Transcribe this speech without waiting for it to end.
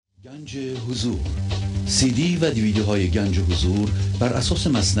گنج حضور، سی دی و دیویدیوهای گنج حضور بر اساس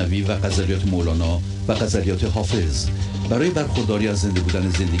مثنوی و غزلیات مولانا و غزلیات حافظ برای برخورداری از زنده بودن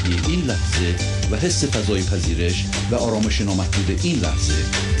زندگی این لحظه و حس فضای پذیرش و آرامش نامحدود این لحظه،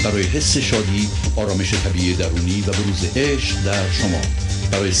 برای حس شادی، آرامش طبیعی درونی و بروز عشق در شما،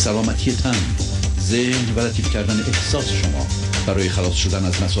 برای سلامتی تن، ذهن و لطیف کردن احساس شما، برای خلاص شدن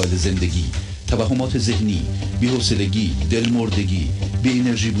از مسائل زندگی، توهمات ذهنی، بی‌حوصلگی، دلمردگی، بی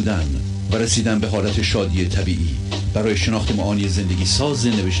انرژی بودن و رسیدن به حالت شادی طبیعی، برای شناخت معانی زندگی ساز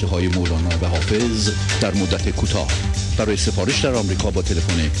نوشته‌های مولانا و حافظ در مدت کوتاه. برای سفارش در آمریکا با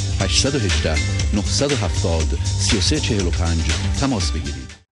تلفن 818 970 3345 تماس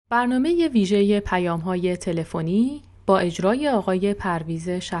بگیرید. برنامه ویژه پیام‌های تلفنی با اجرای آقای پرویز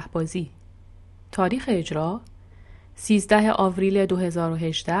شهبازی. تاریخ اجرا 13 آوریل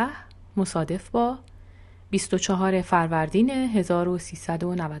 2018 مصادف با 24 فروردین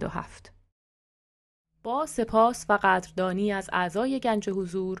 1397. با سپاس و قدردانی از اعضای گنج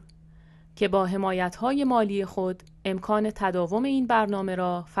حضور که با حمایت‌های مالی خود امکان تداوم این برنامه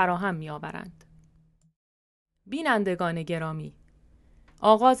را فراهم می‌آورند. بینندگان گرامی،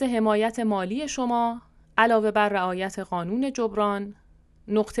 آغاز حمایت مالی شما علاوه بر رعایت قانون جبران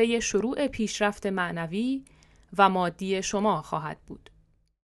نقطه شروع پیشرفت معنوی و مادی شما خواهد بود.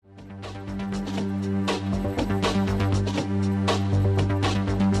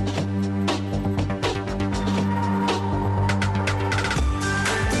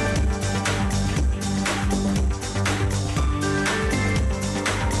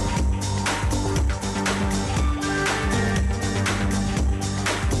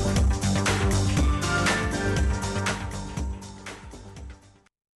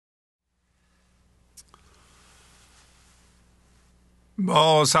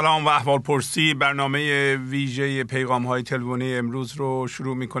 با سلام و احوال پرسی برنامه ویژه پیغام های تلفنی امروز رو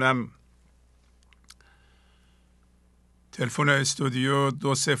شروع می کنم. تلفن استودیو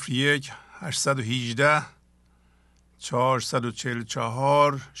 201 818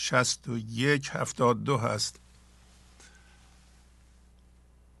 444 61 72 هست.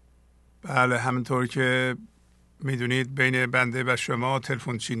 بله، همونطور که میدونید بین بنده و شما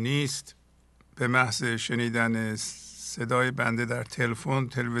تلفن چی نیست. به محض شنیدن صدای بنده در تلفن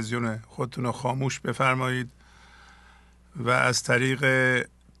تلویزیون خودتون رو خاموش بفرمایید و از طریق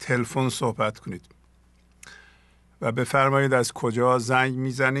تلفن صحبت کنید و بفرمایید از کجا زنگ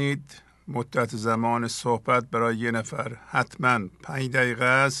میزنید. مدت زمان صحبت برای یه نفر حتما 5 دقیقه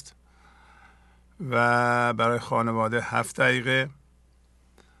است و برای خانواده 7 دقیقه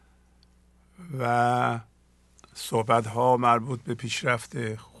و صحبت ها مربوط به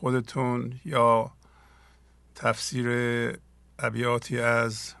پیشرفت خودتون یا تفسیر ابیاتی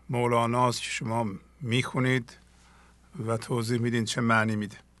از مولاناست که شما میخونید و توضیح میدین چه معنی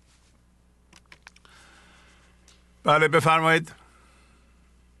میده. بله بفرمایید.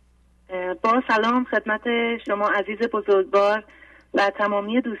 با سلام خدمت شما عزیز بزرگوار و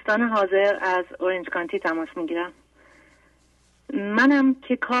تمامی دوستان حاضر از اورنج کانتی تماس میگیرم. منم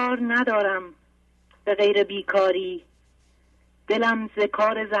که کار ندارم به غیر بیکاری، دلم ز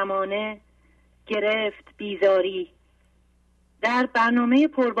کار زمانه گرفت بیزاری. در برنامه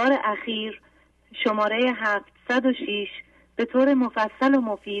پربار اخیر شماره 706 به طور مفصل و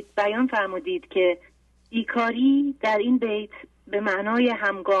مفید بیان فرمودید که بیکاری در این بیت به معنای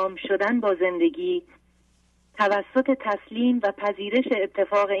همگام شدن با زندگی توسط تسلیم و پذیرش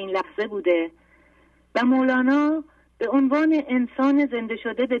اتفاق این لحظه بوده و مولانا به عنوان انسان زنده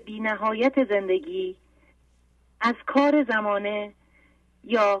شده به بی‌نهایت زندگی از کار زمانه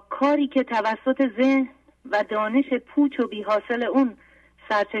یا کاری که توسط ذهن و دانش پوچ و بی‌حاصل اون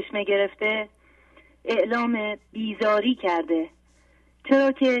سرچشمه گرفته اعلام بیزاری کرده،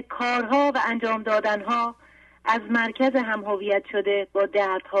 چرا که کارها و انجام دادنها از مرکز هم هویت شده با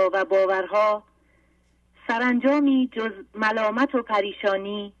دردها و باورها سرانجامی جز ملامت و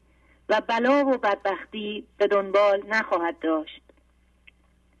پریشانی و بلا و بدبختی به دنبال نخواهد داشت.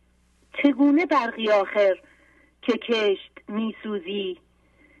 چگونه برقی آخر که کشت میسوزی،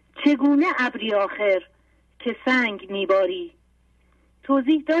 چگونه ابری آخر که سنگ میباری.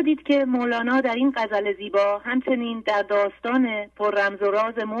 توضیح دادید که مولانا در این غزل زیبا همچنین در داستان پر رمز و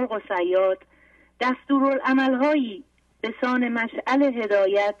راز مرغ و صیاد دستورالعمل‌هایی به سان مشعل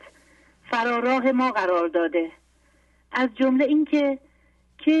هدایت فراراه ما قرار داده، از جمله اینکه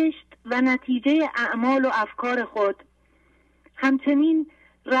کشت و نتیجه اعمال و افکار خود، همچنین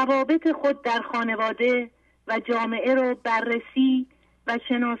روابط خود در خانواده و جامعه را بررسی و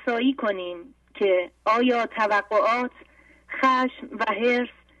شناسایی کنیم که آیا توقعات، خشم و حرص،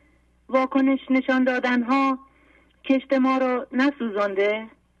 واکنش نشان دادنها کشت ما را نسوزانده؟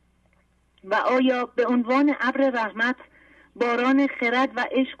 و آیا به عنوان ابر رحمت باران خرد و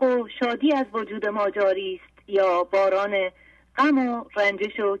عشق و شادی از وجود ما جاری است یا باران غم و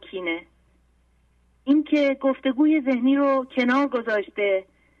رنجش و کینه؟ اینکه گفتگوی ذهنی رو کنار گذاشته،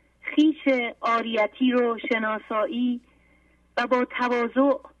 خویش عاریتی رو شناسایی و با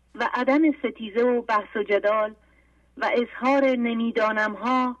تواضع و عدم ستیزه و بحث و جدال و اظهار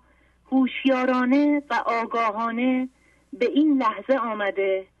نمیدانم‌ها هوشیارانه و آگاهانه به این لحظه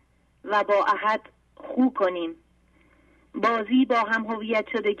آمده و با احد خو کنیم. بازی با هم هویت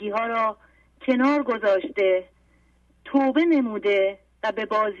شدگی ها را کنار گذاشته، توبه نموده و به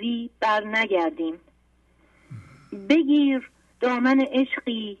بازی بر نگردیم. بگیر دامن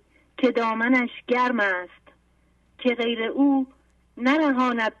عشقی که دامنش گرم است، که غیر او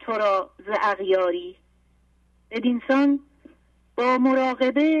نرهاند تو را ز اغیاری. بدینسان با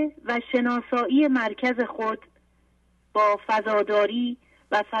مراقبه و شناسایی مرکز خود، با فضاداری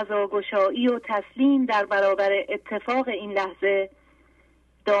و فضاگشایی و تسلیم در برابر اتفاق این لحظه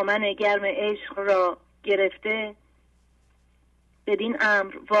دامن گرم عشق را گرفته، بدین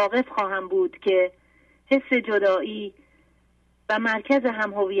امر واقف خواهم بود که حس جدایی و مرکز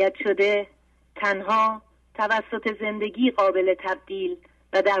هم هویت شده تنها توسط زندگی قابل تبدیل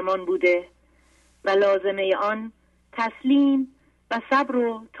و درمان بوده و لازمه آن تسلیم و صبر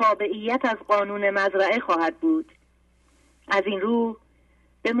و تابعیت از قانون مزرعه خواهد بود. از این رو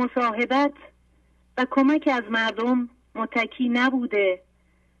به مصاحبت و کمک از مردم متکی نبوده،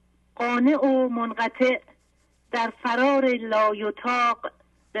 قانع و منقطع در فرار لایطاق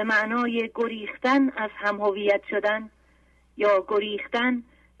به معنای گریختن از هم هویت شدن یا گریختن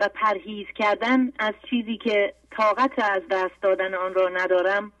و پرهیز کردن از چیزی که طاقت از دست دادن آن را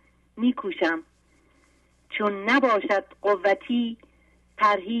ندارم میکوشم، چون نباشد قوتی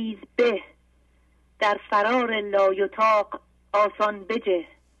پرهیز به، در فرار لایطاق آسان بجه.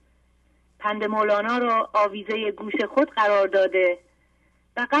 پند مولانا را آویزه گوش خود قرار داده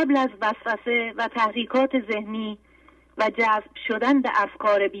و قبل از وسوسه و تحریکات ذهنی و جذب شدن به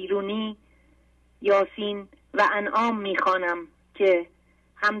افکار بیرونی یاسین و انعام میخوانم که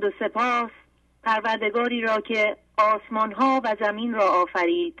حمد و سپاس پروردگاری را که آسمانها و زمین را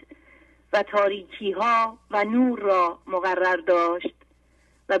آفرید و تاریکیها و نور را مقرر داشت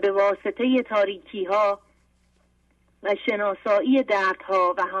و به واسطه تاریکیها و شناسایی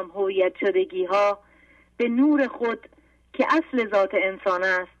دردها و هم هویت شدگیها به نور خود که اصل ذات انسان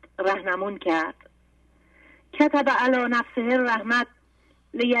است رهنمون کرد. کتب علی نفسه الرحمت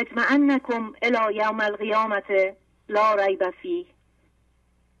لیجمعنکم الی یوم القیامت لا ریب فیه،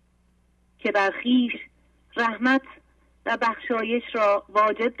 که بر خویش رحمت و بخشایش را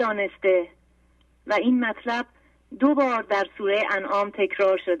واجب دانسته و این مطلب 2 بار در سوره انعام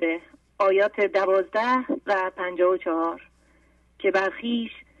تکرار شده، آیات 12 و 54، که بر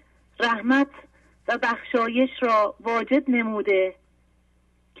خویش رحمت و بخشایش را واجب نموده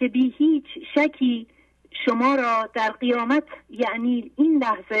که بی هیچ شکی شما را در قیامت، یعنی این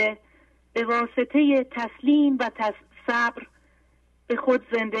لحظه، به واسطه تسلیم و صبر به خود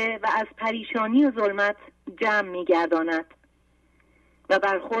زنده و از پریشانی و ظلمت جمع می‌گرداند و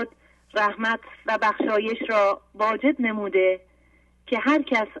بر خود رحمت و بخشایش را واجب نموده که هر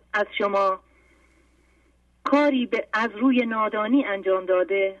کس از شما کاری از روی نادانی انجام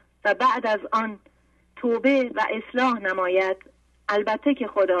داده و بعد از آن توبه و اصلاح نماید، البته که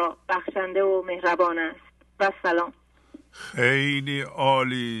خدا بخشنده و مهربان است. و سلام. خیلی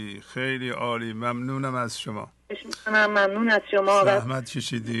عالی، خیلی عالی. ممنونم از شما. ممنون از شما. زحمت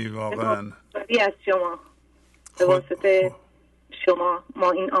کشیدی واقعا. از شما. به واسطه شما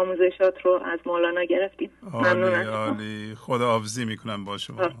ما این آموزشات رو از مولانا گرفتیم. ممنون از شما. عالی. خدا حافظی میکنم با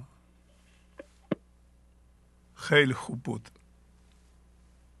شما. خیلی خوب بود.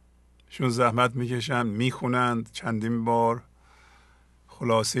 شون زحمت میکشن، میخونند چندین بار،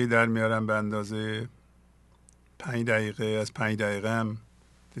 خلاصه‌ای در میارن به اندازه 5 دقیقه. از 5 دقیقه هم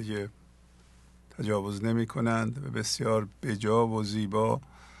دیگه تجاوز نمی کنند و بسیار بجا و زیبا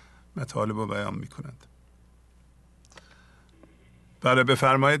مطالب رو بیان می کنند. بله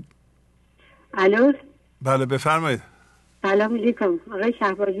بفرمایید. الو. بله بفرمایید. سلام علیکم آقای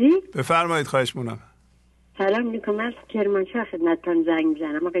شهبازی. بفرمایید، خواهش مونم. سلام علیکم، از کرمانشاه خدمتتون زنگ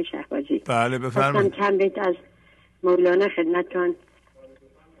میزنم آقای شهبازی. بله بفرمایید. چند بیت از مولانا خدمتتون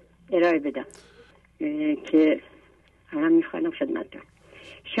ارائه بدم که هم میخوانم خدمتتون.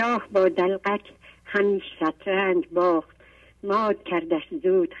 شاه با دلقک همیش شطرنج باخت، ماد کردش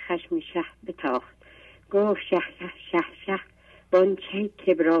زود خشم شه بتاخت. گفت شه شه شه شه بانچه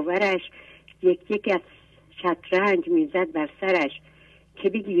کبراورش، یک از شطرنج میزد بر سرش. که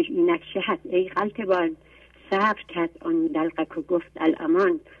بگیر اینک شهت ای غلطبان، صبر کرد آن دلقک و گفت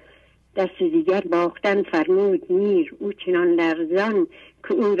الامان. دست دیگر باختن فرمود میر، او چنان لرزان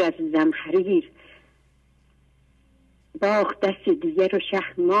که او از زمحریر. باخت دست دیگر و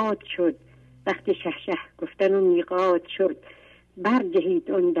شه مات شد، وقتی شه گفتن و میقات شد.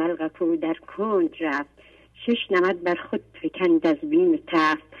 برجهید اون دلقک و در کنج رفت، 6 نمد بر خود فکند از بیم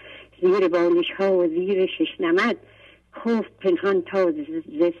تفت. زیر بالش ها و زیر 6 نمد، خفت پنهان تا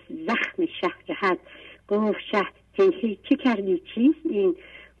زخم شه جهد. گفت شه هی چی کردی چیست این؟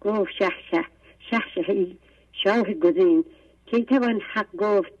 گفت شه ای شاه گزین، کی توان حق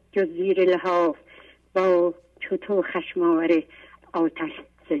گفت جز زیر لحاف. با چوتو خشماره آتش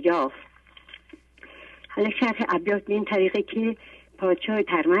سجاف. حالا شرح ابیات به این طریقه که پادشاه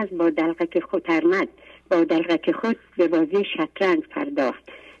ترمز با دلقک خود به بازی شطرنج پرداخت.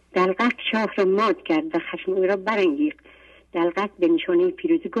 دلقک شاه را مات کرد و خشم او را برانگیخت. دلقک به نشانه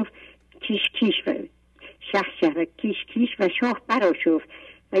پیروزی گفت کیش کیش و شه کیش کیش و شاه برآشفت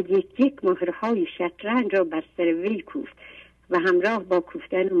و یک مهرهای شطرنج را بر سر وی کوفت و همراه با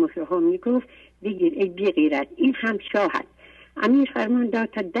کوفتن مهرها می گفت بگیر ای بی غیرت، این هم شاهد. امیر فرمان داد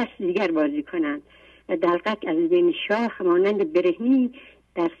تا دست دیگر بازی کنند و دلقک از بین شاه همانند برهنی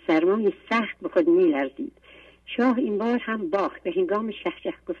در سرمای سخت به خود می لرزید. شاه این بار هم باخت و هنگام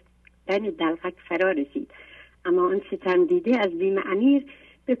شه گفتن دلقک فرا رسید، اما آن ستم دیده از بیم امیر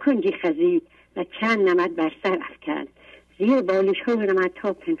به کنجی خزید و چند نمد بر سر افکند. زیر بالش ها و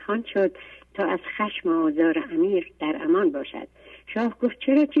نمدها پنهان شد تا از خشم و آزار امیر در امان باشد. شاه گفت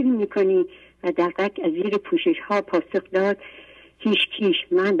چرا چنین میکنی؟ و دلقک از زیر پوشش ها پاسخ داد کیش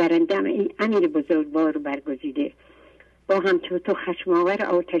من برندم ای امیر بزرگوار برگزیده. با همچون تو خشماور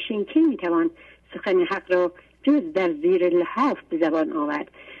آتشین که میتوان سخن حق را جز در زیر لحاف به زبان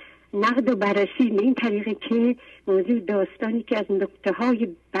آورد. نقد و بررسی به این طریقه که موضوع داستانی که از نکته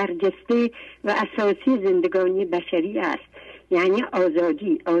های برجسته و اساسی زندگانی بشری است، یعنی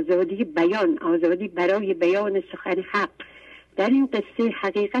آزادی بیان، آزادی برای بیان سخن حق. در این قصه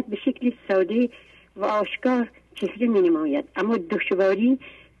حقیقت به شکل ساده و آشکار چهره می نماید، اما دشواری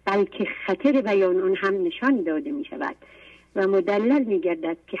بلکه خطر بیان آن هم نشان داده می شود و مدلل می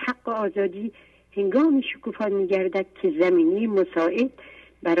گردد که حق و آزادی هنگام شکوفا می گردد که زمینی مساعد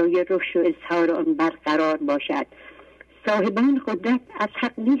برای رشد و اظهار آن برقرار باشد. صاحبان قدرت از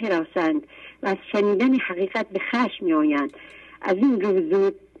حق می هراسند و از شنیدن حقیقت به خشم می آیند. از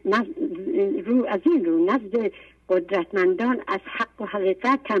این رو نزد قدرتمندان از حق و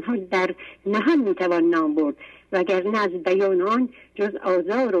حقیقت تنها در نهان می توان نام برد، وگرنه از بیان آن جز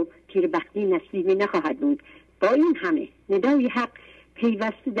آزار و تیربختی نصیبی نخواهد بود. با این همه ندای حق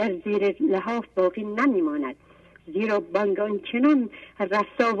پیوسته در زیر لحاف باقی نمیماند، زیرا بانگ آنچنان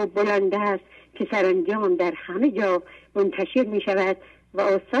رسا و بلند است که سرانجام در همه جا منتشر می شود و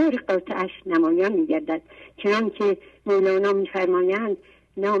آثار قاطعش نمایان می گردد. چنان که مولانا می فرمایند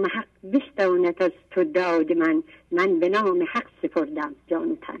نام حق بستاند از تو داد من به نام حق سپردم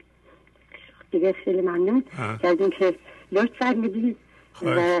جان و تن. دیگه خیلی ممنون کردیم که لطف فرمودید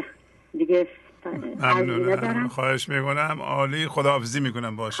و دیگه ممنونم. خواهش میکنم. عالی. خداحافظی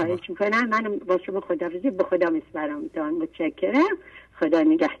میکنم با شما. خواهش میکنم. من با شما خداحافظی به خدا میسپارم. متشکرم. خدا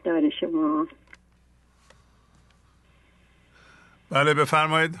نگهدار شما. بله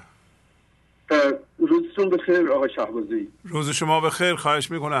بفرمایید. روزتون بخیر آقای شهبازی. روز شما بخیر.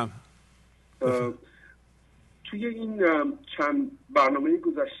 خواهش میکنم. توی این چند برنامه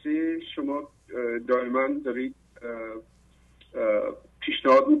گذشته شما دائما دارید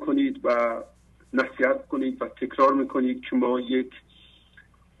پیشنهاد میکنید و نصیحت کنید و تکرار میکنید که ما یک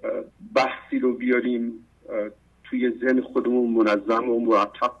بحثی رو بیاریم توی ذهن خودمون منظم و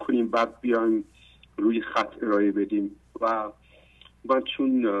مرتب کنیم، بعد بیایم روی خط ارائه بدیم. و من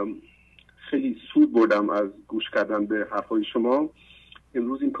چون خیلی سود بردم از گوش کردن به حرفای شما،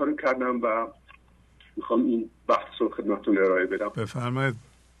 امروز این کارو کردم و میخوام این بحث رو خدمتتون ارائه بدم. بفرمایید.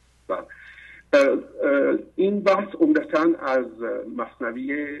 این بحث عمدتاً از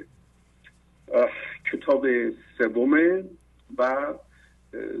مثنوی کتاب سومه و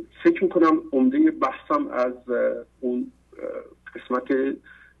فکر میکنم عمده بحثم از اون قسمت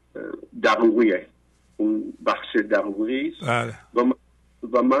دقیقیه، اون بخش دقیقی است.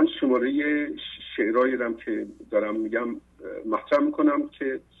 و من شماره شعرهایی رم که دارم میگم مطرح میکنم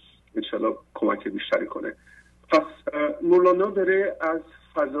که انشالله کمک بیشتری کنه. پس مولانا داره از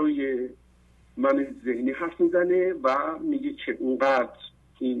فضای من ذهنی حرف میزنه و میگه که اونقدر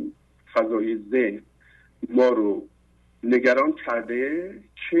این فضای ذهن ما رو نگران کرده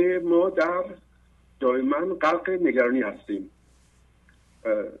که ما در دائما غرق نگرانی هستیم.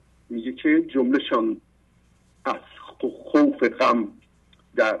 میگه که جملهشان از خوف غم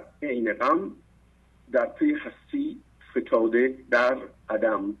در عین غم، در پی هستی فتاده در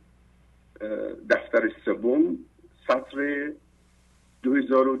عدم. دفتر سوم سطر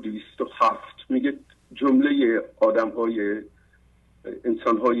 2207 میگه جمله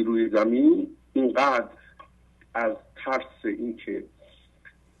انسان‌های روی زمین اینقدر از ترس اینکه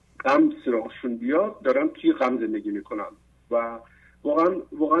غم سراغشون بیاد دارن توی غم زندگی میکنن و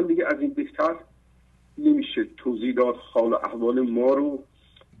واقعا دیگه از این بهتر نمیشه توضیح داد حال و احوال ما رو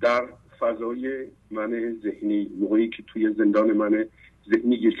در فضای من ذهنی، موقعی که توی زندان من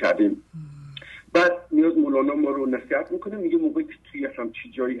ذهنی گیر کردیم. بعد میاد مولانا ما رو نصیحت میکنه، میگه موقعی که توی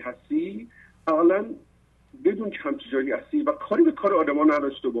همچی جایی هستی اولا بدون که همچی جایی هستی و کاری به کار آدما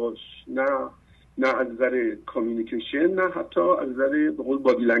نداشته باش، نه از نظر کامیونیکیشن، نه حتی از نظر به قول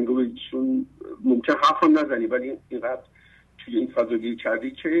بادی لنگویج، چون ممکن حرف هم نزنی ولی اینقدر توی این فضا گیر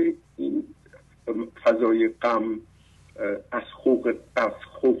کردی که این فضای غم از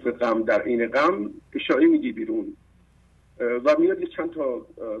خوف غم در این غم اشاره میدی بیرون و میاد چند تا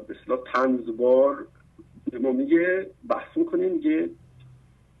به اصطلاح طنزبار ما میگه بحث میکنه، میگه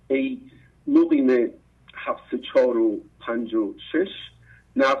ای مقیم 7 4 و 5 و 6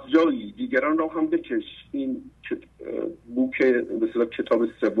 نفس جایی دیگران را هم بکش. این بوک به اصطلاح کتاب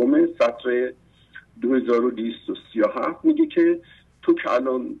سوم سطر 2237 میگه که تو که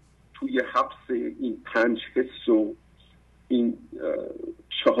الان توی حبس این 5 حس و این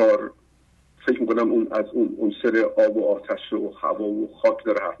 4 فکر میکنم اون از اون عنصر آب و آتش و هوا و خاک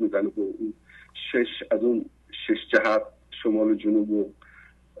داره حرف میزنه و اون 6 از اون 6 جهت شمال و جنوب و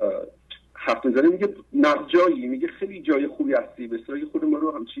حرف میزنه، میگه نرجایی، میگه خیلی جای خوبی هستی، به اصطلاح خود ما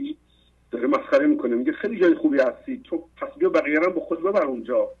رو همچی داره مسخره میکنه، میگه خیلی جای خوبی هستی تو، پس بیا بقیه رو با خود ببر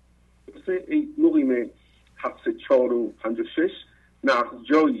اونجا. مثل ای مقیم 7 4 و 5 و 6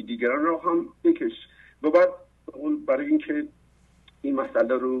 نرجایی دیگران رو هم بکش. و بعد برای اینکه این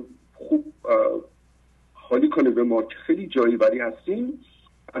مسئله رو خوب حالی کنه به ما که خیلی جایی بری هستیم،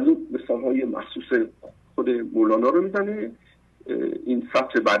 از اون مثال های مخصوص خود مولانا رو میزنه. این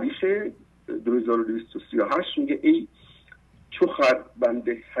سطر بعدیشه 2238 میگه ای چو خر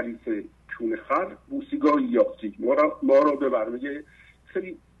بنده حریف کون خر بوسیگاهی یافتی ما را ببر. میگه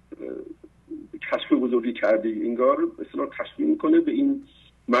خیلی کشف بزرگی کردی، انگار اصلا تشبیه میکنه به این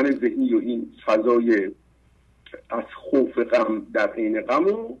من ذهنی و این فضای از خوف غم در عین غم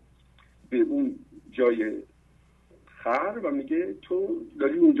و به اون جای خر و میگه تو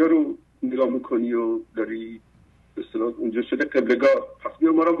داری اونجا رو نگاه میکنی و داری به اصطلاح اونجا شده قبلگاه، پس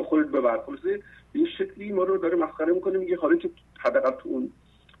بیا ما رو به خودت ببر. به این شکلی ما رو داره مسخره میکنه، میگه حالا که حداقل تو اون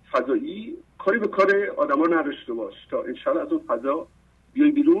فضایی کاری به کار آدما نداشته باش تا انشالله از اون فضا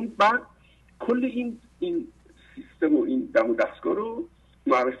بیای بیرون. بعد کل این سیستم و این دم و دستگاه رو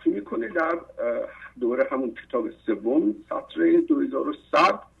معرفی میکنه در دوره همون کتاب سوم سطر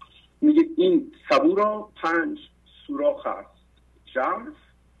 2100. میگه این سبو را 5 سوراخ است جرف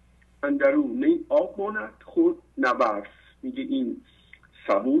اندرو نه آب ماند خود نبرف. میگه این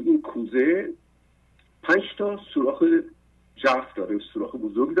سبو، این کوزه 5 تا سوراخ جرف داره، سوراخ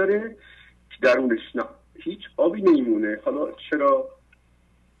بزرگ داره که درونش هیچ آبی نمیمونه. حالا چرا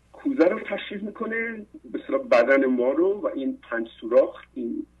کوزه رو تشریح میکنه؟ به اصطلاح بدن ما رو و این 5 سوراخ،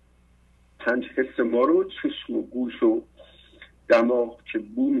 این 5 حس ما رو، چشم و گوش و دماغ که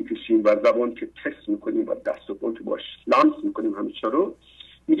بو میکشیم و زبان که تست میکنیم و دست و پا تو باش لمس میکنیم، همیشه رو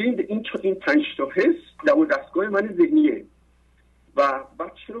میگه این 5 تا حس دم و دستگاه من ذهنیه. و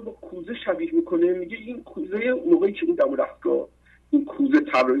بعد چرا با کوزه شبیه میکنه؟ میگه این کوزه موقعی که این دم و دستگاه این کوزه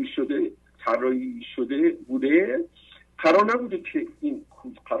طراحی شده بوده، قرار نبوده که این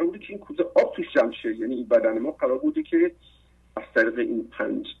کوزه آب توش جمع شه. یعنی این بدن ما قرار بوده که از طریق این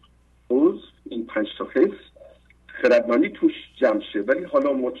 5 عضو، این 5 تا حس خردمندی توش جمع شه. ولی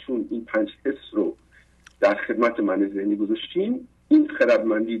حالا ما چون این 5 حس رو در خدمت من ذهنی گذاشتیم، این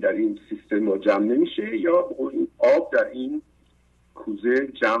خردمندی در این سیستم ما جمع نمیشه یا این آب در این کوزه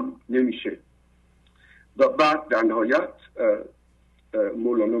جمع نمیشه. و بعد در نهایت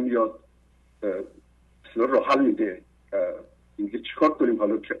مولانا میاد راه حل میده، میگه چیکار کنیم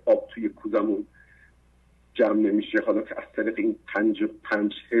حالا که آب توی کوزمون جمع نمیشه، حالا که از طریق این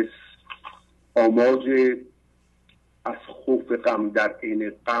 5 حس آماج از خوف غم در عین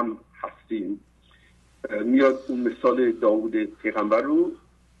غم هستیم. میاد اون مثال داوود پیغمبر رو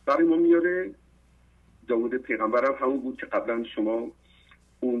برای ما میاره. داوود پیغمبر هم همون بود که قبلا شما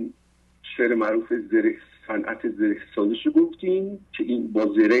اون شعر معروف صنعت زره سازش رو گفتین که این با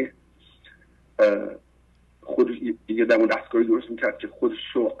زره خودش یه دم و دستگاهی درست میکرد که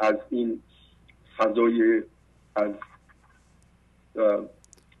خودش رو از این فضای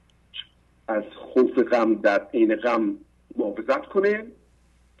از خوف غم در عین غم محافظت کنه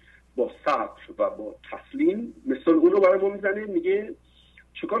با صبر و با تسلیم. مثال اون رو برای ما میزنه، میگه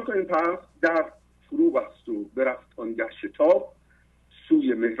چیکار کنیم پس؟ در فرو بست و برفت آنگه شتاب،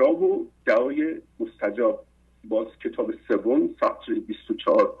 سوی محراب و دعای مستجاب. باز کتاب سوم سطر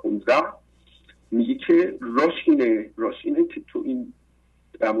 24-15 میگه که راش اینه که تو این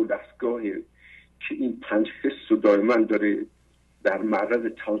دم و دستگاه که این 5 حس رو دائما داره در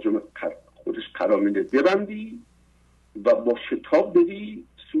معرض تهاجم خودش قرار میده ببندی و با شتاب بری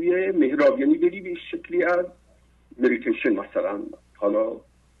سوی محراب، یعنی بری به شکلی از مدیتیشن. مثلا حالا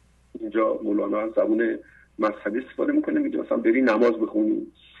اینجا مولانا از زبان مذهبی استفاده میکنه، میگه مثلا بری نماز بخونی،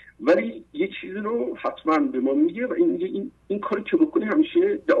 ولی یه چیزی رو حتما به ما میگه و این میگه این کاری که بکنی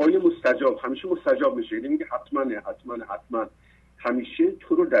همیشه دعای مستجاب، همیشه مستجاب میشه. یعنی میگه حتما همیشه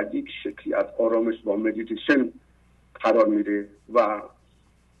تو رو در یک شکلی از آرامش با مدیتیشن قرار میده و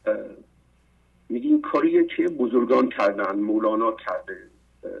میگه این کاریه که بزرگان کردن، مولانا کرده،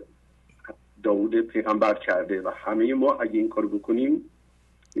 داود پیغمبر کرده و همه ما اگه این کارو بکنیم،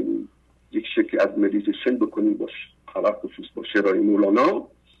 یک شکلی از مدیتیشن بکنیم باشه، خبر خصوص با شعرهای مولانا،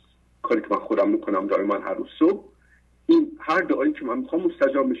 کاری که من خودم میکنم دائما هر روز صبح، این هر دعایی که من میخوام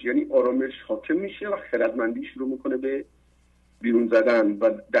مستجاب میشه، یعنی آرامش حاکم میشه و خردمندی شروع میکنه به بیرون زدن و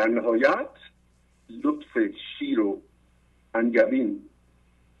در نهایت لطف شیر و انگبین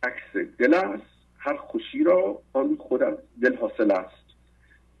عکس دل است، هر خوشی را آن خود از دل حاصل است.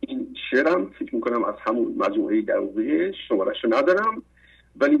 این شعرم فکر میکنم از همون مجموعه دقیقه شماره‌شو ندارم،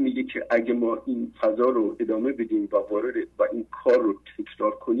 ولی میگه که اگه ما این فضا رو ادامه بدیم و وارد و این کار رو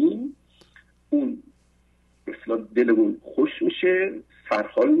تکرار کنیم، اون مثلا دلمون خوش میشه،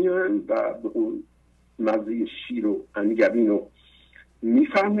 سرحال میایم و به اون مزه شیر و انگبین رو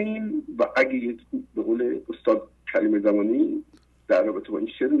میفهمیم. و اگه به قول استاد کریم زمانی در رابطه با این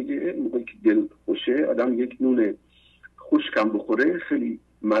شعر میگه موقعی که دل خوشه آدم یک نون خشکم بخوره خیلی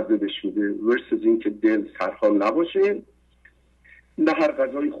مزه بهش میده، ورسز این که دل سرحال نباشه، نه هر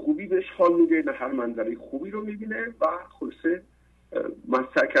غذای خوبی بهش حال میده، نه هر منظره خوبی رو میبینه. و خلاصه من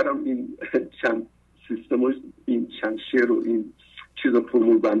سعی کردم این چند سیستم و این چند شعر و این چیز رو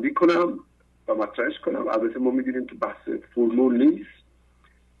فرمول بندی کنم و مطرحش کنم. البته ما میدونیم که بحث فرمول نیست،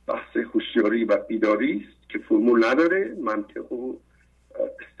 بحث هوشیاری و بیداری است که فرمول نداره، منطق و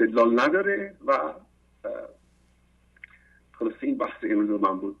استدلال نداره و خلاص این بحث امروز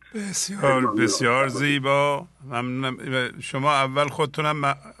من بود. بسیار زیبا، ممنونم. شما اول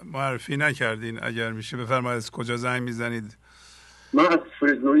خودتونم معرفی نکردین، اگر میشه بفرمایید از کجا زنگ میزنید؟ من از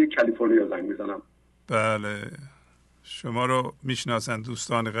فرزنوی کالیفرنیا زنگ میزنم. بله، شما رو میشناسن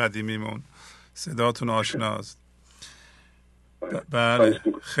دوستان قدیمیمون، صداتون آشناست. بله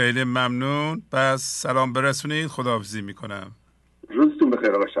خیلی ممنون. بس سلام برسونید، خداحافظی میکنم. روزتون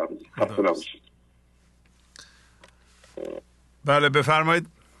بخیر آقا شهبازی، خسته نباشید. بله بفرمایید.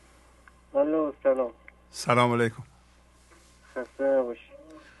 الو سلام. سلام علیکم. خسته نباشید.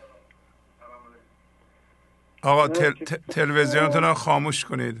 آقا تلویزیونتون رو خاموش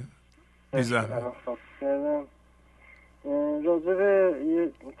کنید بی زحمت. راجع به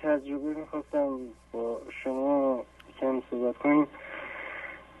یه تجربه میخواستم با شما کم صحبت کنیم.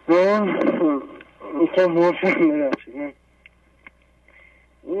 یکم حرفم برشید.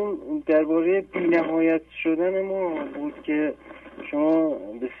 این درباره بی‌نهایت شدن ما بود که شما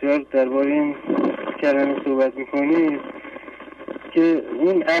بسیار درباره این کلمه صحبت میکنید که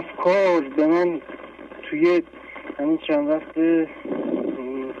این افکار به من توی همین چند وقت به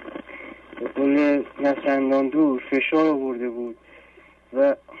قول نچندان دور فشار آورده بود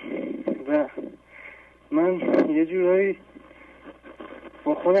و من یه جورایی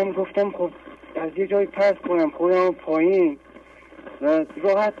با خودم گفتم خب از یه جایی پس کنم خودم پایین و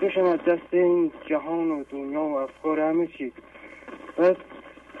راحت بشم از دست این جهان و دنیا و افکار همه چیز. و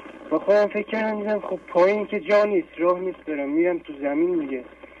با خودم فکر کردم دیدم خب پایین که جا نیست، راه نیست برم، میرم تو زمین دیگه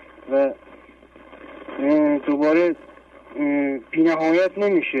و دوباره بی نهایت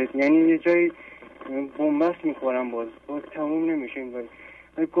نمیشه، یعنی یه جایی بنبست میخورم باز تموم نمیشه این کاری.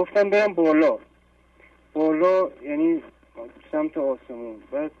 گفتم برم بالا یعنی سمت آسمون.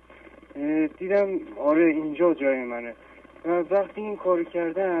 بعد دیدم آره اینجا جای منه و وقتی این کار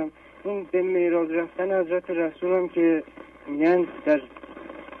کردم اون به معراج رفتن حضرت رسولم که میگن در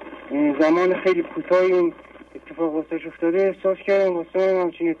زمان خیلی کوتاه این اتفاق واسش افتاده، احساس کردم واسه من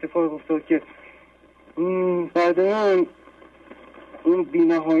همچین اتفاق افتاد که بعد اون بی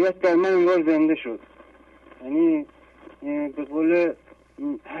نهایت در من انگار زنده شد، یعنی به قول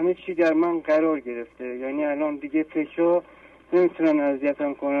همه چی در من قرار گرفته. یعنی الان دیگه فکرها نمیتونن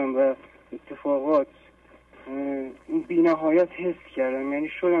اذیتم کنم و اتفاقات این بی نهایت حس کردم، یعنی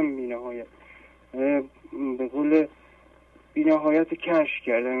شدم بی نهایت، به قول بی نهایت کشف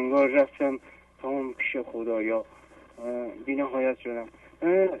کردم، انگار رفتم تمام پیش خدایا، بی نهایت شدم.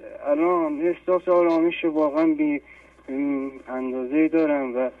 الان احساس آرامش واقعا بی اندازه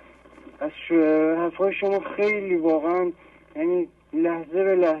دارم و از حرفای شما خیلی واقعا، یعنی لحظه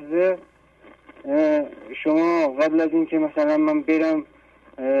به لحظه شما قبل از این که مثلا من برم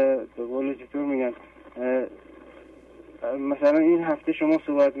به قول چطور میگن مثلا این هفته شما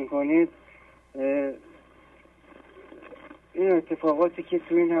صحبت میکنید، این اتفاقاتی که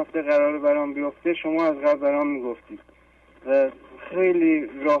تو این هفته قرار برام بیفته شما از قبل برام میگفتید و خیلی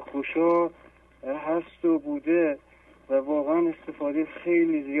راهگشا هست و بوده و واقعا استفاده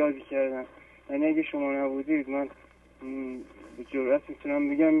خیلی زیادی کردم. یعنی اگه شما نبودید من به جرئت میتونم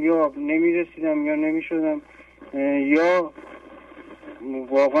بگم یا نمیرسیدم یا نمیشدم یا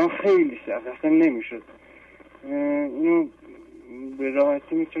واقعا خیلی سخت اصلا نمیشد. اینو به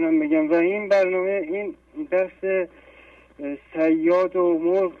راحتی میتونم بگم. و این برنامه، این درس صیاد و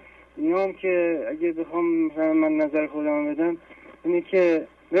مرغ، اینا هم که اگه بخوام مثلا من نظر خودم بدم اینه که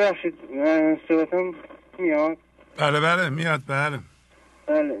ببخشید صحبتم میاد؟ بله میاد. بله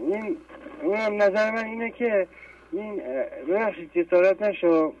این اونم نظر من اینه که این ببخشید جسارت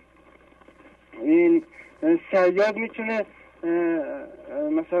نشو، این صیاد میتونه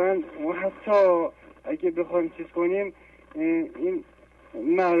مثلا حتی اگه بخوایم چیز کنیم این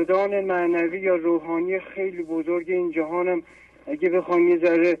مردان معنوی یا روحانی خیلی بزرگ این جهانم اگه بخوایم یه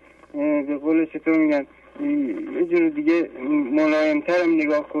ذره به قول چطور میگن یه جور دیگه ملایمتر هم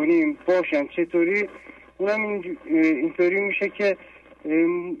نگاه کنیم باشن چطوری اونم اینطوری میشه که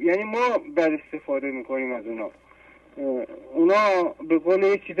یعنی ما بر استفاده میکنیم از اونا به قول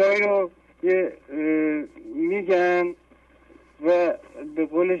یه چیزایی رو میگن و به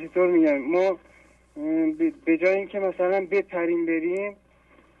قول چطور میگن ما به جای اینکه مثلا بپریم بریم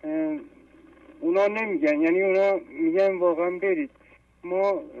اونا نمیگن، یعنی اونا میگن واقعا برید.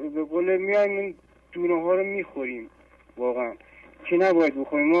 ما به قول میایم این دونه ها رو میخوریم واقعا که نباید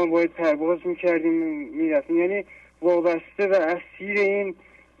بخوریم. ما باید پرواز میکردیم میرفتیم، یعنی وابسته و اسیر این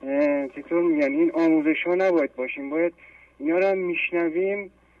چطور میگن این آموزش ها نباید باشیم. باید اینا رو هم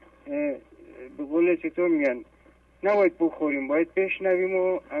میشنویم به قول چطور میگن نباید بخوریم، باید بشنویم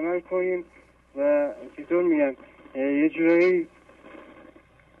و عمل کنیم و چطور میگن یه جورایی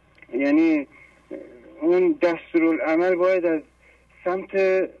یعنی اون دستورالعمل باید از سمت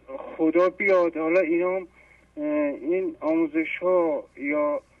خدا بیاد. حالا اینا این آموزش ها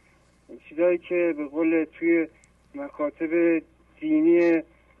یا چیزایی که به قول توی مکاتب دینی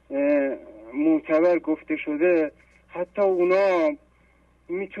معتبر گفته شده حتی اونا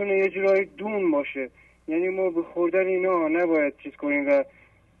میتونه یه جورایی دون باشه. یعنی ما به خوردن اینا نباید چیز کنیم و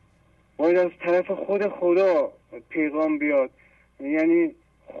باید از طرف خود خدا پیغام بیاد. یعنی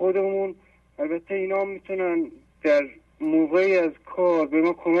خودمون البته اینا میتونن در موقعی از کار به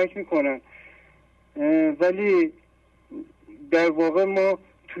ما کمک میکنن ولی در واقع ما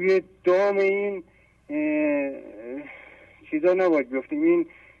توی دام این چیزا نباید بیفتیم. این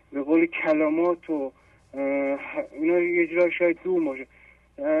به قول کلمات و اینا یه جورایی شاید دون باشه.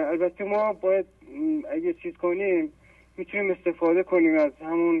 البته ما باید اگه چیز کنیم میتونیم استفاده کنیم از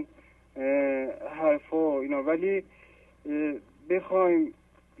همون حرفا اینا، ولی بخوایم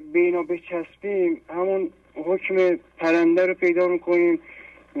به اینا بچسبیم همون حکم پرنده رو پیدا میکنیم.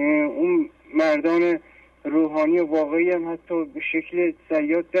 اون مردان روحانی واقعی هم حتی به شکل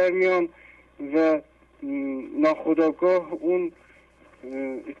صیاد در میان و ناخودآگاه اون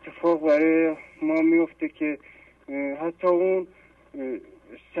اتفاق برای ما میفته که حتی اون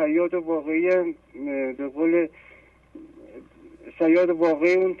صیاد واقعی هم به قول صیاد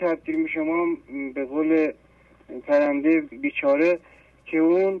واقعی اون تبدیل میشه ما به قول پرنده بیچاره که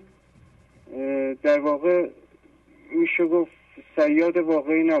اون در واقع میشه گفت صیاد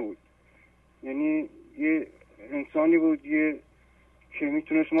واقعی نبود. یعنی یه انسانی بود که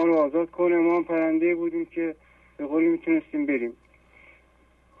میتونست ما رو آزاد کنه، ما هم پرنده بودیم که به قولی میتونستیم بریم.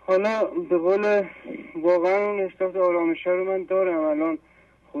 حالا به قول واقعا اون احساس آرامش رو من دارم الان،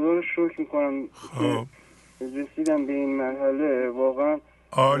 خدا رو شکر میکنم رسیدم به این مرحله. واقعا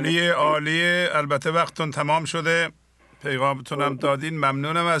عالیه. البته وقتتون تمام شده، پیغامتونم دادین.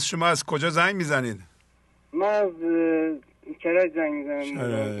 ممنونم از شما. از کجا زنگ میزنید؟ من از کرج زنگ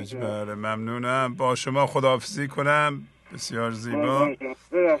میزنم. بله ممنونم. با شما خداحافظی کنم. بسیار زیبا.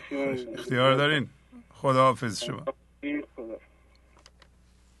 اختیار دارین. خداحافظ شما.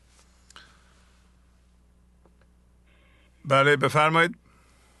 بله بفرمایید.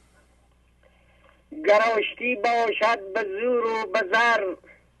 گراشتی باشد به زور و به زر،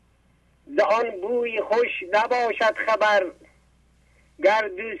 ز آن بوی خوش نباشد خبر. گر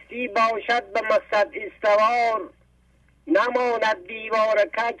دوستی باشد به مقصد استوار، نماند دیوار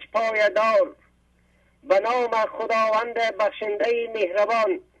کج پایدار. به نام خداوند بخشنده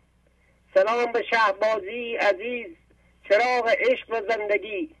مهربان. سلام به شهبازی عزیز، چراغ عشق و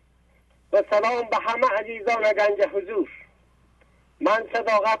زندگی، و سلام به همه عزیزان گنج حضور. من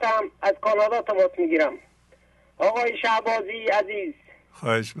صداقتم از کانادا تماس میگیرم. آقای شهبازی عزیز،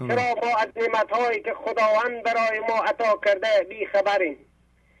 چرا ما از نعمت‌هایی که خداوند برای ما عطا کرده بی خبریم؟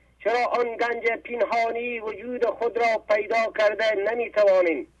 چرا آن گنج پنهانی وجود خود را پیدا کرده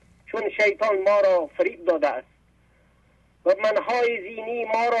نمیتوانیم؟ چون شیطان ما را فریب داده است و منهای زینی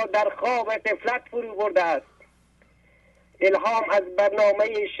ما را در خواب طفلت فرو برده است. الهام از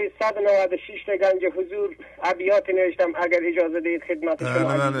برنامه 696 گنج حضور ابیات نوشتم، اگر اجازه دهید خدمت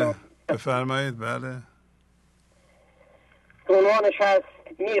شما. بله بفرمایید. بله. عنوانش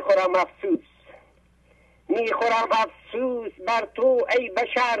هست میخورم افسوس. میخورم افسوس بر تو ای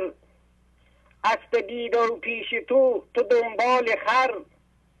بشر، اسب دیدار پیش تو دنبال خر.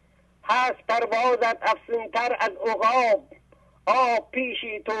 هست پروازت افسونتر از عقاب، آب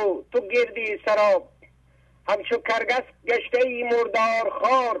پیشی تو گردی سراب. همچو کرگس گشته ای مردار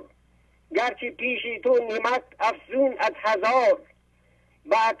خار، گرچه پیشی تو نعمت افزون از هزار.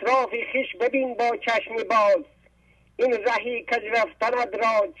 به اطراف خویش ببین با چشم باز، این رهی کج رفتند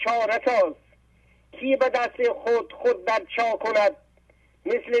را چاره ساز. کی به دست خود در چا کند،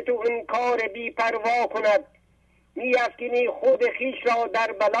 مثل تو این کار بی پروا کند. می افکنی خود خویش را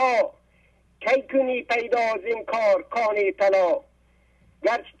در بلا، کی کنی پیدا از این کار کان طلا.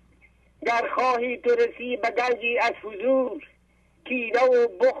 گر خواهی تو رسی به گنجی از حضور، کینه و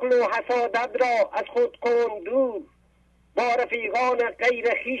بخل و حسادت را از خود کن دور. با رفیقان غیر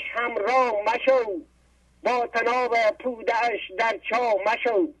خویش همراه مشو، با طناب پوده‌اش در چا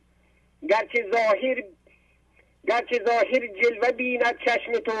مشو. گرچه ظاهر جلوه بیند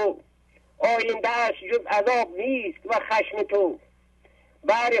چشم تو، آینده‌اش جز عذاب نیست و خشم تو.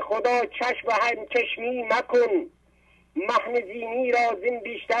 بر خدا چشم هم چشمی مکن، محن زینی را زین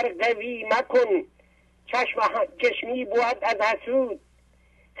بیشتر قوی مکن. چشمی بود از حسود،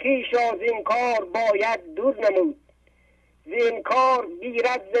 خویش را زین کار باید دور نمود. زین کار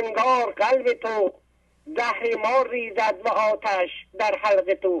گیرد زنگار قلب تو، زهر مار ریزد و آتش در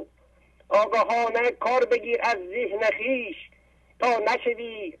حلق تو. آگاهانه کار بگیر از ذهن خویش، تا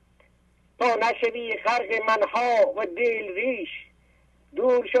نشوی غرق منها و دل ریش.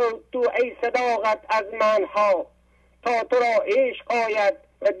 دور شو تو ای صداقت از منها، تا تو را عشق آید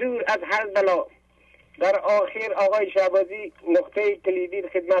و دور از هر بلا. در آخر آقای شهبازی نقطه کلیدی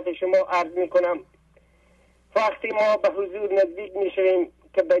خدمت شما عرض می کنم. وقتی ما به حضور نزدیک می شویم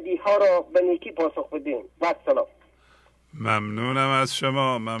که بدیها را به نیکی پاسخ بدیم. و سلام. ممنونم از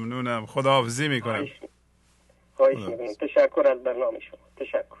شما، ممنونم. خداحافظی می کنم. خواهش می کنم. تشکر از برنامه شما.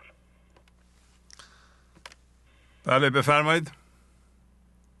 تشکر. بله بفرمایید.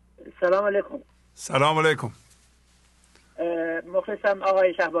 سلام علیکم. سلام علیکم. مخلصم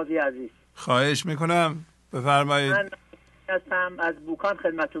آقای شهبازی عزیز. خواهش میکنم بفرمایید. من هستم از بوکان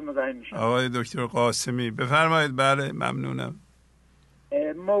خدمتتون مزاحم میشم. آقای دکتر قاسمی بفرمایید. بله ممنونم.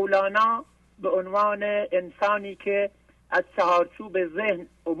 مولانا به عنوان انسانی که از چهارچوب ذهن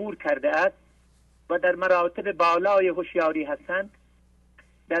عبور کرده است و در مراتب بالای هوشیاری هستند،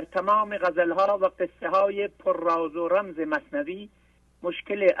 در تمام غزلها و قصه های پرراز و رمز مثنوی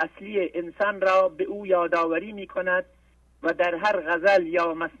مشکل اصلی انسان را به او یادآوری می کند و در هر غزل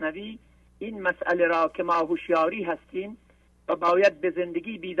یا مثنوی این مسئله را که ما هوشیاری هستیم و باید به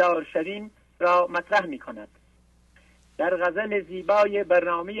زندگی بیدار شویم را مطرح می کند. در غزل زیبای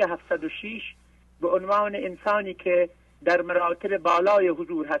برنامه 706 به عنوان انسانی که در مراتب بالای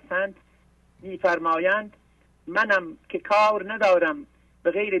حضور هستند می فرمایند: منم که کار ندارم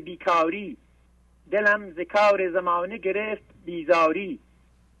به غیر بیکاری، دلم ز کار زمانه گرفت بیزاری.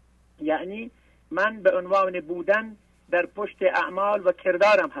 یعنی من به عنوان بودن در پشت اعمال و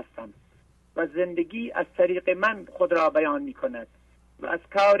کردارم هستم و زندگی از طریق من خود را بیان می کند و از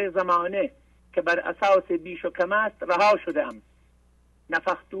کار زمانه که بر اساس بیش و کم است رها شده ام.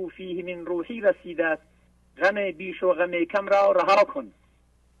 نفخت فیه من روحی رسیده، غم بیش و غم کم را رها کن.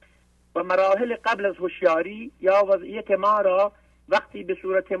 و مراحل قبل از هوشیاری یا وضعیت ما را وقتی به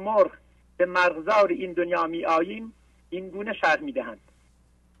صورت مرغ به مرغزار این دنیا می آییم این گونه شرح می دهند: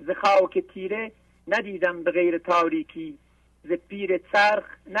 ز خاک تیره ندیدم به غیر تاریکی، ز پیر چرخ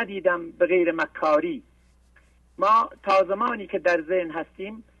ندیدم به غیر مکاری. ما تا زمانی که در ذهن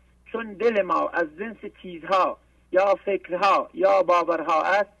هستیم، چون دل ما از جنس چیزها یا فکرها یا باورها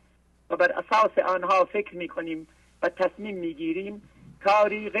است و بر اساس آنها فکر می کنیم و تصمیم می گیریم،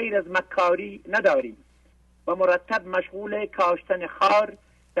 کاری غیر از مکاری نداریم و مرتب مشغول کاشتن خار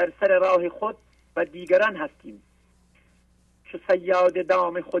در سر راه خود و دیگران هستیم. چو صیاد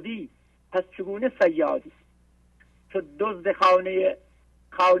دام خودی پس چگونه صیادی؟ تو دزد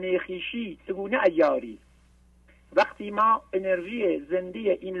خانه خیشی چگونه عیاری؟ وقتی ما انرژی زنده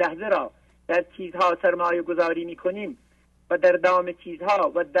این لحظه را در چیزها سرمایه گذاری می کنیم و در دام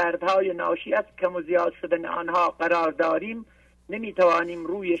چیزها و دردهای ناشی از کم و زیاد شدن آنها قرار داریم، نمی توانیم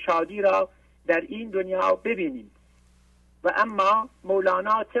روی شادی را در این دنیا ببینیم. و اما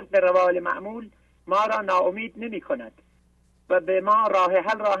مولانا طبق روال معمول ما را ناامید نمی کند و به ما راه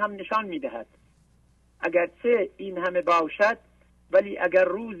حل را هم نشان می دهد. اگرچه این همه باشد، ولی اگر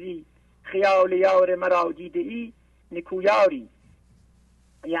روزی خیال یار مرا دیده ای نکویاری،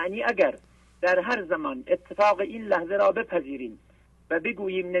 یعنی اگر در هر زمان اتفاق این لحظه را بپذیریم و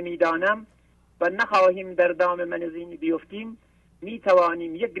بگوییم نمیدانم و نخواهیم در دام منزین بیفتیم، می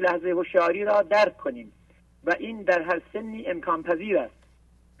توانیم یک لحظه هوشیاری را درک کنیم و این در هر سنی امکان پذیر است.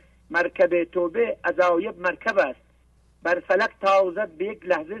 مرکب توبه عجایب مرکب است، بر فلک تازد به یک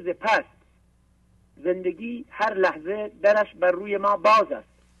لحظه ز پست. زندگی هر لحظه درش بر روی ما باز است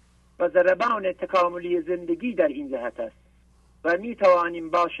و ضربان تکاملی زندگی در این جهت است و می توانیم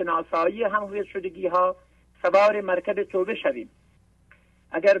با شناسایی هم‌هویت شدگی ها سوار مرکب توبه شویم.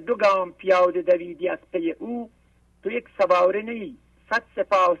 اگر 2 گام پیاده دویدی از پی او، تو یک سواره نی، 100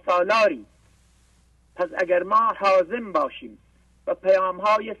 سپاه سالاری. پس اگر ما حازم باشیم و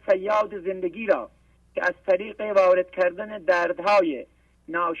پیام‌های صیاد زندگی را که از طریق وارد کردن دردهای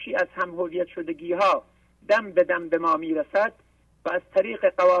ناشی از هم‌هویت شدگی ها دم به دم به ما میرسد و از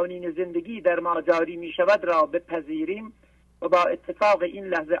طریق قوانین زندگی در ما جاری می شود را بپذیریم و با اتفاق این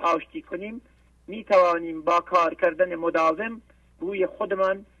لحظه آشتی کنیم، می توانیم با کار کردن مداوم روی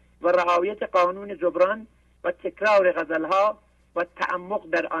خودمان و رعایت قانون جبران و تکرار غزلها و تعمق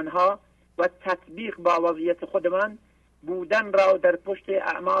در آنها و تطبیق با وضعیت خودمان بودن را در پشت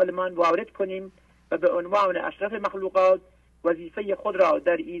اعمالمان وارد کنیم و به عنوان اشرف مخلوقات وظیفه خود را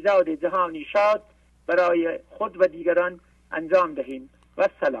در ایجاد جهانی شاد برای خود و دیگران انجام دهیم. و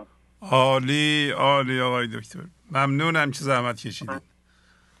سلام. عالی عالی آقای دکتر، ممنونم که زحمت کشیدید.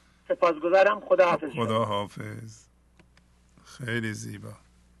 سپاسگزارم. خدا حافظ. خدا حافظ. خیلی زیبا.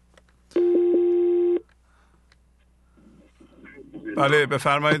 بله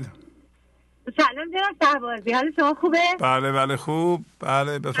بفرمایید. سلام جناب شهبازی، حال شما خوبه؟ بله بله خوب.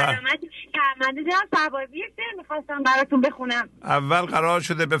 بله بفرمایید. من جناب شهبازی یک شعر میخواستم براتون بخونم. اول قرار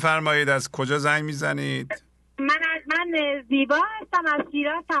شده بفرمایید از کجا زنگ میزنید؟ من زیبا هستم، از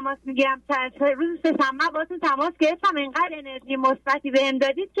شیراز تماس میگیرم. روز سه‌شنبه باهاتون تماس گرفتم، اینقدر انرژی مثبتی بهم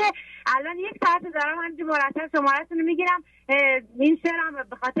دادید که الان 1 ساعت دارم همینجوری مرتب شماره‌تون رو میگیرم. این شعرم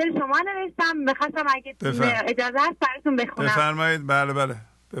به خاطر شما نوشتم، میخواستم اگه اجازه هست براتون بخونم. بفرمایید. بله بله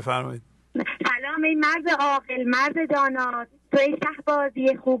بفرمایید. سلام ای مرد عاقل، مرد دانا، تو ای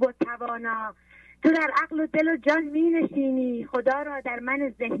شهبازی خوب و توانا، تو در عقل و دل و جان می نشینی، خدا را در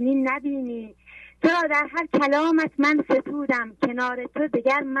من ذهنی نبینی، تو را در هر کلامت من ستودم، کنار تو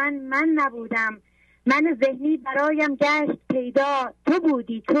دگر من نبودم، من ذهنی برایم گشت پیدا، تو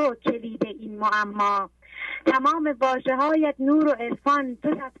بودی تو کلید این معما، تمام واژه هایت نور و عرفان،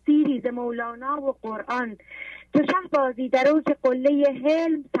 تو تفسیری ز مولانا و قرآن، تو شهبازی در اوج قله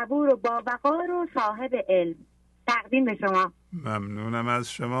حلم، صبور و باوقار و صاحب علم. تقدیم به شما. ممنونم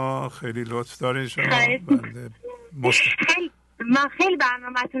از شما، خیلی لطف دارین شما. من خیلی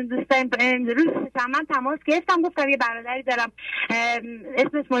برنامه‌تون دوست دارم. روز من تماس گرفتم، گفتم یه برادری دارم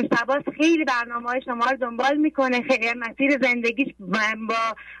اسمش مجتباست، خیلی برنامه‌های شما رو دنبال میکنه، خیلی مسیر زندگیش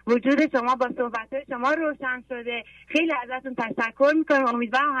با وجود شما با صحبت‌های شما روشن شده. خیلی ازتون تشکر میکنم.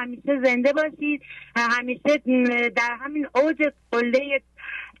 امیدوارم همیشه زنده باشید، همیشه در همین اوج قله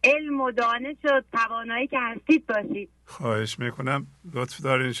علم و دانش و توانایی که هستید باشید. خواهش میکنم. لطف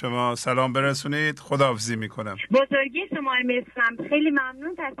دارین شما. سلام برسونید. خداحافظی میکنم. بزرگی شما رو میرسونم. خیلی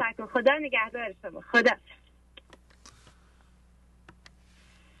ممنون. تشکر. خدا نگهدار شما. خدا.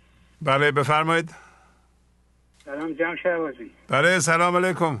 بله بفرمایید. سلام جناب شهبازی. بله سلام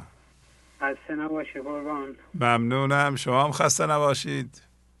علیکم. خسته نباشید قربان. ممنونم. شما هم خسته نباشید.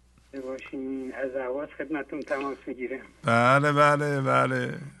 باشین. از اهواز خدمتتون تماس میگیرم. بله بله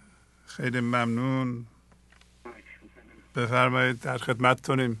بله خیلی ممنون. بفرمایید در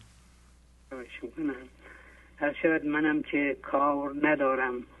خدمتتونیم. هر شود منم که کار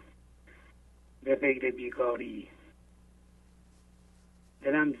ندارم به غیر بیکاری،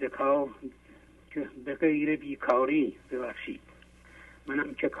 دلم ز کار به غیر بیکاری، ببخشید،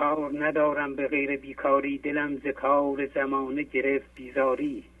 منم که کار ندارم به غیر بیکاری، دلم ز کار زمانه گرفت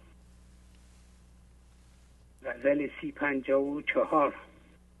بیزاری. غزل 354.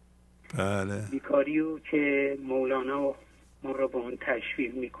 بله. بیکاریو که مولانا ما را به اون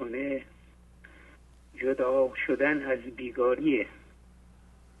تشویق میکنه، جدا شدن از بیگاریه.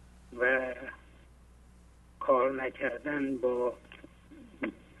 و کار نکردن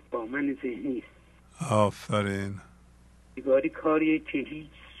با من ذهنی است. آفرین. بیگاری کاریه که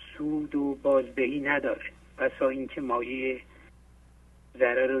هیچ سود و بازدهی نداره، بسا اینکه مایه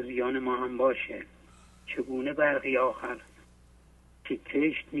ضرر و زیان ما هم باشه. چگونه برقی آخر که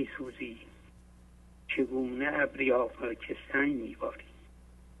کشت میسوزی، چگونه ابری آخر که سنگ میباری.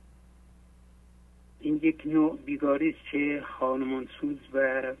 این یک نوع بیگاری است که خانمانسوز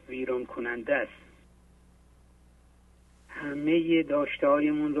و ویران کننده است. همه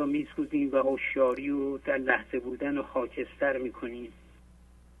داشته‌هایمون رو میسوزیم و هوشیاری و در لحظه بودن و خاکستر میکنیم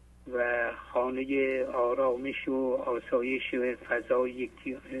و خانه آرامش و آسایش و فضای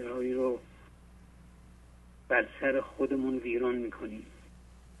یکتایی رو بر سر خودمون ویران میکنیم.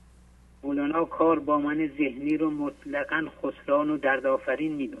 مولانا کار با من ذهنی رو مطلقاً خسران و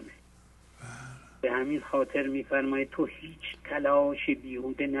دردآفرین میدونه. به همین خاطر میفرماید تو هیچ تلاش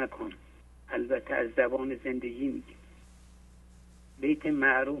بیهوده نکن. البته از زبان زندگی میگه. بیت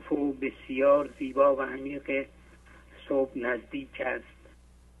معروف و بسیار زیبا و عمیق صبح نزدیک است،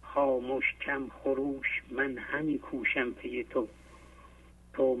 خاموش کم خروش من همی کوشم پی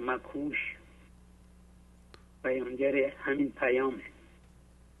تو مکوش. بیانگر همین پیامه.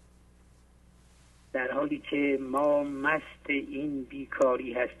 در حالی که ما مست این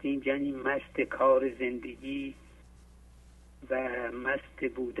بیکاری هستیم، یعنی مست کار زندگی و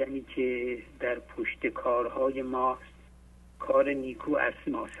مست بودنی که در پشت کارهای ما کار نیکو از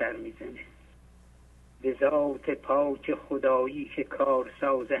ما سر میزنه. به ذات پاک خدایی که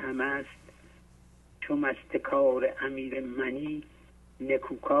کارساز هم است، چون مست کار امیر منی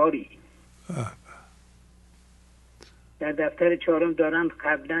نکوکاری. در دفتر 4 دارن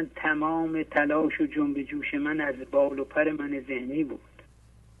قبلا تمام تلاش و جنب جوش من از بال و پر من ذهنی بود.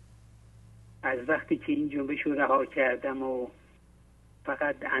 از وقتی که این جنبش رو رها کردم و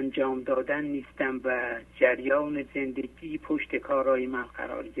فقط انجام دادن نیستم و جریان زندگی پشت کارهای من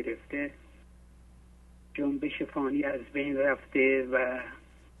قرار گرفته، جنبش فانی از بین رفته و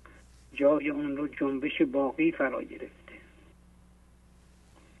جای اون رو جنبش باقی فرا گرفته.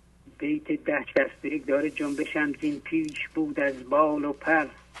 بیت 1061 داره جنبشم زین پیش بود از بال و پر،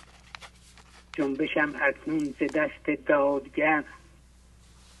 جنبشم اکنون ز دست دادگر،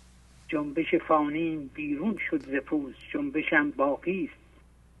 جنبش فانیم بیرون شد ز پوست، جنبشم باقی است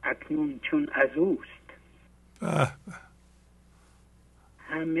اکنون چون از اوست.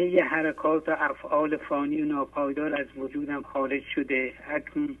 همه حرکات و افعال فانی و ناپایدار از وجودم خارج شده،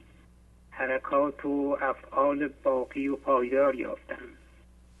 اکنون حرکات و افعال باقی و پایدار یافتم،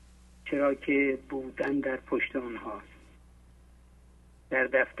 چرا که بودن در پشت آنهاست. در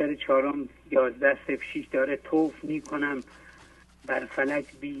دفتر 4 11:6 داره توف میکنم بر فلک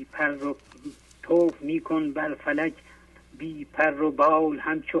بی پر و توف میکن بر فلک بی پر و بال،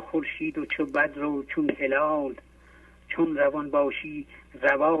 همچو خورشید و چو بدر و چون هلال، چون روان باشی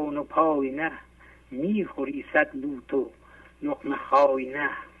روان و پای نه، میخوری 100 لوت و لقمه خای نه.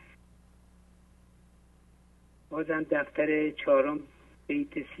 بازم دفتر 4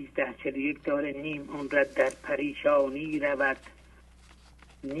 بیت 13:41 داره نیم عمرت در پریشانی رود،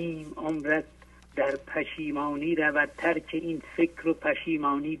 نیم عمرت در پشیمانی رود، ترک این فکر و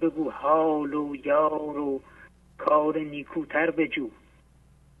پشیمانی بگو حال و یار و کار نیکوتر بجو.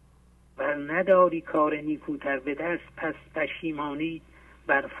 ور نداری کار نیکوتر به دست، پس پشیمانی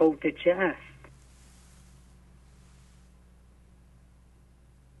بر فوت چه است؟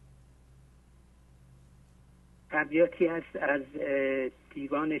 ابیاتی هست از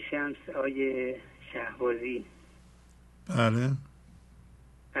دیوان شمس آیه شهبازی. بله.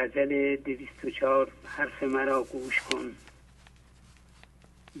 غزل 204 حرف مرا گوش کن،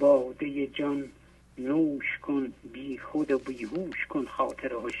 باده جان نوش کن، بی خود و بیهوش کن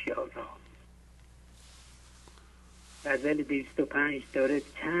خاطر هوشیار را. غزل 205 داره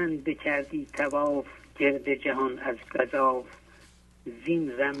چند بکردی طواف گرد جهان از گزاف،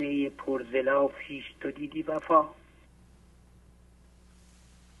 زین رمه پرزلاف هیچ تو دیدی وفا.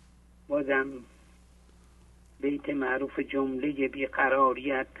 بازم بیت معروف جمله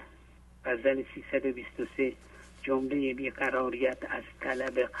بیقراریت، غزل 323 جمله بیقراریت از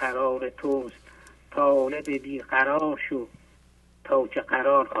طلب قرار توست، طالب بیقرار شو تا که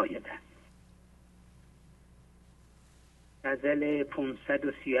قرار آیدن. غزل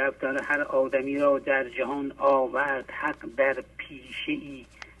 537 داره هر آدمی را در جهان آورد حق، در پیشه ای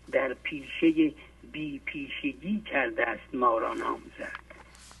در پیشه بی پیشگی کرده است ما را نامزد.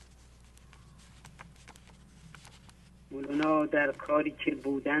 مولانا در کاری که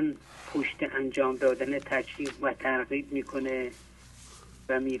بودن پشت انجام دادن تشویق و ترغیب میکنه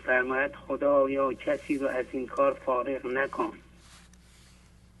و میفرماید خدایا کسی رو از این کار فارغ نکن.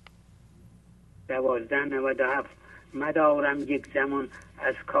 1297 مدارم یک زمان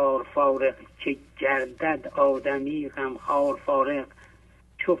از کار فارغ، که گردد آدمی غمخوار فارغ.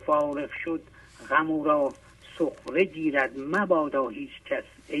 چو فارغ شد غم او را سخره گیرد، مبادا هیچ کس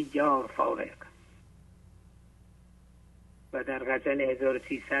ای یار فارغ. و در غزل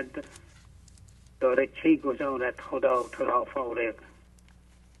 1300 داره کی گذارد خدا تو را فارغ،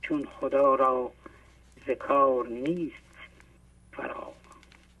 چون خدا را ذکار نیست فراغ.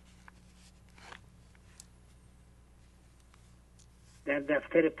 در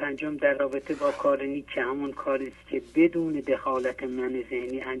دفتر 5 در رابطه با کار نیک، که همون کاری است که بدون دخالت من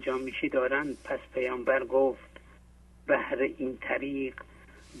ذهنی انجام میشه دارن، پس پیامبر گفت بهر این طریق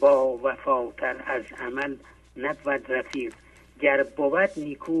با وفاتر از عمل نبود رفیق. گر بود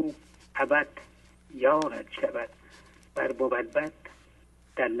نیکو ابد یارد شود، بر بود بد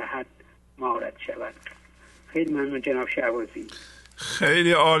در لحد مارد شود. خیلی ممنون جناب شهبازی.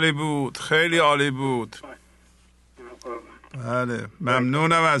 خیلی عالی بود، خیلی عالی بود. بله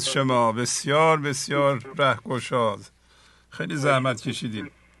ممنونم از شما، بسیار بسیار رهگشاد. خیلی زحمت کشیدین.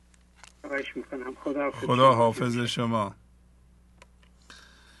 خواهش میکنم. خدا حافظ شما.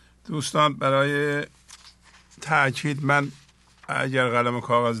 دوستان برای تأکید من اگر قلم و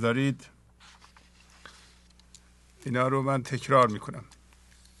کاغذ دارید اینا رو من تکرار میکنم.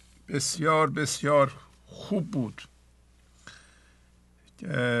 بسیار بسیار خوب بود.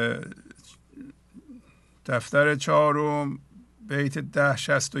 دفتر 4 بیت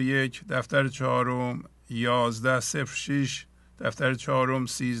 1061، دفتر 4 1106، دفتر 4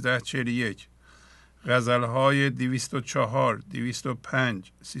 1341، غزلهای 204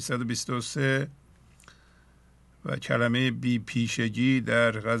 205 323 و کلمه بی پیشگی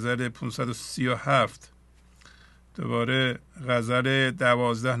در غزل 537، دوباره غزل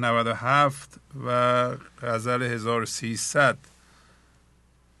 1297 و غزل 1300.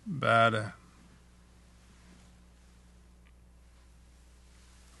 بله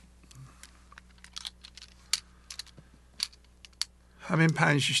همین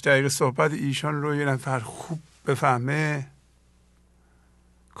 5-6 دقیقه صحبت ایشان رو یه نفر خوب بفهمه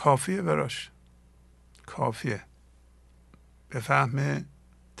کافیه، براش کافیه، بفهمه،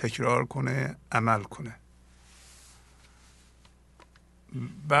 تکرار کنه، عمل کنه.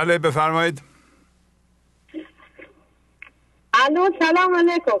 بله بفرمایید. الو سلام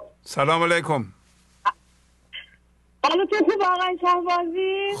علیکم. سلام علیکم. حالتون خوب آقای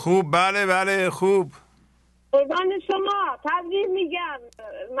شهبازی؟ خوب، بله بله خوب. قربان شما، تبریک میگم.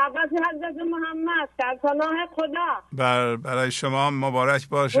 مبعث حضرت محمد در پناه خدا. برای شما مبارک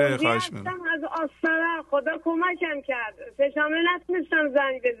باشه. خواهش می‌کنم. از آستانه خدا کمکم کرد. سه‌شنبه نتونستم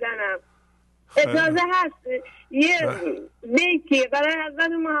زنگ بزنم. اجازه هست یه بیتی برای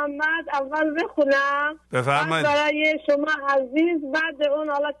حضرت محمد اول بخونم؟ بفرمایید. برای شما عزیز، بعد اون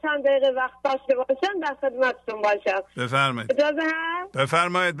حالا چند دقیقه وقت داشته باشم در خدمتتون باشم. بفرمایید. اجازه هست؟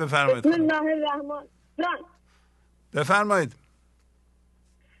 بفرمایید. بسم الله الرحمن بفرمایید.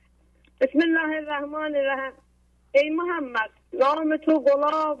 بسم الله الرحمن الرحیم. ای محمد، نام تو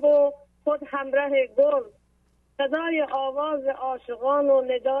گلاب و خود همراه گل، صدای آواز عاشقان و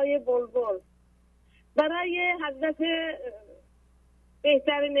ندای بلبل. برای حضرت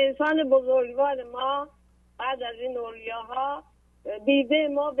بهترین انسان بزرگوار ما بعد از این اولیاها، دیده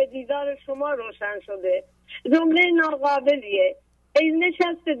ما به دیدار شما روشن شده. جمله ناقابلیه. ای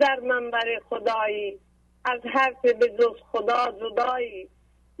نشسته در منبر خدایی، از حرف به جز خدا جدایی.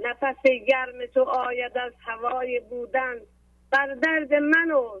 نفس گرم تو آید از هوای بودن، بر درد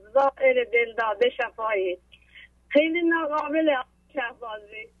من و زائر دل داده شفایی. خیلی ناقابل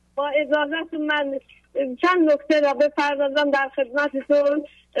شهبازی. با اجازت من چند نکته را بپردازم در خدمتتون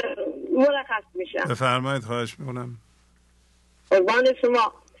مرخص میشم. بفرمایید. خواهش میکنم. قربان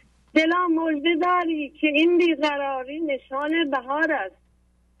شما. دلا مژده داری که این بیقراری نشان بهار است.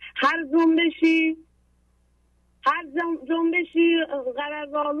 هر جنبشی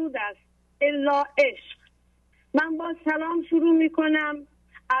غرض‌آلود است الا عشق. من با سلام شروع میکنم.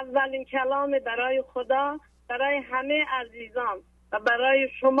 اولین کلام برای خدا، برای همه عزیزان و برای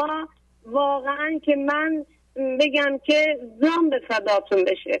شما، واقعا که من بگم که زام به صداتون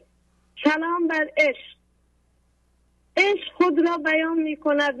بشه. کلام بر عشق. عشق خود را بیان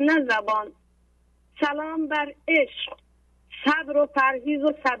میکند نه زبان. سلام بر عشق، صبر و پرهیز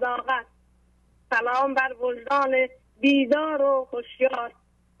و صداقت. سلام بر وجدان بیدار و هوشیار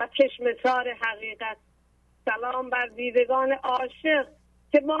و چشمسار حقیقت. سلام بر دیدگان عاشق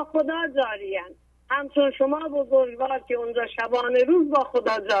که با خدا جاری‌اند، همچون شما بزرگوار که اونجا شبانه روز با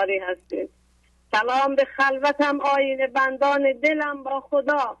خدا جاری هستید. سلام به خلوتم آینه بندان دلم با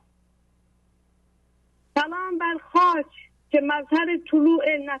خدا. سلام بر خاک که مظهر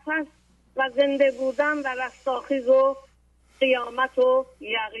طلوع نفس و زنده بودن و رستاخیز و قیامت و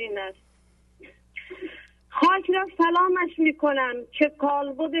یقین است. خاک را سلامش میکنم که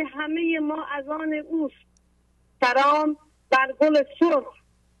کالبد همه ما از آن اوست. سلام بر گل سرخ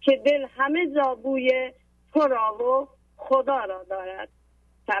که دل همه جا بوی تو را و خدا را دارد.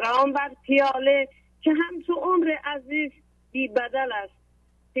 سلام بر پیاله که همچو عمر عزیز بی بدل است.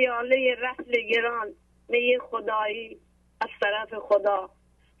 پیاله رطل گران می خدایی از طرف خدا.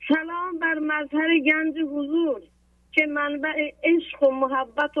 سلام بر مظهر گنج حضور که منبع عشق و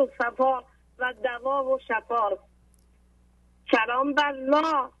محبت و صفا و دوا و شفا. سلام بر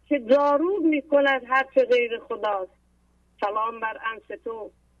لا که جاروب می کند هر چه غیر خداست. سلام بر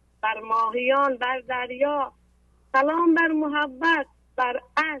انستو، بر ماهیان، بر دریا. سلام بر محبت، بر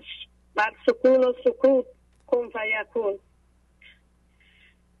عشق، بر سکون و سکوت کن فیکون.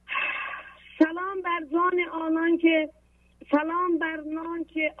 سلام بر جان آنان که، سلام بر نان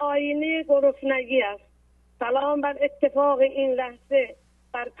که آینه گرسنگی است. سلام بر اتفاق این لحظه،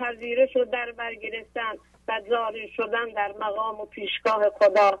 بر پذیرش و در برگرفتن و جاری شدن در مقام و پیشگاه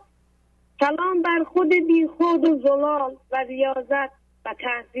خدا. سلام بر خود بی خود و زلال و ریاضت و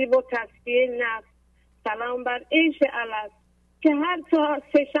تهذیب و تزکیه نفس. سلام بر عیش الست که هر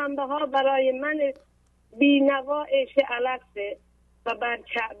سه شنبه ها برای من بینوا عیش السته. و بر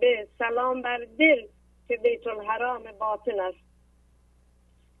کعبه سلام بر دل که بیت الحرام باطن است.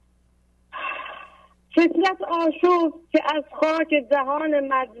 فطرت آشوب که از خاک جهان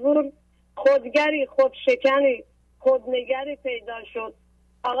مجبور خودگری، خودشکنی، خودنگری پیدا شد.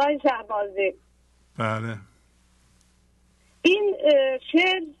 آقای شهبازی، بله، این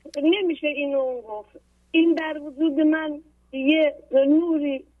شعر نمیشه اینو گفت. این در وجود من یه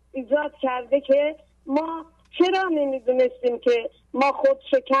نوری ایجاد کرده که ما چرا نمیدونستیم که ما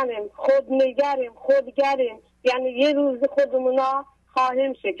خودشکنیم، خودنگریم، خودگریم، یعنی یه روز خودمونا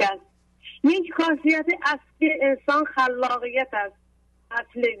خواهیم شکست. یک خاصیت اصلی انسان خلاقیت است.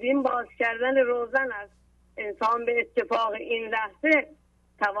 اصل دین باز کردن روزن است. انسان به اتفاق این لحظه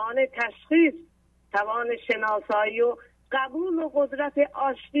توان تشخیص، توان شناسایی و قبول و قدرت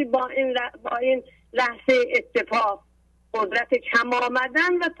آشتی با این لحظه اتفاق، قدرت کم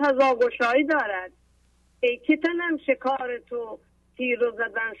آمدن و تضاگشایی دارد. ای که تنم شکار تو، تیر و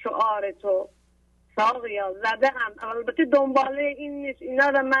زدن شعار تو. ساقیا زده هم، البته دنباله این نیست، اینا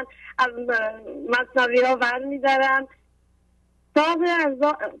رو من از مثنوی ها ور میدارم.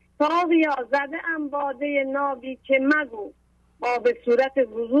 ساقیا زده هم باده نابی که مگو، ما به صورت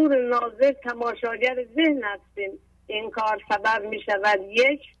حضور ناظر تماشاگر ذهن هستیم. این کار سبب می شود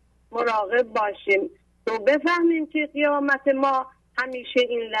یک، مراقب باشیم، دو، بفهمیم که قیامت ما همیشه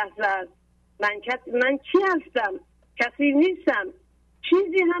این لحظه است. من کی هستم؟ کسی نیستم،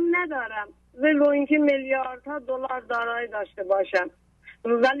 چیزی هم ندارم ولو اینکه میلیاردها دلار دارایی داشته باشم.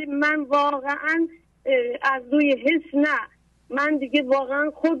 ولی من واقعا از روی حس نه، من دیگه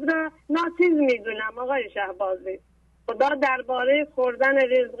واقعا خود را ناچیز میدونم. آقای شهبازی، خدا درباره خوردن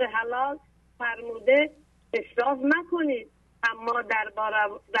رزق حلال فرموده اسراف نکنید، اما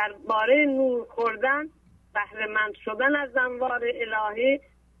درباره نور خوردن، بهره مند شدن از انوار الهی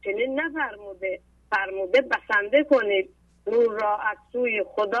چنین نفرموده. فرموده بسنده کنید نور را از سوی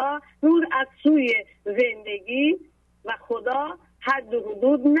خدا، نور از سوی زندگی، و خدا حد و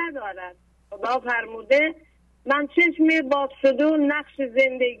حدود ندارد. خدا فرموده من چشم باز شده و نقش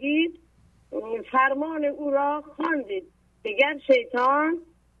زندگی فرمان او را خواندید. دیگر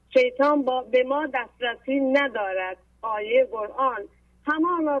شیطان به ما دسترسی ندارد. آیه قرآن.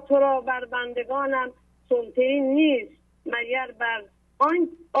 همانا تو را بر بندگانم سلطه‌ای نیست مگر بر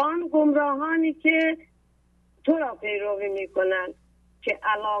آن گمراهانی که تو را پیروی میکنند، که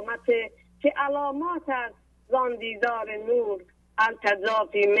علامات از زان دیدار نور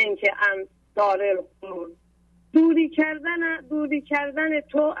التجافی من که ان دار الخمور. دوری کردن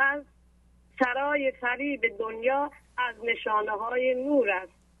تو از سرای فریب دنیا از نشانه های نور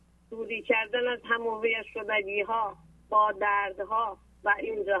است. دوری کردن از همویت شدگی ها با دردها و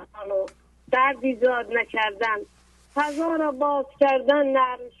این جهان و درد ایجاد نکردن، فضا را باز کردن،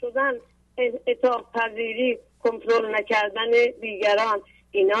 نرم شدن، اطاعت پذیری، کنترل نکردن دیگران،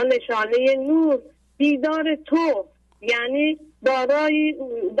 اینا نشانه نور. دیدار تو یعنی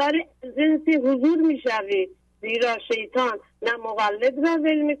داره جنس حضور میشوی، زیرا شیطان نه مقلد را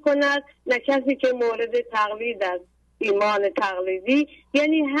ول میکند نه کسی که مورد تقلید است. ایمان تقلیدی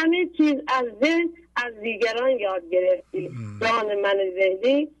یعنی همه چیز از ذهن از دیگران یاد گرفتی. جان من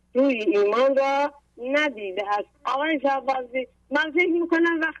ذهنی روی ایمان را ندیده است. آقای شهبازی، من فکر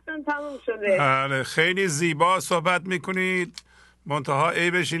میکنم وقتم تموم شده. بله، خیلی زیبا صحبت میکنید، منتها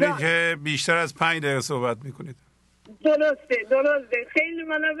عیبش اینه که بیشتر از 5 دقیقه صحبت میکنید. درسته خیلی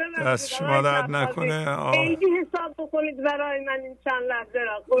منو ببخشید. دست شما درد نکنه. خیلی حساب بکنید برای من این چند لحظه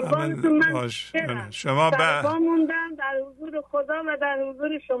را. قربانتون من برم. شما موندم در حضور خدا و در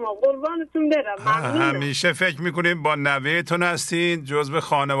حضور شما. قربانتون برم. ممنونم. همیشه فکر میکنیم با نوهتون هستین، جزء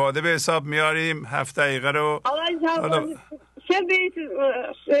خانواده به حساب میاریم. 7 دقیقه رو آقای شهبازی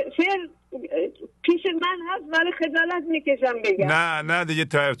شعر پیش من هست ولی خجالت میکشم بگم. نه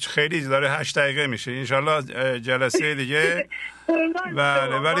دیگه خیلی داره 8 دقیقه میشه. انشالله جلسه دیگه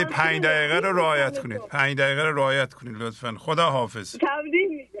بله، ولی 5 دقیقه رو رعایت کنید. 5 دقیقه رو رعایت کنید لطفا. خدا حافظ. تبریک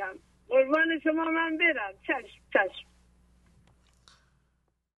میگم. قربان شما من برم. چشم.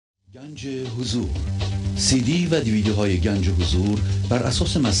 گنج حضور، CD و دیویدیوهای گنج حضور بر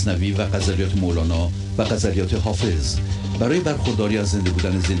اساس مثنوی و غزلیات مولانا و غزلیات حافظ برای برخورداری از زنده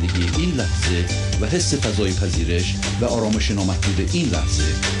بودن زندگی این لحظه و حس فضای پذیرش و آرامش نامحدود این لحظه،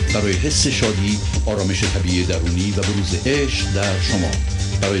 برای حس شادی، آرامش طبیعی درونی و بروز عشق در شما،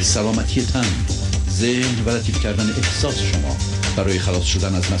 برای سلامتی تن، ذهن و لطیف کردن احساس شما، برای خلاص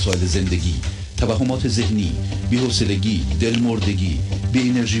شدن از مسائل زندگی، توهمات ذهنی، بی‌حوصلگی، دلمردگی، بی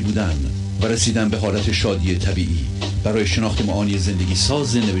انرژی بودن و رسیدن به حالت شادی طبیعی، برای شناخت معانی زندگی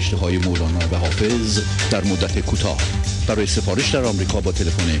ساز نوشته‌های مولانا و حافظ در مدت کوتاه. برای سفارش در آمریکا با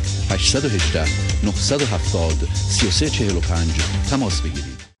تلفن 818 970 3345 تماس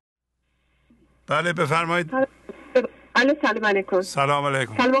بگیرید. بله بفرمایید. سلام علیکم. سلام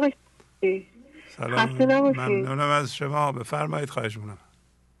علیکم. سلام آقای سلام. ممنونم از شما. بفرمایید. خواهش میکنم.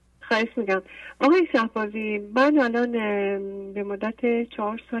 آقای شهبازی، من الان به مدت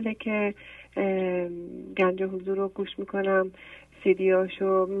 4 ساله که گنج حضور رو گوش میکنم، CD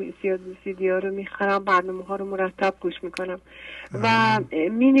ها رو میخرم، برنامه ها رو مرتب گوش میکنم و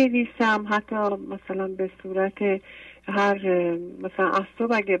می نویسم. حتی مثلا به صورت مثلا از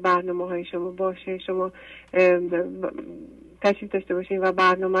صبح اگه برنامه های شما باشه، شما تشریف داشته باشین و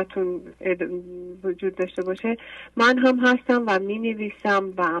برنامه‌تون وجود داشته باشه، من هم هستم و می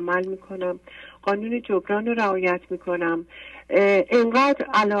نویسم و عمل میکنم. قانون جبران رو رعایت میکنم. اینقدر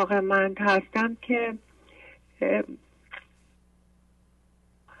علاقه‌مند هستم که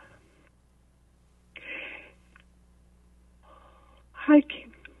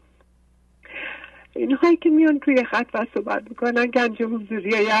اینهایی که میان توی خط و صحبت میکنن، گنج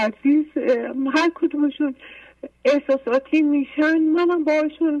حضوری عزیز، هر کدومشون احساساتی میشن، منم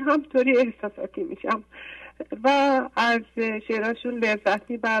باشون همطوری احساساتی میشم و از شعراشون لذت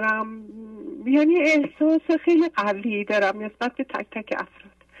میبرم. یعنی احساس خیلی قوی دارم نسبت به تک تک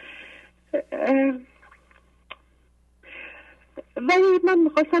افراد. ولی من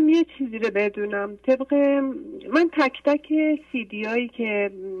میخواستم یه چیزی رو بدونم. طبق من تک تک CD هایی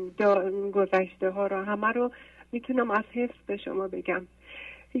که گذشته ها رو همه رو میتونم از حفظ به شما بگم.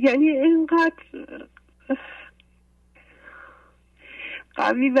 یعنی اینقدر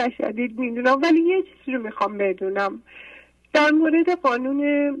قوی و شدید میدونم. ولی یه چیزی رو میخوام بدونم در مورد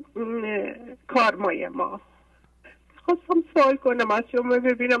قانون کارمای ما. خواستم سوال کنم از شما،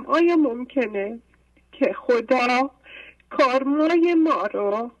 ببینم آیا ممکنه که خدا کارمای ما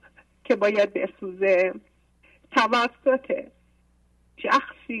رو که باید بسوزه توسط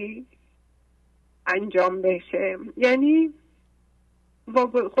شخصی انجام بشه؟ یعنی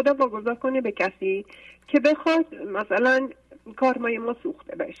خدا واگذار کنه به کسی که بخواد مثلا کارمای ما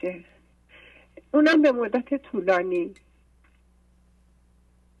سوخته بشه، اونم به مدت طولانی.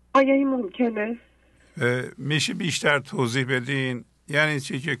 آیا این ممکنه؟ میشه بیشتر توضیح بدین؟ یعنی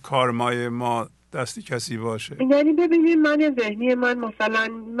چی که کارمای ما دستی کسی باشه؟ یعنی ببینید من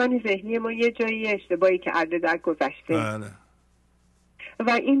ذهنی ما یه جایی اشتباهی کرده در گذشته. بله. و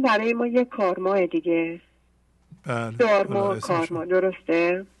این برای ما یه کارما دیگه. بله. کارما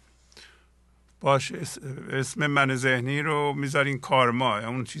درسته؟ باشه، اسم من ذهنی رو میذارین کارما،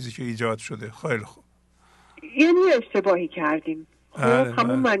 اون چیزی که ایجاد شده. خیلی خوب. یعنی اشتباهی کردیم.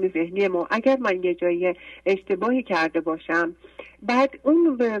 همون من ذهنی ما. اگر من یه جایی اشتباهی کرده باشم، بعد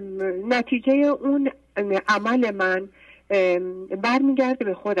اون نتیجه اون عمل من برمیگرده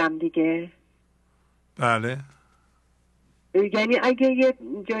به خودم دیگه. بله. یعنی اگه یه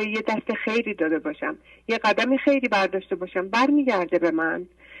جایی یه دست خیری داده باشم، یه قدم خیری برداشته باشم، برمیگرده به من.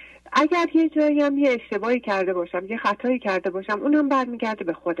 اگر یه جایی هم یه اشتباهی کرده باشم، یه خطایی کرده باشم، اونم برمیگرده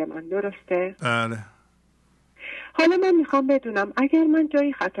به خود من. درسته؟ بله. حالا من میخوام بدونم اگر من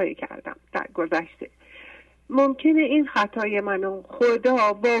جایی خطایی کردم در گذشته، ممکنه این خطای منو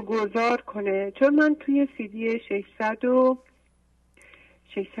خدا واگذار کنه؟ چون من توی CD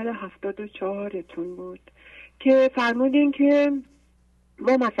 674 تون بود که فرمودین که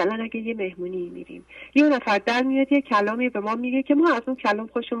ما مثلا اگه یه مهمونی میریم، یه نفر در میاد یه کلامی به ما میگه که ما از اون کلام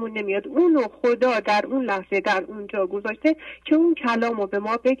خوشمون نمیاد، اونو خدا در اون لحظه در اونجا گذاشته که اون کلامو به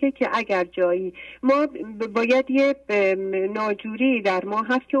ما بگه که اگر جایی ما باید یه ناجوری در ما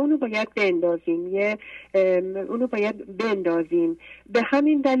هست که اونو باید بندازیم. به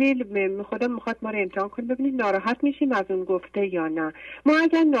همین دلیل خدا میخواد ما رو امتحان کنه ببینید ناراحت میشیم از اون گفته یا نه. ما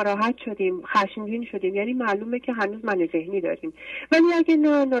اگر ناراحت شدیم، خشمگین شدیم، یعنی معلومه که هنوز من ذهنی داریم، ولی اگه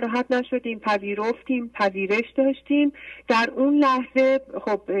ناراحت نشدیم، پذیرفتیم، پذیرش داشتیم، در اون لحظه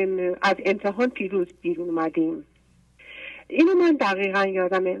خب از امتحان پیروز بیرون اومدیم. اینو من دقیقا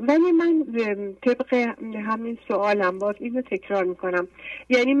یادمه. ولی من طبق همین سوالم باز اینو تکرار میکنم،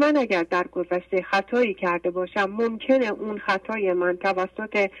 یعنی من اگر در گذشته خطایی کرده باشم، ممکنه اون خطای من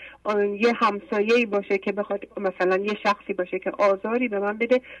توسط یه همسایه‌ای باشه که بخواد، مثلا یه شخصی باشه که آزاری به من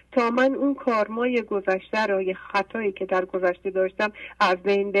بده تا من اون کارمای گذشته رو، یه خطایی که در گذشته داشتم از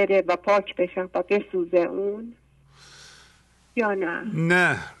بین بره و پاک بشم و بسوزه اون، یا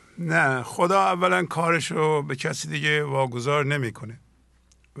نه؟ نه، خدا اولا کارشو به کسی دیگه واگذار نمیکنه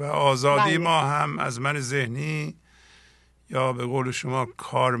و آزادی ما هم از من ذهنی یا به قول شما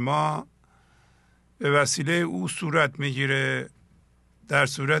کارما به وسیله او صورت میگیره در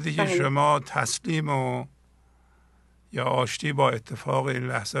صورتی که شما تسلیم و یا آشتی با اتفاق این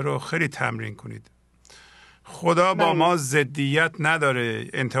لحظه رو خیلی تمرین کنید. خدا با ما ضدیت نداره،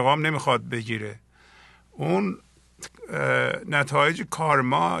 انتقام نمیخواد بگیره. اون نتایج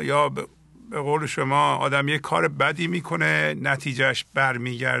کارما یا به قول شما آدم یه کار بدی میکنه نتیجهش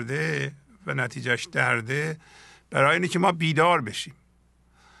برمیگرده و نتیجهش درده برای اینه که ما بیدار بشیم.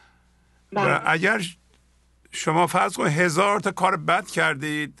 و اگر شما فرض کنید 1000 تا کار بد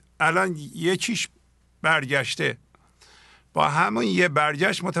کردید، الان یکیش برگشته، با همون یه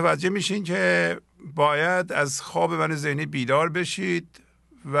برگشت متوجه میشین که باید از خواب من ذهنی بیدار بشید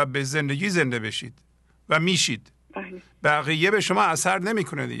و به زندگی زنده بشید و میشید. بقیه به شما اثر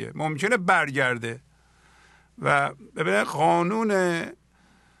نمیکنه دیگه، ممکنه برگرده. و ببینید قانون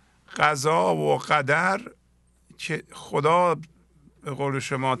قضا و قدر که خدا به قول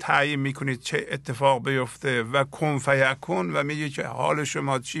شما تعیین میکنید چه اتفاق بیفته و کن فیکون و میگه که حال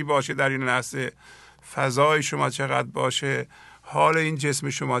شما چی باشه در این لحظه، فضای شما چقدر باشه، حال این جسم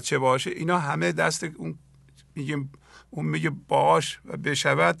شما چه باشه، اینا همه دست اون میگه باش و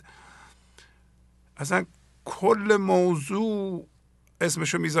بشود. اصلا کل موضوع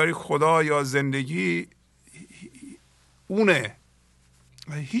اسمشو میذاری خدا یا زندگی، اونه،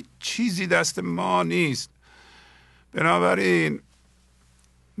 هیچ چیزی دست ما نیست. بنابراین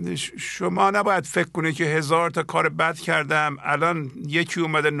شما نباید فکر کنید که 1000 تا کار بد کردم، الان یکی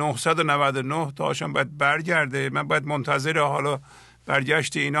اومده 999 تاشم باید برگرده، من باید منتظر حالا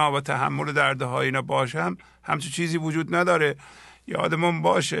برگشت اینا و تحمل دردهای اینا باشم. همچون چیزی وجود نداره. یادمون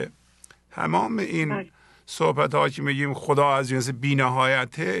باشه تمام این صحبت ها که میگیم خدا از جنس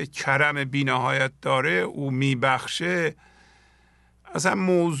بی‌نهایته، کرم بی‌نهایت داره، او میبخشه، اصلا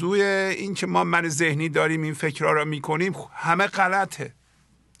موضوع این که ما من ذهنی داریم این فکرها را میکنیم همه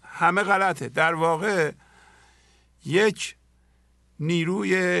غلطه. در واقع یک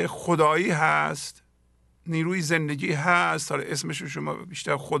نیروی خدایی هست، نیروی زندگی هست، حالا اسمشو شما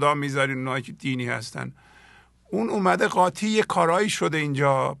بیشتر خدا میذارین اونایی که دینی هستن. اون اومده قاطی یه کارایی شده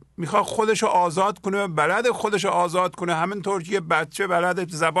اینجا، میخواد خودشو آزاد کنه، بلد خودشو آزاد کنه، همینطور که یه بچه بلد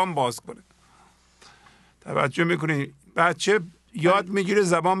زبان باز کنه. توجه میکنین؟ بچه یاد میگیره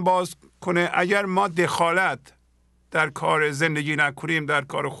زبان باز کنه. اگر ما دخالت در کار زندگی نکنیم، در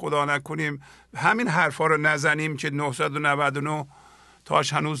کار خدا نکنیم، همین حرفا رو نزنیم که 999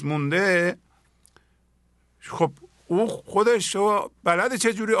 تاش هنوز مونده، خب او خودش رو بلد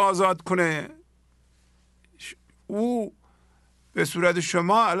چجوری آزاد کنه. او به صورت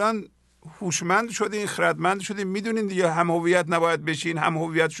شما الان هوشمند شدین، خردمند شدین، میدونین دیگه هم هویت نباید بشین. هم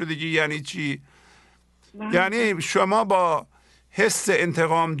هویت شدگی یعنی چی؟ یعنی شما با حس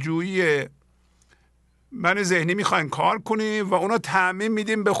انتقام جویی من ذهنی میخواین کار کنیم و اونا تعمیم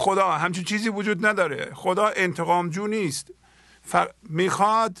میدیم به خدا. همچون چیزی وجود نداره. خدا انتقام جو نیست،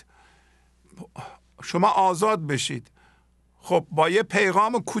 میخواد شما آزاد بشید. خب با یه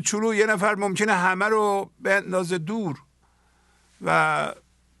پیغام کوچولو یه نفر ممکنه همه رو بندازه دور و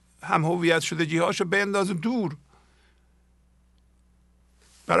هم هویت شدگی هاشو بندازه دور.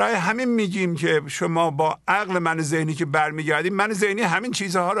 برای همین میگیم که شما با عقل من ذهنی که برمیگردیم، من ذهنی همین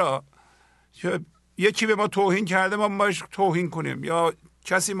چیزها را که یکی به ما توهین کرده ما باش توهین کنیم، یا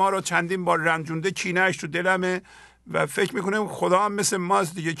کسی ما رو چندین بار رنجونده، کینه‌اش تو دلمه و فکر میکنیم خدا هم مثل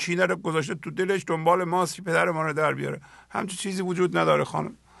ماست دیگه، کینه رو گذاشته تو دلش، دنبال ماست که پدر ما رو در بیاره. همچون چیزی وجود نداره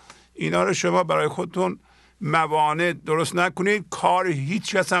خانم. اینا رو شما برای خودتون موانع درست نکنید، کار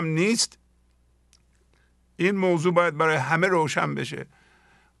هیچ کس هم نیست. این موضوع باید برای همه روشن بشه.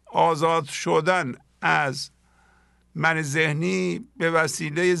 آزاد شدن از من ذهنی به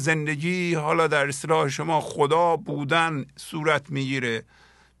وسیله زندگی، حالا در اصطلاح شما خدا بودن، صورت میگیره.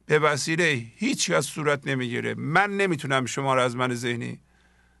 به وسیله هیچ کس صورت نمیگیره. من نمیتونم شما رو از من ذهنی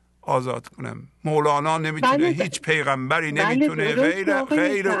آزاد کنم. مولانا نمیتونه، هیچ پیغمبری نمیتونه،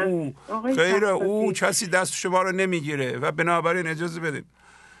 غیر او کسی دست شما رو نمیگیره. و بنابراین اجازه بدید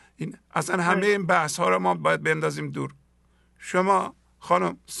اصلا همه این بحث ها رو ما باید بندازیم دور. شما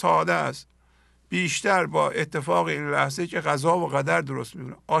خانم ساده است، بیشتر با اتفاق این لحظه که قضا و قدر درست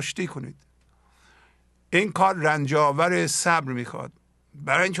میکنه آشتی کنید. این کار رنجاور صبر میخواد،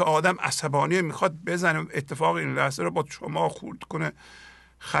 برای اینکه آدم عصبانی میخواد بزنه اتفاق این لحظه رو با شما خورد کنه،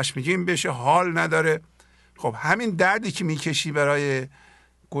 خشمگین بشه، حال نداره. خب همین دردی که میکشی برای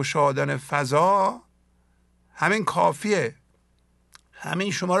گشادن فضا، همین کافیه،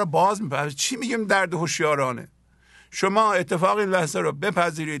 همین شما رو باز می‌کنه. چی میگیم؟ درد هوشیارانه. شما اتفاق این لحظه رو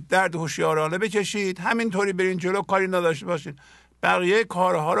بپذیرید، درد هوشیارانه بکشید، همینطوری برین جلو، کاری نداشته باشید. بقیه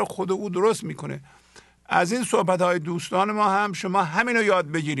کارها رو خود او درست میکنه. از این صحبت‌های دوستان ما هم شما همین رو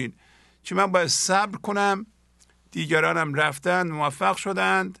یاد بگیرید که من باید صبر کنم، دیگرانم رفتن موفق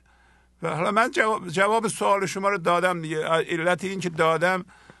شدند. و حالا من جواب سوال شما رو دادم دیگه. علت این که دادم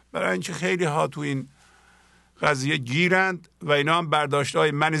برای اینکه خیلی ها تو این قضیه گیرند و اینا هم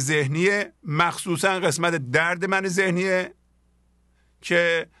برداشت‌های من ذهنیه، مخصوصا قسمت درد من ذهنیه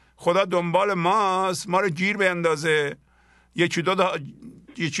که خدا دنبال ماست ما رو گیر بیندازه. یکی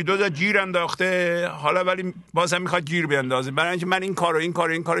دو تا گیر انداخته، حالا ولی باز هم میخواد گیر بیندازه، برای اینکه من این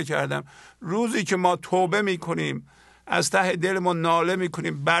کارو کردم. روزی که ما توبه میکنیم، از ته دلمون ناله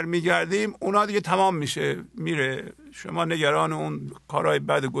میکنیم، برمیگردیم، اونا دیگه تمام میشه، میره. شما نگران اون کارهای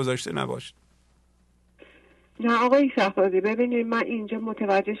بد گذشته نباشید. نه آقای شهبازی، ببینید من اینجا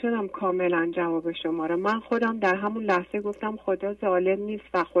متوجه شدم کاملا جواب شما رو. من خودم در همون لحظه گفتم خدا ظالم نیست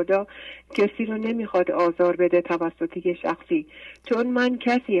و خدا کسی رو نمیخواد آزار بده توسط یه شخصی، چون من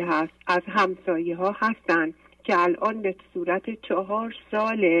کسی هست از همسایه ها هستن که الان به صورت 4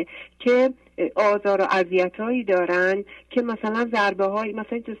 ساله که آزار و اذیت‌هایی دارن که مثلا ضربه های،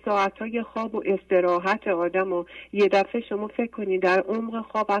 مثلا ساعت‌های خواب و استراحت آدم و یه دفعه شما فکر کنید در عمق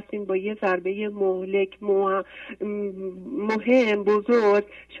خواب هستین با یه ضربه مهلک مهم بزرگ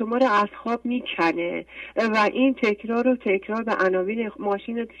شما رو از خواب میکنه و این تکرار به عناوین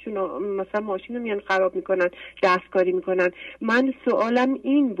ماشینشون، مثلا ماشین رو میان خراب میکنن، دستکاری میکنن. من سوالم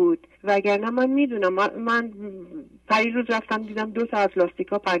این بود، وگرنه من میدونم، من پریروز رفتم دیدم 2 تا از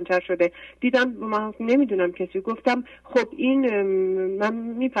لاستیکا پنچر شده، دیدم من نمیدونم کسی، گفتم خب این من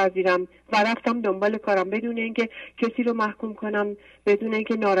میپذیرم و رفتم دنبال کارم بدون اینکه کسی رو محکوم کنم، بدون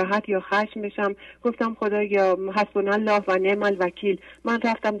اینکه ناراحت یا خشم بشم. گفتم خدایا حسبنا الله و نعم الوکیل، من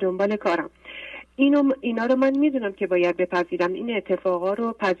رفتم دنبال کارم. اینا رو من میدونم که باید بپذیرم، این اتفاقا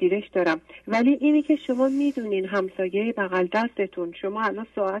رو پذیرش دارم، ولی اینی که شما میدونین همسایه بغل دستتون، شما الان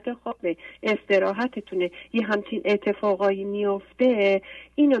ساعت خواب استراحتتونه، یه همچین اتفاقایی میفته،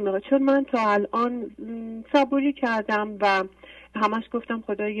 اینو میگم. چون من تا الان صبوری کردم و همش گفتم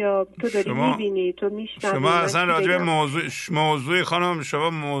خدایا تو داری میبینی، تو میشنوی. شما اصلا راجع به موضوع خانم، شما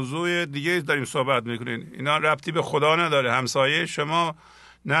موضوع دیگه داریم صحبت میکنین، اینا ربطی به خدا نداره. همسایه شما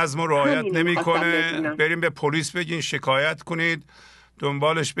نظم و رعایت نمیکنه، بریم به پلیس بگین، شکایت کنید،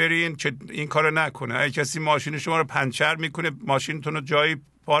 دنبالش برین که این کارو نکنه. اگه کسی ماشین شما رو پنچر میکنه، ماشینتون رو جایی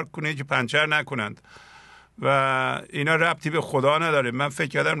پارک کنید که پنچر نکنند و اینا ربطی به خدا نداره. من فکر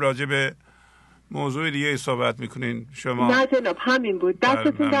کردم راجع به موضوع دیگه صحبت میکنین شما. نه جناب، همین بود.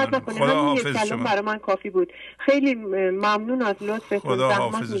 دستتون درد نکنه، همین یک کلام برای من کافی بود. خیلی ممنون از لطفتون،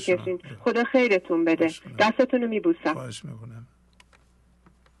 زحمت میکشین. خدا خیرتون بده. دستتون رو میبوسم. خواهش میکنم.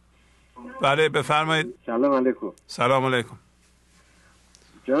 بله بفرمایید. سلام علیکم. سلام علیکم.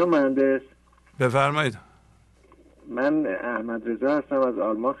 جناب مهندس بفرمایید. من احمد رضا هستم، از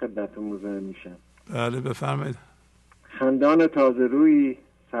آلمان خدمتتون مزاحم میشم. بله بفرمایید. خندان تازه روی،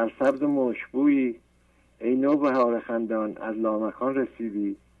 سرسبز مشبویی، ای نوبهار خندان از لامکان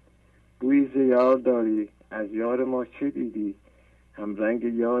رسیدی، بوی ز یار داری از یار ما چه دیدی، هم رنگ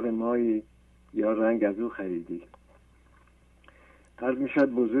یار مایی یا رنگ از او خریدی. عرض میشد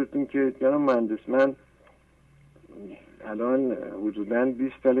بزرگتون که جناب مهندس، من الان حدوداً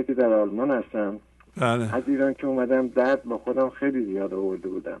 20 ساله که در آلمان هستم. بله. از ایران که اومدم درد با خودم خیلی زیاد آورده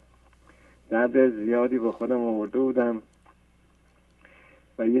بودم، درد زیادی با خودم آورده بودم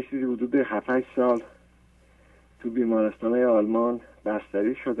و یه چیزی حدود 7-8 سال تو بیمارستان آلمان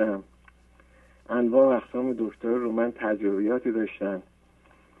بستری شدم. انواع اقسام دکتر رو من تجربیاتی داشتن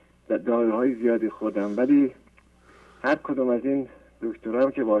داروهای زیادی خوردم، ولی هر کدوم از این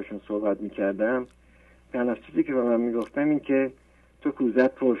دکترام که باشون صحبت میکردم تنها چیزی که به من میگفتن این که تو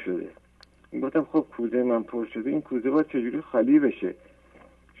کوزت پر شده. میگفتم خب کوزه من پر شده، این کوزه باید چجوری خالی بشه؟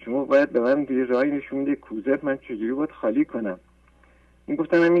 شما باید به من یه راهی نشون میده کوزه من چجوری باید خالی کنم.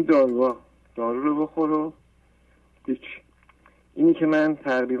 میگفتن همین دارو رو بخور و هیچ. اینی که من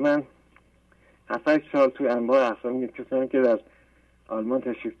تقریبا 7-8 سال توی انواع اقسام کسانی که در آلمان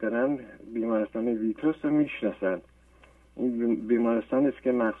تشریف دارن بیمارستان ویتوس رو میشناسن. این بیمارستان است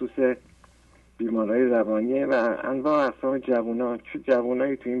که مخصوص بیمارای روانیه و انواع اقسام جوانان، چه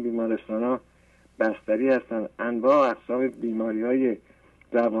جوانایی تو این بیمارستان ها بستری هستن، انواع اقسام بیماری های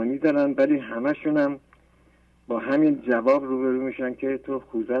روانی دارن، ولی همشون هم با همین جواب روبرو میشن که تو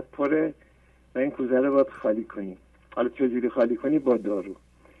کوزت پره و این کوزه رو باید خالی کنی. حالا چجوری خالی کنی؟ با دارو.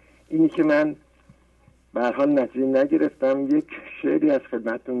 اینی که من به هر حال نتیجه نگرفتم، یک شعری از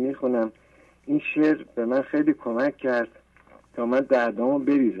خدمتتون میخونم. این شعر به من خیلی کمک کرد تا من دردامو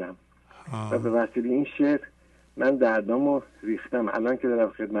بریزم و به وسیله این شعر من دردامو ریختم. الان که دارم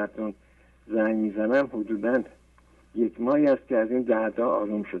خدمتتون زنگ میزنم حدوداً 1 ماهی است که از این دردا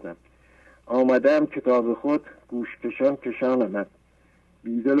آروم شدم. آمدم کتاب خود گوش کشان آمد،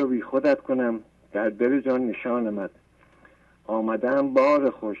 بیدل و بی خودت کنم در دل جان نشان آمد. آمدم بار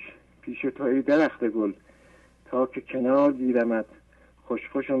خوش پیش تو ای درخت گل، تا که کنار گیرمت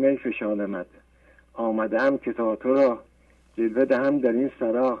خوش و می فشانمت. آمدم که تا تو را جلوه دهم در این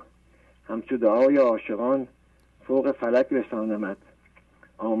سرا، همچو دعای عاشقان فوق فلک رسانمت.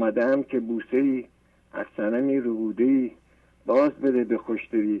 آمدم که بوسه‌ای از صنمی ربوده‌ای، باز بده به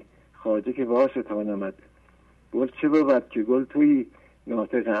خوشدلی خواجه که واسطانمت. گل چه بود که گل تویی،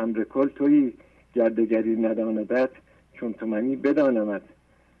 ناطق امر کل تویی، گردگری نداندت چون تو منی بدانمت.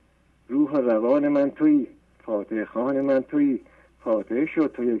 روح و روان من تویی، فاتح خان من تویی، فاتح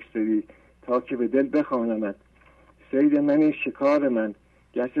شد تو یک سری تا که به دل بخوانمت. سید من شکار من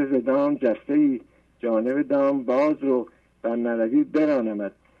گشت ز دام جسته ای، جانب دام باز رو بر نروی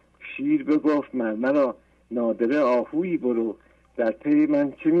برانمت. شیر بگفت مرا نادره آهویی برو، در پی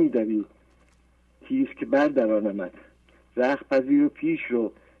من چه میدوی تیز که بردرانمت. زخم پذیر و پیش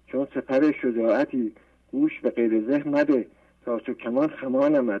رو چون سپر شجاعتی، گوش به غیر ذهن مده تا چو کمان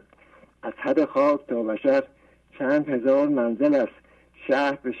خمانمت. از حد خاک تا بشر چند هزار منزل است،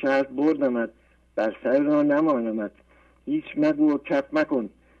 شهر به شهر بردمت بر سر را نمانمت. هیچ مگو و کف مکن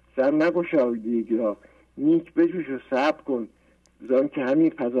سر نگشای دیگ را، نیک بجوش و صبر کن زان که همین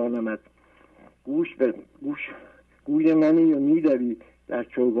پزانمت. گوی منی و میدوی در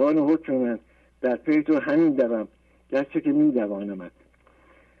چوگان حکم من، در پی تو همین دوم گرچه که میدوانمت.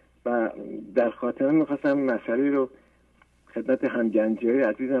 و در خاتمه میخواستم مسئله رو خدمت همگنجی‌های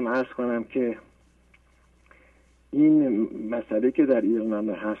عزیزم عرض کنم که این مسئله که در ایران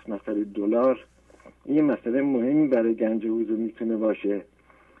هست، مسئله دلار، این مسئله مهمی برای گنج حضور میتونه باشه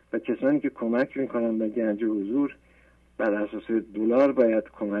و کسانی که کمک میکنن به گنج حضور بر اساس دلار باید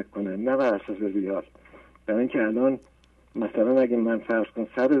کمک کنن، نه بر اساس ریال. برای اینکه الان مثلا اگه من فرض کنم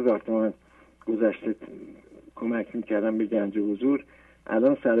 100,000 تومان گذشته کمک میکردم به گنج حضور،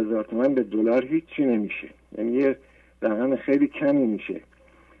 الان 100,000 تومان به دلار هیچی نمیشه، یعنی یه رقم خیلی کمی میشه.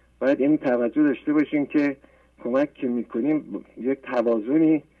 باید این توجه داشته باشیم که کمک که میکنیم یک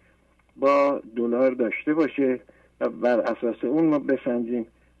توازنی با دلار داشته باشه و بر اساس اون ما بسنجیم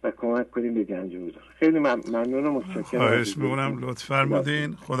و کمک کنیم به گنج حضور. خیلی ممنون و متشکرم. خواهش میکنم، لطف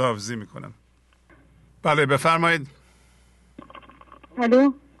فرمودین. خداحافظی میکنم. بله بفرمایید.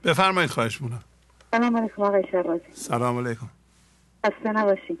 الو بفرمایید. خواهش میکنم. سلام علیکم آقای شهبازی. سلام علیکم. خسته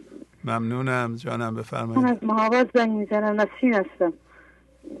نباشید. ممنونم جانم. بفرمایید. من از مهاباد زنگ میزنم، نسرین هستم.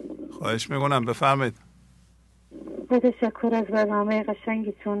 خواهش میکنم بفرمایید. با تشکر از برنامه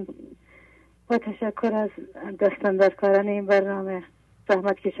قشنگتون، با تشکر از دستاندرکاران این برنامه،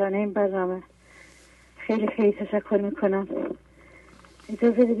 زحمت کشان این برنامه، خیلی خیلی تشکر میکنم.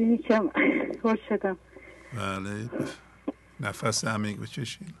 اجازه بدینی که هول شدم. بله نفس عمیق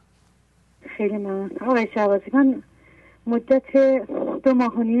بکشین. خیلی ممنون آقای شهبازی. من مدت 2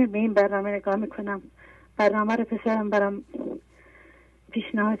 ماه و نیم به این برنامه نگاه میکنم. برنامه رو پسرم برام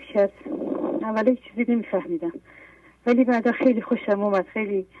پیشنهاد کرد. اولی چیزی نمیفهمیدم ولی بعدا خیلی خوشم اومد،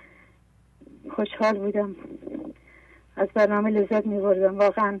 خیلی خوشحال بودم، از برنامه لذت میبردم.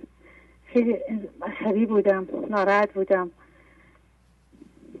 واقعا خیلی عصبی بودم، ناراحت بودم،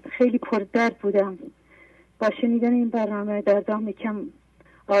 خیلی پردرد بودم. با شنیدن این برنامه دردام یکم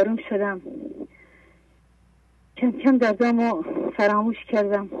آروم شدم، کم کم دردامو فراموش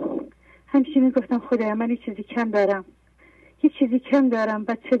کردم. همیشه میگفتم خدایا من یه چیزی کم دارم، یه چیزی کم دارم،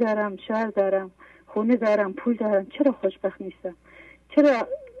 بچه دارم، شوهر دارم، خونه دارم، پول دارم، چرا خوشبخت نیستم؟ چرا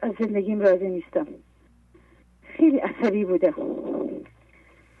از زندگیم راضی نیستم. خیلی عصبی بودم.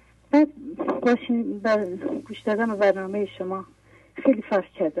 بعد گوش دادم به برنامه شما خیلی فرق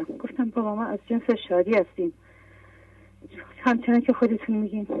کردم. گفتم بابا ما از جنس شادی هستیم، همچنان که خودتون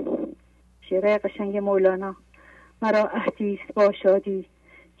میگین. شعر قشنگ مولانا: مرا عهدی است با شادی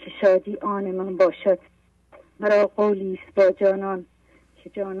که شادی آن من باشد، مرا قولی است با جانان که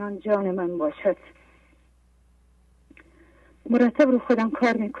جانان جان من باشد. مرتب رو خودم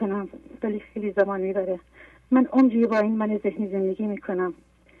کار میکنم ولی خیلی زمان میبره. من عمری با این من ذهنی زندگی میکنم.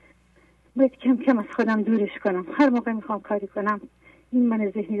 باید کم کم از خودم دورش کنم. هر موقع میخوام کاری کنم این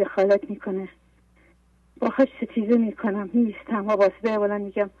من ذهنی دخالت میکنه، باهاش ستیزه میکنم، میستم و با صدای بلند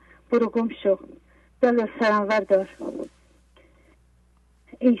میگم برو گم شو، دل و سرم وردار.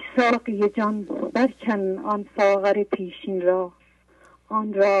 ای ساقی جان برکن آن ساغر پیشین را،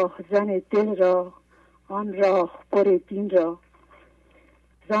 آن راه زن دل را، آن راه بر دین را.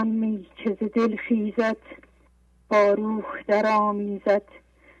 زان می که ز دل خیزد با روح در آمیزد،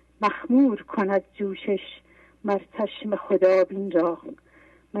 مخمور کند جوشش مر چشم خدا بین را.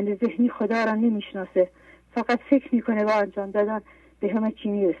 من ذهنی خدا را نمیشناسه، فقط فکر میکنه با انجام دادن به همه چی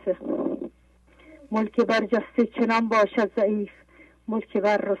میرسه. ملک برجسته چنان باشد ضعیف، ملک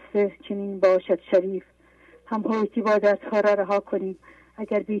بررسته چنین باشد شریف. هم هایتی با دردها را رها کنیم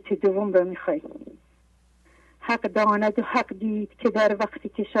اگر بیت دوم را میخوایم. حق داند و حق دید که در وقتی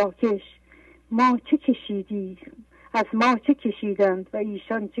کشاکش ما چه کشیدی، از ما چه کشیدند و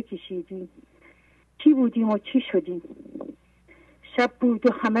ایشان چه کشیدیم، چی بودیم و چی شدیم. شب بود و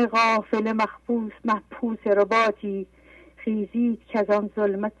همه غافل محبوس رباطی، خیزید که از آن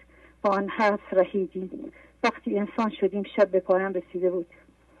ظلمت با آن حس رهیدیم. وقتی انسان شدیم شب به پایان رسیده بود.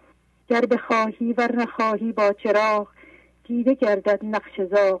 گر بخواهی ور نخواهی با چراغ، دیده گردد نقش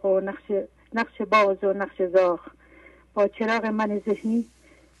زاغ و نقش باز و نقش زاغ. با چراغ من ذهنی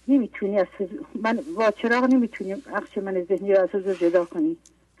نمیتونی با چراغ نمیتونی نقش من ذهنی را از حضور جدا کنی.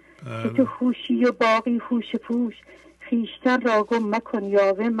 که تو خوشی و باقی خوش پوش، خیشتن را گم مکن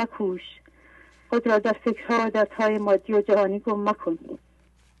یاوه مکوش. خود را در فکرها و دردهای مادی و جهانی گم مکن.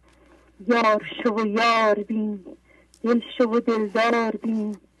 یار شو و یار بین، دل شو و دلدار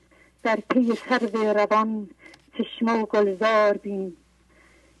بین، در پی سرو روان چشمه و گلزار بین.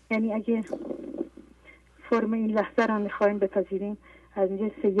 یعنی اگه فرم این لحظه را میخوایم بپذیریم از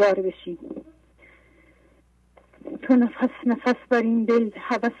جنس یار بشیم. تو نفس نفس بر این دل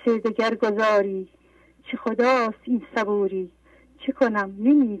هوس دگر گذاری، چه خداست این صبوری چه کنم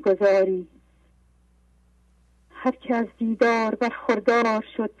نمی گذاری. هر که از دیدار برخوردار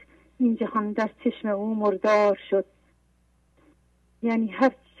شد، این جهان در چشم او مردار شد. یعنی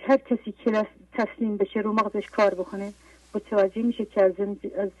هر کسی که تسلیم بشه رو مغزش کار بکنه متوجه میشه که از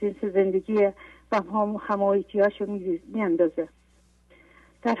جنس زندگی و همایتیاشو میاندازه.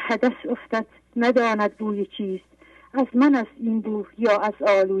 در حدث افتد نداند بوی چیست، از من است این بو یا از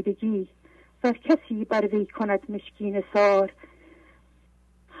آلودگی. ور کسی بر وی کند مشکین سار،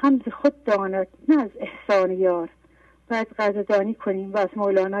 هم ز خود داند نه از احسان یار. باید قدردانی کنیم و از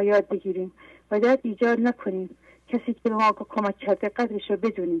مولانا یاد بگیریم و درد ایجاد نکنیم. کسی که به ما کمک کرده قدرش رو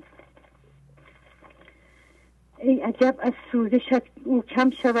بدونیم. ای عجب از سوزشت او کم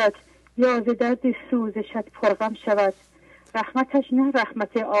شود، یا ز درد سوزشت پرغم شود. رحمتش نه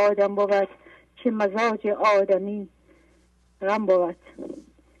رحمت آدم بود، که مزاج آدمی غم بود.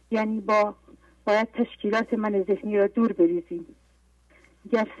 یعنی باید تشکیلات من ذهنی را دور بریزیم.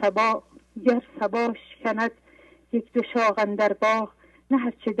 گر صبا شکند یک دو شاخ در باغ، نه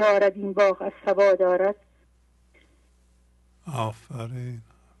هر چه دارد این باغ از صبا دارد. آفرین.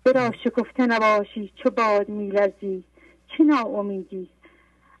 برا شکفته نباشی چو باد میلرزی، چه ناامیدی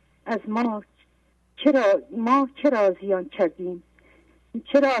از ما چرا زیان کردیم.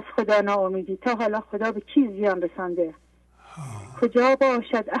 چرا از خدا ناامیدی؟ تا حالا خدا به کی زیان رسانده؟ کجا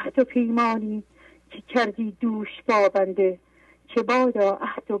باشد عهد و پیمانی که کردی دوش با بنده. که بادا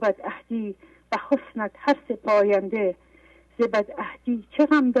عهد و بد عهدی و حسنت هر سپاینده. ز بد عهدی چه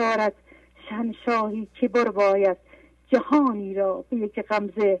غم دارد شهنشاهی که برباید. جهانی را به یک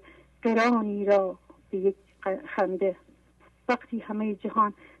غمزه، قرانی را به یک خنده. وقتی همه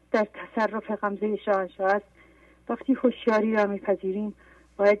جهان در تصرف غمزه شاهنشاه است، وقتی هوشیاری را میپذیریم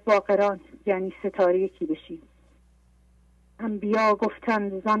باید با قران یعنی ستاره یکی بشیم. انبیا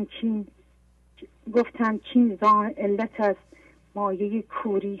گفتند کین زان علت است، مایه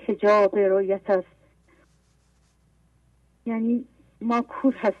کوری حجاب رؤیت است. یعنی ما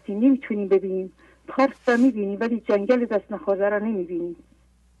کور هستیم نمیتونیم ببینیم. پارک را میبینیم ولی جنگل دست نخورده را نمیبینیم.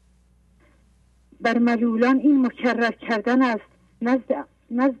 بر ملولان این مکرر کردن است،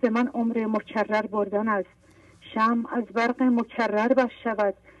 نزد من عمر مکرر بردن است. شمع از برق مکرر بر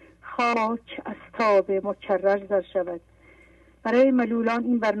شود، خاک از تاب مکرر زر شود. برای ملولان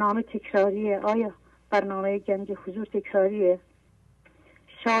این برنامه تکراریه. آیا برنامه گنج حضور تکراریه؟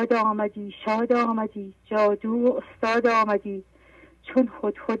 شاد آمدی شاد آمدی، جادو و استاد آمدی، چون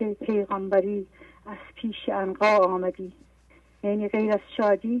خود پیغمبری از پیش عنقا آمدی. یعنی غیر از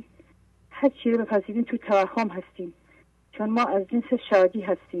شادی هر چی رو بپذیریم تو توهم هستیم، چون ما از جنس شادی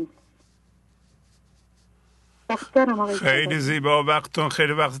هستیم. خیلی زیبا. وقتتون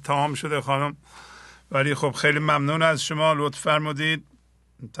خیلی وقت تمام شده خانم، ولی خب خیلی ممنون از شما، لطف فرمودید.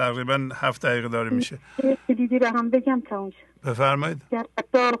 تقریبا 7 دقیقه داره میشه. دیدی به هم بگم تمام شد. بفرمایید. گر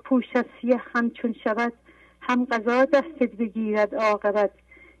قضا پوش از سیه همچون شود، هم قضا دستت بگیرد عاقبت.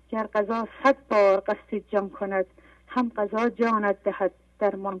 گر قضا 100 بار قصد جان کند، هم قضا جانت دهد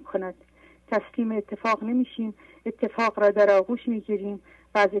درمان کند. تسلیم اتفاق نمیشیم، اتفاق را در آغوش میگیریم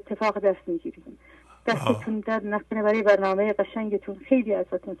و از اتفاق دست میگیریم. دستتون در نکنه برای برنامه قشنگتون. خیلی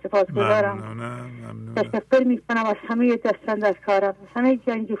ازتون سپاسگزارم. ممنونم. تشکر میکنم از همه دستان در کارم، از همه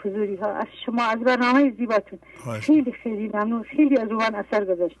گنج حضوری ها، از شما، از برنامه زیباتون. خیلی خیلی ممنون. خیلی از من اثر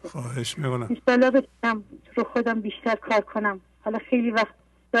گذاشته. خواهش میکنم. انشالله بتونم رو خودم بیشتر کار کنم. حالا خیلی وقت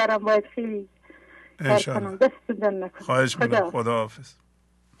دارم، باید خیلی کار کنم. دستتون در نکنه. خواهش میکنم. خداحافظ.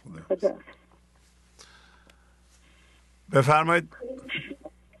 بفرمایید.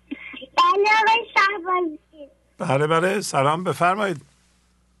 بله آقای شهبازی. بله سلام، بفرمایید.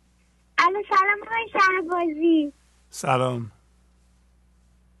 سلام آقای شهبازی. سلام،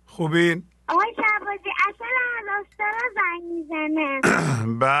 خوبین؟ آقای شهبازی اصلا از آستارا زنگ میزنه.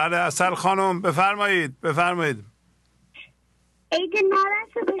 بله اصل خانم، بفرمایید. عید نورس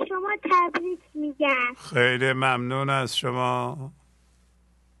رو به شما تبریک میگم. خیلی ممنون از شما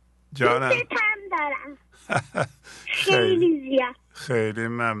جانم. دوستت هم دارم. خیلی زیاد. خیلی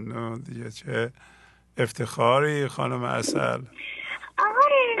ممنون دیگه. چه افتخاری خانم اصل.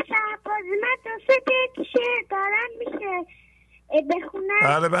 آقای شهبازی من 2 بیت شعر دارم، میشه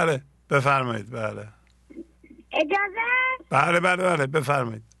بخونم؟ بله بفرمایید. بله اجازه؟ بله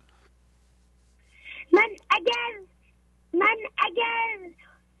بفرمایید. من اگر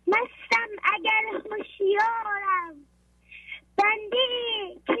مستم، اگر هوشیارم، بنده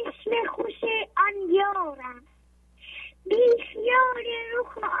چشم خوش آن یارم، بی خیال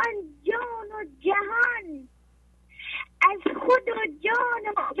رخ آن جان و جهان، از خود و جان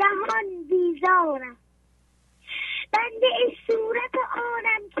و جهان بیزارم، بنده صورت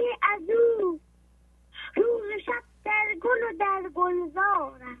آنم که از او روز و شب در گل و در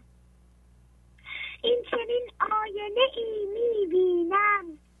گلزارم، این چنین آینه ای میبینم،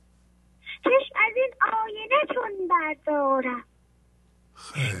 چشم از این آینه چون بردارم،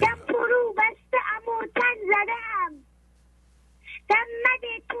 دم فرو بسته ام و تن زدم، دم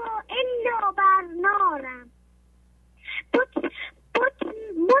مده تو الا برنارم، بت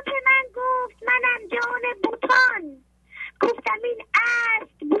من گفت منم جان بتان، گفتم این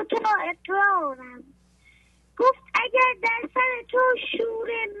است بتا اقرارم، گفت اگر در سر تو شور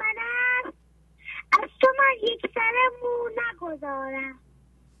من است، از تو من یک سر مو نگذارم.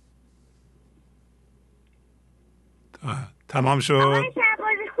 تمام شد. آقای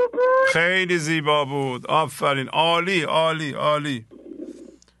شهبازی خوب بود؟ خیلی زیبا بود. آفرین. عالی. آقای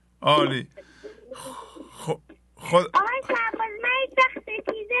شهبازی من هیچ وقت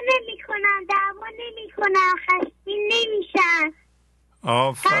ستیزه نمی کنم، دعوا نمی کنم، خشمگین نمیشم،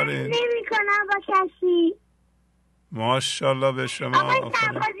 آفرین، نمی کنم با کسی. ماشاءالله به شما. آقای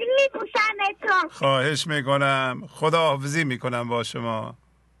شهبازی میبوسمتون. خواهش میکنم. خداحافظی میکنم با شما.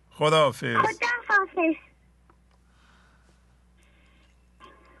 خداحافظ. خداحافظ.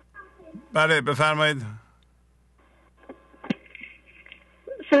 بله بفرمایید.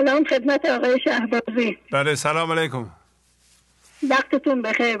 سلام خدمت آقای شهبازی. بله سلام علیکم. وقتتون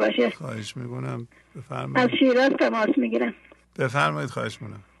بخیر باشه. خواهش میکنم. بفرمایید. از شیراز تماس میگیرم. بفرمایید. خواهش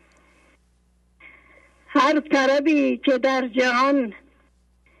میکنم. هر طربی که در جهان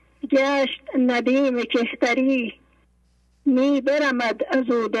گشت ندیم کهتری، می برمد از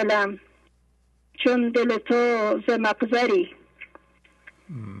او دلم چون دل تو ز مقذری.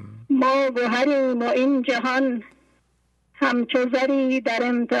 ما گوهریم و این جهان همچو زری در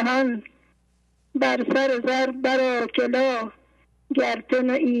امتحان، بر سر زر برا کلا گر تو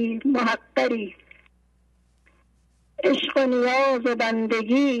نوی محقری. عشق و نیاز و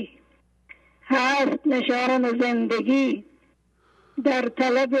بندگی هست نشان زندگی، در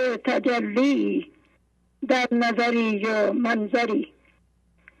طلب تجلی در نظری و منظری.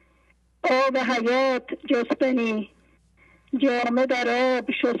 آب حیات جستنی جامه در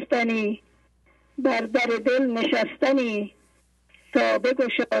آب شستنی، بر در دل نشستنی تا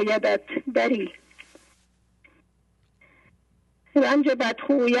بگشایدت دری. رنج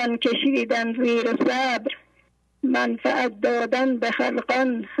بدخویان کشیدن زیر صبر، منفعت دادن به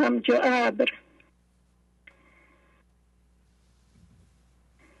خلقان همچو ابر.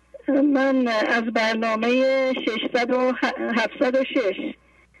 من از برنامه 706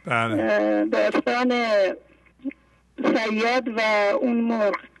 داستان صیاد و اون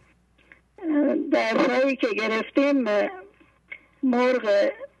مرغ، درسایی که گرفتیم،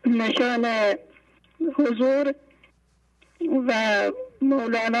 مرغ نشان حضور و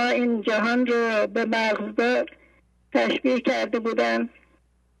مولانا این جهان رو به مغزدار تشبیه کرده بودن.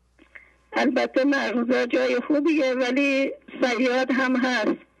 البته مغزدار جای خوبیه، ولی صیاد هم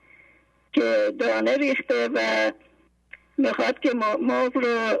هست که دانه ریخته و میخواد که مرغ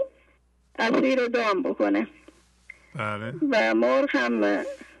رو اسیر دام بکنه. بله. و مرغ هم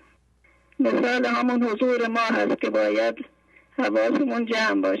مثال همون حضور ما هست که باید حواسمون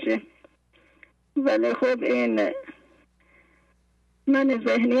جمع باشه. ولی خب این من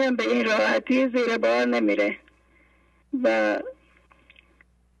ذهنی هم به این راحتی زیر بار نمیره و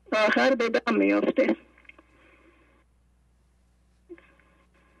آخر به دام میفته.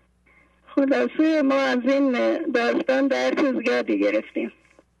 خلاصه ما از این داستان درس زیادی گرفتیم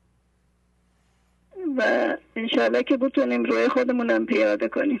و انشالله که بتونیم روی خودمونم پیاده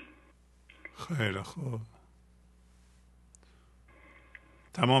کنیم. خیلی خوب،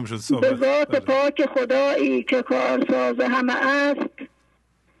 تمام شد صحبت. به ذات پاک خدایی که کارساز همه است،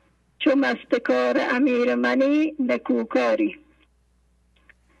 چو مست کار امیر منی نکوکاری.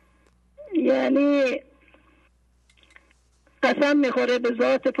 یعنی قسم میخوره به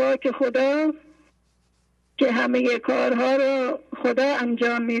ذات پاک خدا که همه کارها رو خدا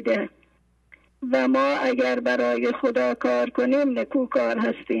انجام میده و ما اگر برای خدا کار کنیم نکوکار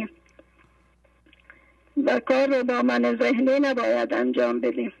هستیم و کار رو با من ذهنی نباید انجام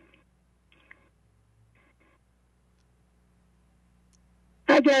بدیم.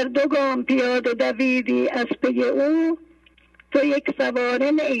 اگر 2 گام پیاده دویدی از پی او، تو یک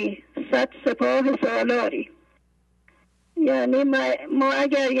سواره نی 100 سپاه سالاری. یعنی ما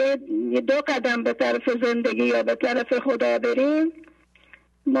اگر یه 2 قدم به طرف زندگی یا به طرف خدا بریم،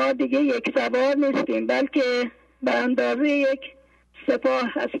 ما دیگه یک سوار نیستیم، بلکه به اندازه یک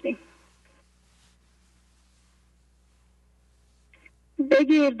سپاه هستیم.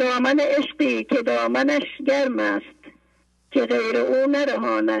 بگیر دامن عشقی که دامنش گرم است، که غیر او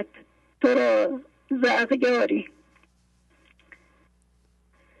نرهاند تو را ز اغیاری.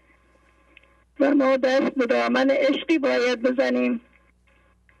 و ما دست به دامن عشقی باید بزنیم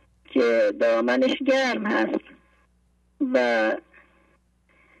که دامنش گرم هست و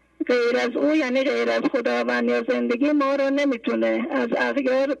غیر از او، یعنی غیر از خداوند یا زندگی، ما را نمیتونه از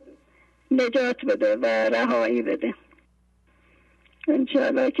اغیار نجات بده و رهایی بده.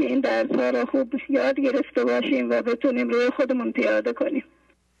 انشاءالله که این درس ها را خوب یاد گرفته باشیم و بتونیم روی خودمون پیاده کنیم.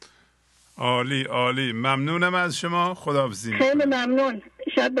 عالی عالی، ممنونم از شما. خداحافظی. خیلی ممنون.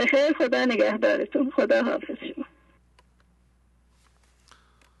 شب بخیر. خدا نگهدارتون. خدا حافظ شما.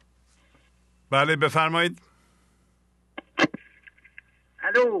 بله بفرمایید.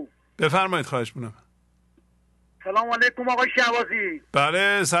 الو بفرمایید، خواهش می‌کنم. سلام علیکم آقای شهبازی.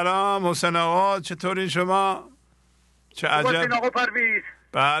 بله سلام حسین آقا، چطورین شما؟ چه عجب. آقا پرویز.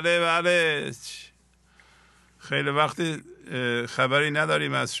 بله خیلی وقتی خبری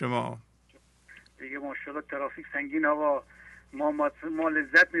نداریم از شما. دیگه ماشاءالله ترافیک سنگین آقا. ما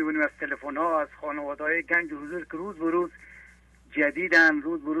لذت می‌بریم از تلفن‌ها از خانواده‌های گنج حضور که روز به روز جدیدن،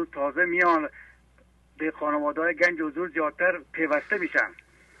 روز به روز تازه میان، به خانواده‌های گنج حضور زیادتر پیوسته میشن.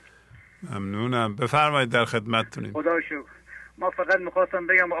 ممنونم، بفرمایید در خدمتتونیم. خدا شکر. ما فقط میخواستم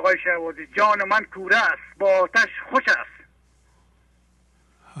بگم آقای شهبازی جان من کوره است، با آتش خوش است.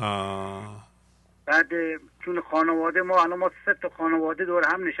 بعد چون خانواده ما الان ما 3 خانواده دور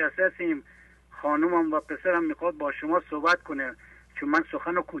هم نشسته هستیم، خانومم و پسرم میخواد با شما صحبت کنه، چون من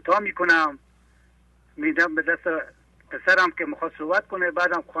سخن رو کوتاه میکنم، میدم به دست پسرم که میخواد صحبت کنه،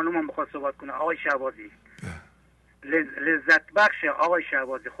 بعدم خانومم میخواد صحبت کنه. آقای شهبازی لذت بخش آقای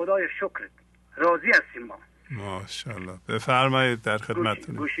شهبازی، خدای شکرت، راضی هستیم ما. ماشاءالله، بفرمایید در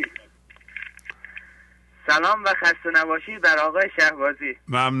خدمتتونیم. سلام و خسته نباشید بر آقای شهبازی.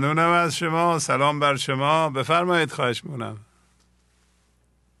 ممنونم از شما. سلام بر شما. بفرمایید، خواهش می‌کنم.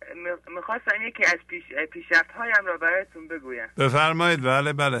 میخواستم یکی از پیشرفت‌هایم را برایتون بگویم. بفرمایید.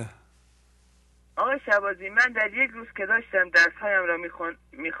 بله. آقای شهبازی، من در یک روز که داشتم درس‌هایم را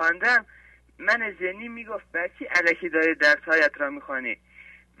می‌خواندم، من ذهنی میگفت بچی الکی داری درس‌هایت را می‌خوانی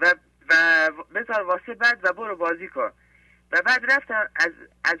و بذار واسه بعد و برو بازی کن. و بعد رفتم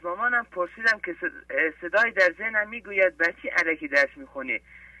از مامانم پرسیدم که صدای در ذهنم میگوید بچی الکی درس میخونی،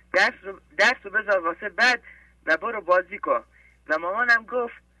 درس رو بذار واسه بعد و برو بازی کن. و مامانم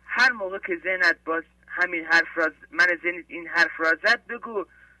گفت هر موقع که ذهنت باز همین حرف را من ذهنت این حرف را زد بگو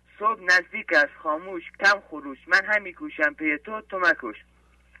صبح نزدیک است، خاموش، کم خروش، من همی کوشم پی تو مکوش.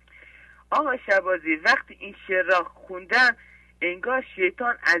 آقا شهبازی وقتی این شعر را خوندم انگار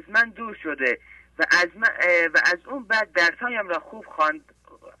شیطان از من دور شده و از اون بعد درسایم را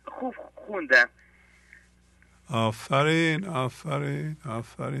خوب خوندم. آفرین آفرین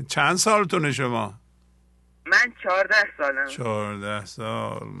آفرین. چند سالتونه شما؟ من 14 سالم. 14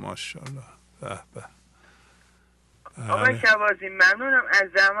 سال، ماشاءالله. به به. آقا شهبازی ممنونم از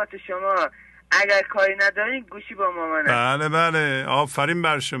زحمات شما. اگر کاری ندارین گوشی با مامانم. بله بله، آفرین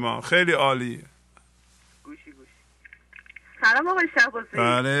بر شما، خیلی عالی. گوشی. سلام آقای شهبازی.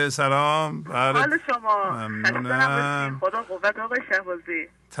 بله سلام. بله. حال شما؟ ممنونم. خدا قوت آقای شهبازی.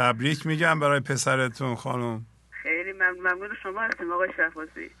 تبریک میگم برای پسرتون خانم. خیلی ممنون شما هستیم آقای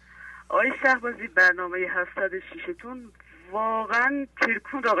شهبازی. آقای شهبازی برنامه 706 تون واقعا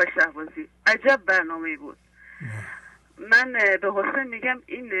ترکوند آقای شهبازی. عجب برنامه‌ای بود. من به حسین میگم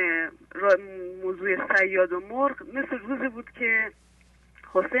این موضوع صیاد و مرغ مثل روزی بود که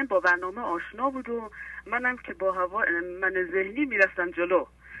حسین با برنامه آشنا بود و منم که با هوا من ذهنی میرفتم جلو.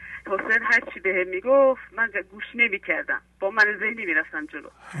 حسین هر چی بهم میگفت من گوش نمیکردم، با من ذهنی میرفتم جلو.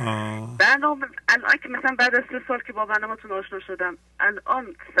 برنامه الان که مثلا بعد از 3 سال که با برنامه‌تون آشنا شدم،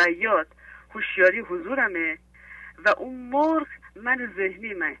 الان صیاد هوشیاری حضورمه و اون مرغ من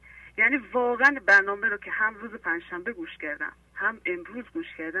ذهنی من. یعنی واقعا برنامه رو که هم روز پنجشنبه گوش کردم هم امروز گوش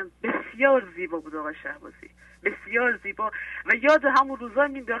کردم بسیار زیبا بود آقای شهبازی، بسیار زیبا. و یاد همون روزا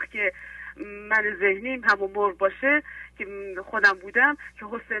مینداخت که من ذهنیم همون مرغ باشه که خودم بودم که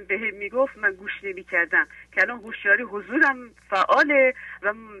حسین بهم میگفت من گوش نمی کردم، که الان هوشیاری حضورم فعاله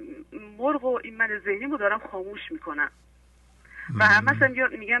و مرغ و این من ذهنیمو دارم خاموش میکنم. و همه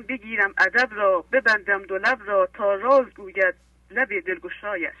میگم بگیرم ادب را ببندم دو لب را تا راز گوید لب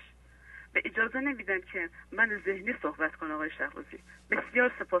دلگشایش. به اجازه نمیدم که من ذهنی صحبت کنم آقای شهبازی.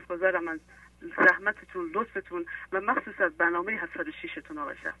 بسیار سپاسگزارم از زحمتتون، لطفتون و مخصوص از برنامه 706 تون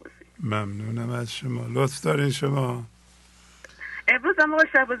آقای شهبازی. ممنونم از شما، لطف دارین شما. امروز هم آقای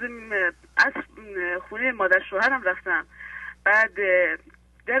شهبازی از خونه مادر شوهرم رفتم. بعد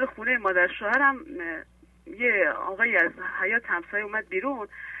در خونه مادر شوهرم یه آقای از حیاط همسایه اومد بیرون،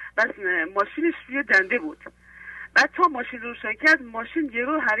 بس ماشینش روی دنده بود. بعد تا ماشین روشن کرد ماشین یه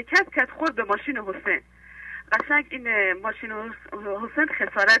رو حرکت کرد خورد به ماشین حسین. قشنگ این ماشین حسین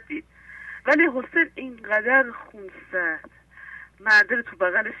خسارت دید، ولی حسین اینقدر خونسرد مرده تو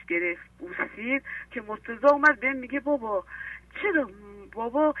بغلش گرفت بوسید که مرتضی اومد بهم میگه بابا چرا؟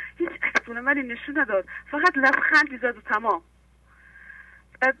 بابا هیچ عکس‌العملی نشون نداد، فقط لبخندی زد و تمام.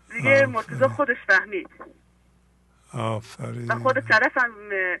 بعد دیگه مرتضی خودش فهمید. آفرین. و خود طرفم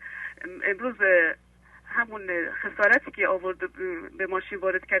امروز همون خسارتی که آورد به ماشین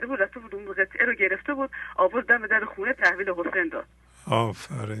وارد کرده بود رفته بود اون قطعه رو گرفته بود آورد دم در خونه تحویل حسین داد.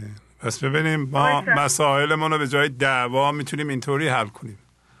 آفرین. پس ببینیم ما مسائلمون رو به جای دعوا میتونیم اینطوری حل کنیم.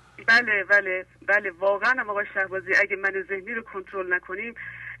 بله بله بله واقعا هم آقای شهبازی اگه من ذهنی رو کنترل نکنیم،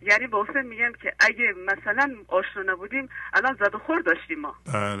 یعنی با حسین میگم که اگه مثلا آشنا نبودیم الان زد و خورد داشتیم، ما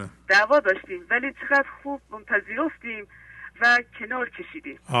بله دعوا داشتیم، ولی چقدر خوب پذیرفتیم و کنار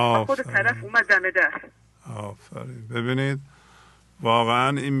کشیدیم و خود طرف اومد دم در. آفرین. ببینید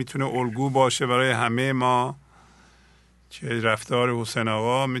واقعا این میتونه الگو باشه برای همه ما که رفتار حسین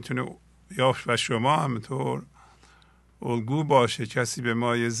آقا میتونه یا و شما همینطور الگو باشه. کسی به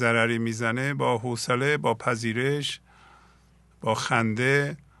ما یه ضرری میزنه با حوصله، با پذیرش، با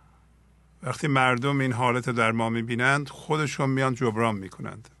خنده، وقتی مردم این حالت در ما میبینند خودشون میان جبران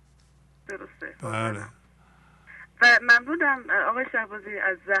میکنند. درسته. بله. و ممنونم آقای شهبازی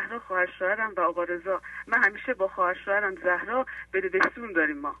از زهرا خواهر شوهرم و آقا رضا. من همیشه با خواهر شوهرم زهرا بدبستون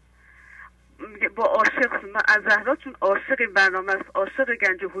داریم، ما با عاشق از زهرا چون عاشق این برنامه است، عاشق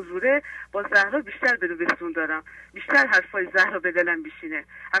گنج حضوره، با زهرا بیشتر بدبستون دارم، بیشتر حرفای زهرا به دلم بیشینه،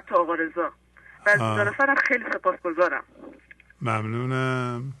 حتی آقا رضا. و از دو نفرم خیلی سپاسگزارم.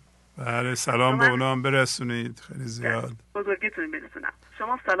 ممنونم. بله سلام به اونام برسونید، خیلی زیاد. بزرگیتون برسونم.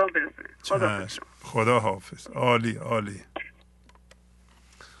 شما سلام برسونید. خدا حافظ. عالی عالی.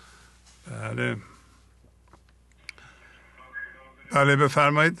 بله بله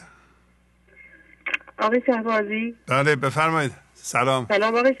بفرمایید. آقای شهبازی. بله بفرمایید. سلام.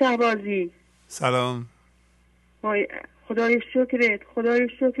 سلام آقای شهبازی. سلام. خدای شکرت، خدای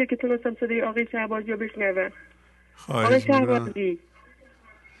شکر که تونستم صدای آقای شهبازی رو بشنوم. آقای شهبازی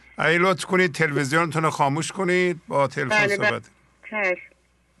ای لطف کنید تلویزیونتون رو خاموش کنید، با تلفن صحبت. بله.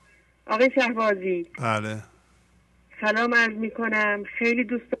 آقای شهبازی. بله. سلام عرض می کنم، خیلی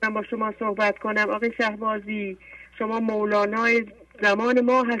دوست دارم با شما صحبت کنم. آقای شهبازی شما مولانای زمان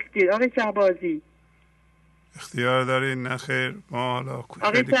ما هستید آقای شهبازی. اختیار دارین. نخیر، ما حالا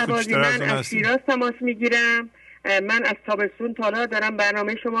آقای شهبازی من از شیراز تماس میگیرم. من از تابستون تا حالا دارم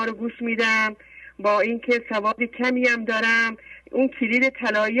برنامه شما رو گوش میدم، با اینکه سواد کمی هم دارم. اون کلید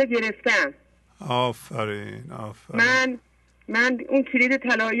طلایی رو گرفتم. آفرین آفرین. من اون کلید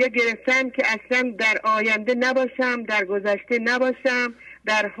طلایی رو گرفتم که اصلا در آینده نباشم، در گذشته نباشم،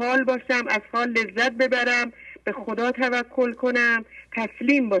 در حال باشم، از حال لذت ببرم، به خدا توکل کنم،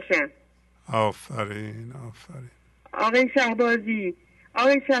 تسلیم باشم. آفرین آفرین.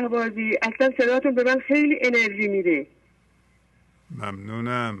 آقای شهبازی اصلا صداتون به من خیلی انرژی میده.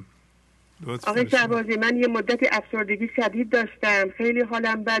 ممنونم. آقای شهبازی من یه مدت افسردگی شدید داشتم، خیلی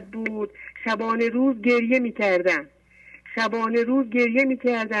حالم بد بود، شبانه روز گریه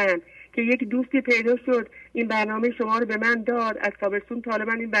میکردم که یک دوستی پیدا شد این برنامه شما رو به من داد. از تابستون تا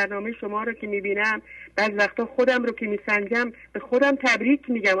من این برنامه شما رو که میبینم، بعض وقتا خودم رو که میسنجم به خودم تبریک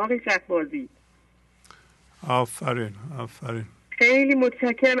میگم. آقای شهبازی آفرین. خیلی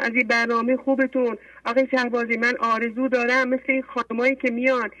متشکرم از این برنامه خوبتون. آقای شهبازی من آرزو دارم مثل این خانمایی که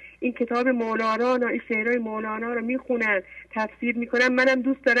میان این کتاب مولانا، این شعرهای مولانا رو میخونن، تفسیر میکنن، منم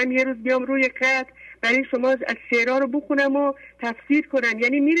دوست دارم یه روز بیام روی خط برای شما از شعرها رو بخونم و تفسیر کنم.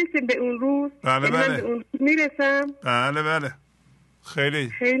 یعنی میرسیم به اون روز؟ بله. من به اون روز میرسم؟ بله.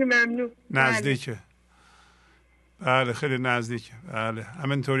 خیلی ممنون. نزدیکه. بله خیلی نزدیکه. بله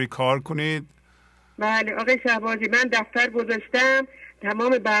همینطوری کار کنید. بله آقای شهبازی من دفتر گذاشتم،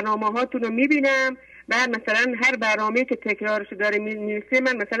 تمام برنامه هاتون رو میبینم. بعد مثلا هر برنامه که تکرارش داره می‌نویسه،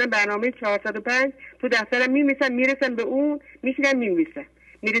 من مثلا برنامه 405 تو دفترم می‌نویسم، میرسم به اون میشینم می‌نویسم،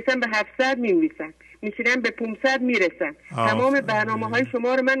 میرسم به 700 می‌نویسم، میشینم به 500 میرسم. تمام برنامه‌های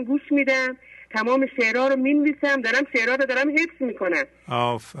شما رو من گوش میدم، تمام شعرها رو می‌نویسم، شعرها رو دارم حفظ میکنم.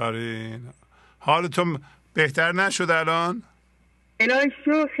 آفرین. حالتون بهتر نشد الان؟ الهی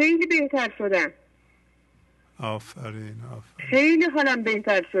شو خیلی بهتر شدم. آفرین. خیلی حالم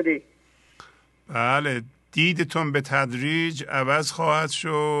بهتر شده. بله دیدتون به تدریج عوض خواهد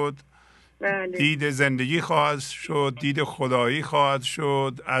شد. بله. دید زندگی خواهد شد، دید خدایی خواهد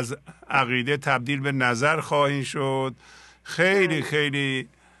شد، از عقیده تبدیل به نظر خواهید شد. خیلی خیلی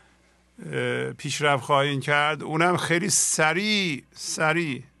پیشرفت خواهید کرد، اونم خیلی سریع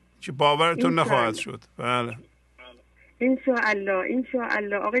که باورتون نخواهد شد. بله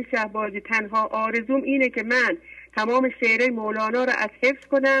انشاءالله. آقای شهبازی تنها آرزوم اینه که من تمام شعرهای مولانا رو از حفظ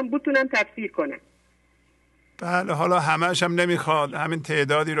کنم، بتونم تفسیر کنم. بله حالا همه‌ش هم نمیخواد، همین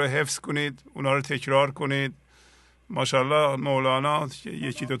تعدادی رو حفظ کنید، اونا رو تکرار کنید. ماشاءالله مولانا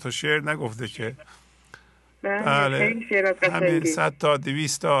یکی دو تا شعر نگفته که. بله همین 100 تا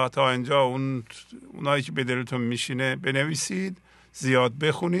 200 تا اینجا اونایی که به دلتون میشینه بنویسید، زیاد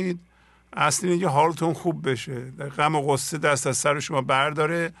بخونید. اصل اینه که حالتون خوب بشه، غم و غصه دست از سر شما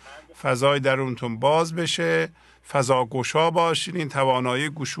برداره، فضای درونتون باز بشه، فضا گشا باشین. این توانایی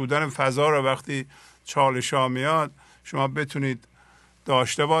گشودن فضا رو وقتی چالش ها میاد شما بتونید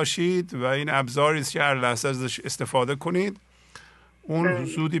داشته باشید و این ابزاری است که هر لحظه ازش استفاده کنید. اون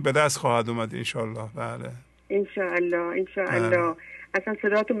زودی به دست خواهد اومد انشالله. بله انشاءالله. اصلا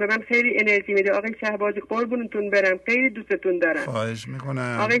صداتون به من خیلی انرژی میده آقای شهبازی، قربونتون برم، خیلی دوستتون دارم. خواهش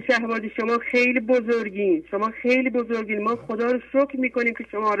میکنم آقای شهبازی شما خیلی بزرگین، ما خدا رو شکر میکنیم که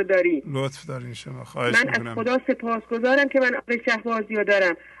شما رو داریم. لطف دارین شما. خواهش میکنم. من از خدا سپاسگزارم که من آقای شهبازی رو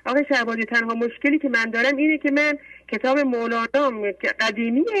دارم. آقای شهبازی تنها مشکلی که من دارم اینه که من کتاب مولانا که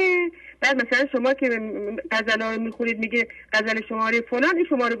قدیمیه، بعد مثلا شما که غزل‌ها رو میخونید میگه غزل شماره فلان، این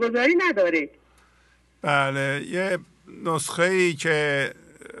شماره گذاری نداره. بله یه نسخه ای که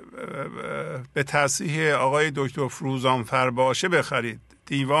به تصحیح آقای دکتر فروزانفر باشه بخرید.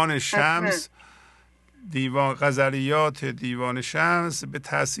 دیوان شمس، دیوان غزلیات دیوان شمس به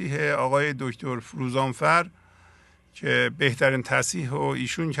تصحیح آقای دکتر فروزانفر که بهترین تصحیح رو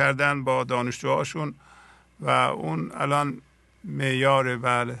ایشون کردن با دانشجوهاشون و اون الان معیار.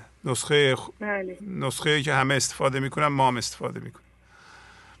 بله نسخه که همه استفاده میکنن، ما هم استفاده میکنیم.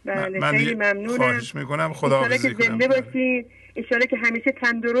 بله خیلی ممنونم. خواهش میکنم. خداحافظی کنم. زنده باشین، انشالله که همیشه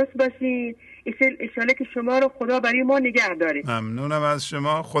تندرست باشین، انشالله که شما رو خدا برای ما نگه داره. ممنونم از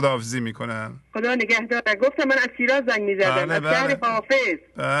شما. خداحافظی میکنم. خدا نگهدار. گفتم من از شیراز زنگ میزدم. از شهر حافظ.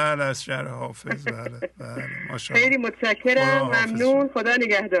 بله از شهر حافظ. بله ماشاءالله. خیلی متشکرم. ممنون. خدا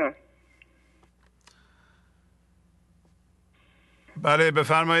نگهدار. بله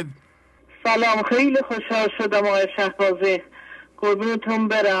بفرمایید. سلام، خیلی خوشحال شدم آقای شهبازی، قربونتون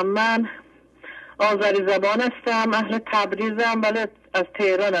برم. من آذری زبان هستم، اهل تبریزم، ولی از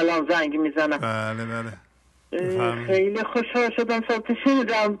تهران الان زنگ میزنم. بله خیلی خوشحال شدم صوت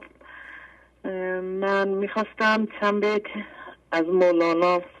شنیدم. من میخواستم چند بیت از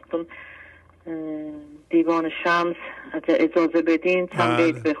مولانا دیوان شمس اجازه بدین چند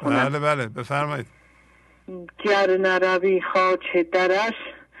بیت بخونم. بله بفرمایید. گر نروی خاک درش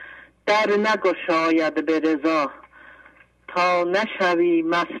در نگشاید به رضا، تا نشوی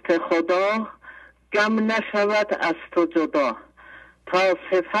مست خدا غم نشود از تو جدا، تا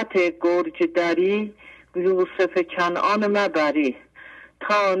صفت گرگ دری یوسف کنعان مبری،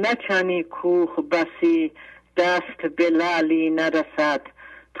 تا نکنی کوه بسی دست به لعلی نرسد،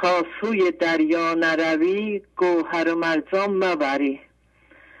 تا سوی دریا نروی گوهر و مرجان مبری.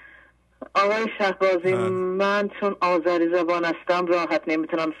 آقای شهبازی من چون آذری زبان هستم راحت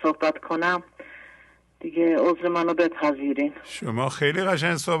نمیتونم صحبت کنم دیگه، عذر منو بپذیرین. شما خیلی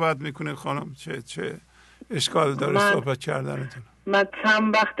قشنگ صحبت میکنید خانم، چه اشکال داره صحبت کردنتون؟ من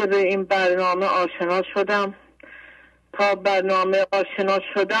چند وقت به این برنامه آشنا شدم، تا برنامه آشنا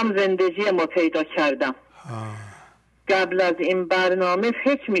شدم زندگی ما پیدا کردم. قبل از این برنامه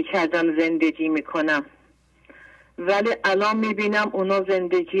فکر میکردم زندگی میکنم، ولی الان میبینم اونا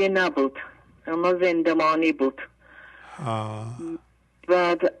زندگی نبود، اونا زندمانی بود.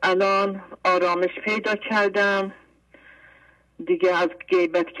 بعد الان آرامش پیدا کردم دیگه، از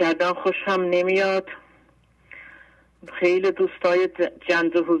غیبت کردن خوشم نمیاد. خیلی دوستای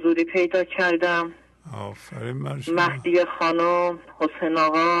گنج حضوری پیدا کردم. آفرین. مهدی خانم، حسین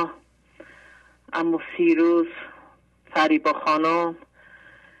آقا، عمو فیروز، فریبا خانم،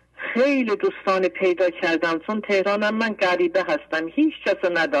 خیلی دوستان پیدا کردم. چون تهرانم من غریبه هستم، هیچ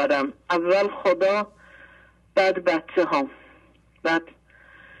کس ندارم، اول خدا بعد بچه هم، بعد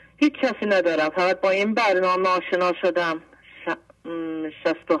هیچ کسی ندارم، فقط با این برنامه آشنا شدم.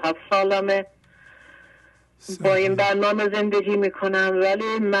 67 سالمه، با این برنامه زندگی میکنم،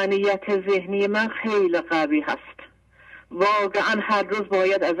 ولی منیت ذهنی من خیلی قوی هست، واقعا هر روز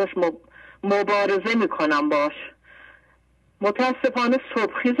باید ازش مبارزه میکنم باش. متاسفانه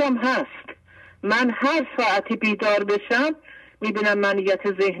صبحخیزم هست، من هر ساعتی بیدار بشم میبینم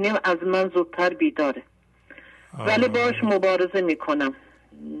منیت ذهنیم از من زودتر بیداره، ولی باش مبارزه میکنم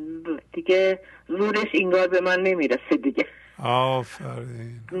دیگه، زورش اینگار به من نمیرسه دیگه.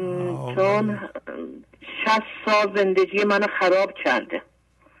 آفرین. چون 60 سال زندگی منو خراب کرده.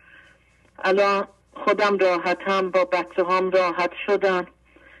 الان خودم راحتم، با بچه هم راحت شدم.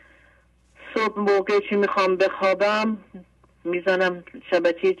 صبح موقعی که میخوام بخوابم میزنم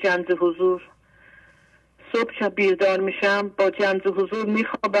شبکه گنج حضور، صبح که بیدار میشم با گنج حضور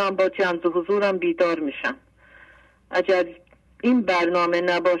میخوابم، با گنج حضورم بیدار میشم. اگر این برنامه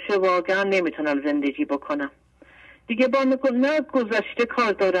نباشه واقعا نمیتونم زندگی بکنم دیگه. با نه گذشته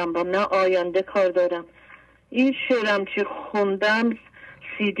کار دارم، با نه آینده کار دارم. این شعرم که خوندم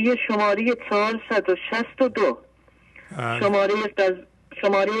CD شماره 462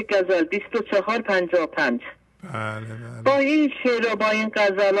 شماره غزل 2455. با این شعر و با این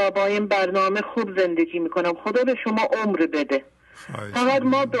غزل با این برنامه خوب زندگی میکنم. خدا به شما عمر بده. فقط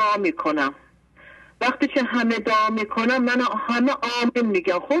ما دعا میکنم. وقتی که همه دعا میکنم من همه آمین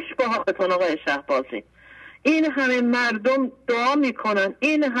میگم. خوش به حالتون آقای شهبازی. این همه مردم دعا میکنن،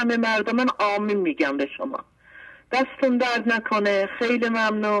 این همه مردم من آمین میگم به شما. دستون درد نکنه. خیلی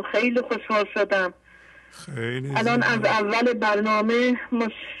ممنون، خیلی خوشحال شدم. الان از اول برنامه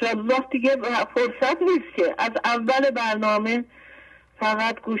ماشاءالله دیگه فرصت نیست که از اول برنامه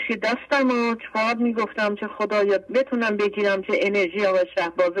فقط گوشی دستم و فقط میگفتم که خدایا بتونم بگیرم که انرژی آقای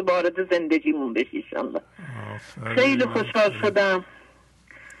شهبازی وارد زندگیمون بشه انشالله. خیلی خوشحال شدم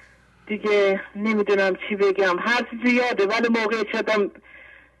دیگه، نمیدونم چی بگم، حرف زیاده ولی موقعی شدم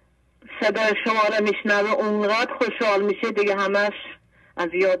صدای شما را میشنوه اونقدر خوشحال میشه دیگه همش از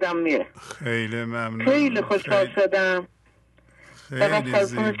یادم میره. خیلی ممنون. خیلی خوشحال شدم. فقط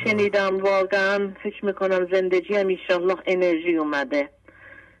خواستون شنیدم، واقعا فکر میکنم زندگی هم انشالله انرژی اومده.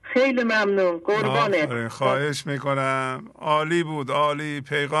 خیلی ممنون، قربانت. خواهش میکنم. عالی بود، عالی.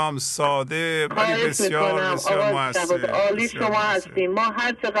 پیغام ساده ولی بسیار بسیار مؤثر. عالی شما هستیم. ما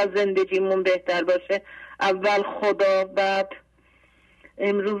هر چقدر زندگیمون بهتر باشه اول خدا، بعد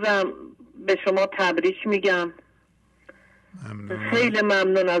امروزم به شما تبریک میگم. خیلی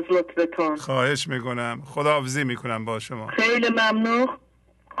ممنون از لطفتون. خواهش میکنم. خداحافظی میکنم با شما. خیلی ممنون.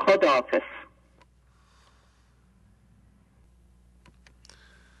 خداحافظ.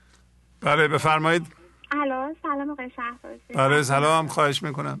 بله بفرمایید. الو، سلام آقای شهبازی. بله سلام، خواهش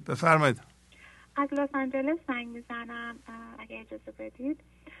میکنم بفرمایید. از لس آنجلس زنگ میزنم اگه اجازه بدید.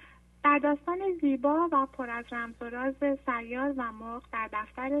 در داستان زیبا و پر از رمز و راز سیار و مرغ در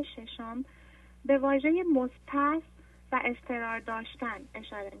دفتر ششم به واژه مستس و اضطرار داشتن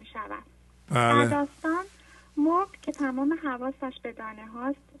اشاره می شود. در داستان مرغ که تمام حواسش به دانه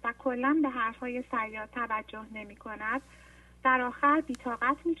هاست و کلاً به حرفهای صیاد توجه نمی کند، در آخر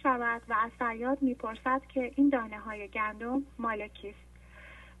بی‌طاقت می شود و از صیاد می پرسد که این دانه های گندم مال کیست؟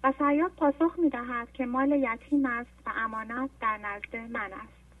 و صیاد پاسخ می دهد که مال یتیم است و امانت در نزد من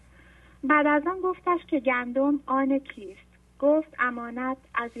است. بعد از آن گفتش که گندم آن کیست؟ گفت امانت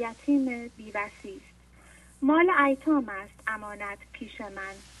از یتیم بی‌وسی است. مال ایتام است امانت پیش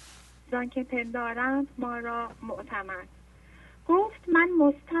من، زان که پندارند ما را معتمد. گفت من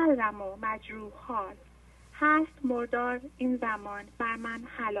مضطرم و مجروح حال، هست مردار این زمان بر من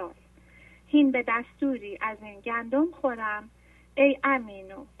حلال. هین به دستوری از این گندم خورم، ای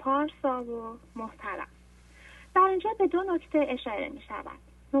امین و پارسا و محترم. در اینجا به دو نکته اشاره می شود.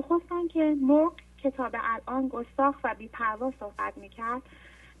 نخست آنکه مرغ که تا به الان گستاخ و بی‌پروا صحبت می کرد،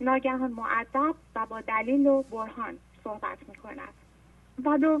 ناگهان مؤدب و با دلیل و برهان صحبت می کند.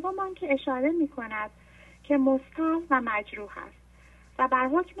 و دوم آنکه اشاره می کند که مضطر و مجروح است و بر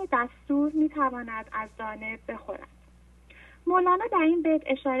حکم دستور می تواند از دانه بخورد. مولانا در این بیت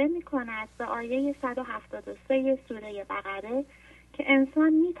اشاره می کند به آیه 173 سوره بقره که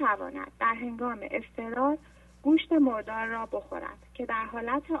انسان می تواند در هنگام اضطرار گوشت مردار را بخورد که در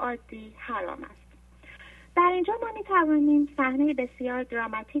حالت عادی حرام است. در اینجا ما می توانیم صحنه بسیار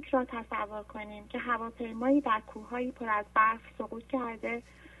دراماتیک را تصور کنیم که هواپیمایی در کوههایی پر از برف سقوط کرده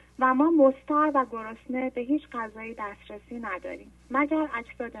و ما مضطر و گرسنه به هیچ غذایی دسترسی نداریم مگر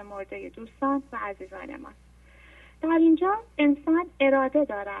اجساد مرده دوستان و عزیزانمان. در اینجا انسان اراده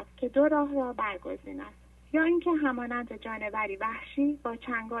دارد که دو راه را برگزیند، یا اینکه همانند جانوری وحشی با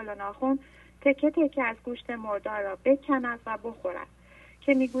چنگال و ناخن تکه تکه از گوشت مردار را بکند و بخورد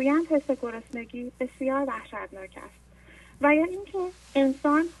که میگویند حس گرسنگی بسیار وحشتناک است، و یا اینکه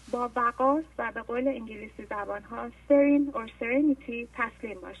انسان با وقار و به قول انگلیسی زبانها serene or serenity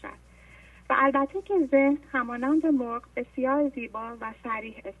تسلیم باشد و البته که ذهن همانند مرغ بسیار زیبا و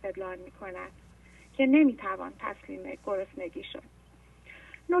صریح استدلال می کند که نمیتوان تسلیم گرسنگی شد.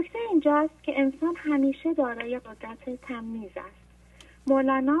 نکته اینجاست که انسان همیشه دارای قدرت تمییز است.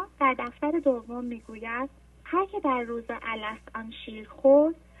 مولانا در دفتر دوم میگوید هر که در روز الست آن شیر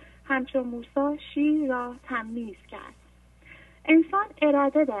خورد، همچون موسی شیر را تمییز کرد. انسان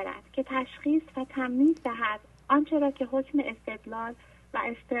اراده دارد که تشخیص و تمییز دهد آنچه را که حکم استدلال و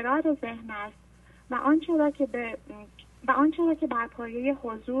اضطرار ذهن است و آنچه را که بر پایه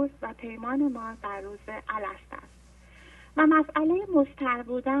حضور و پیمان ما در روز الست است. و مسئله مضطر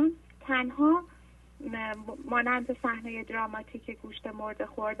بودن تنها مانند صحنه دراماتیک گوشت مرده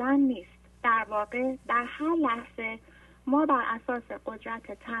خوردن نیست. در واقع در هر لحظه ما بر اساس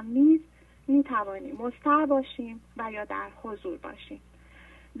قدرت تمییز می توانیم مضطر باشیم و یا در حضور باشیم.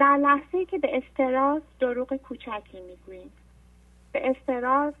 در لحظه‌ای که به اضطرار دروغ کوچکی میگوییم، به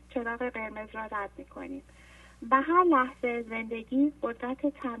اضطرار چراغ قرمز را رد میکنیم و هر لحظه زندگی قدرت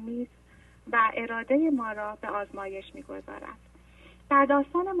تمییز و اراده ما را به آزمایش میگذارد. در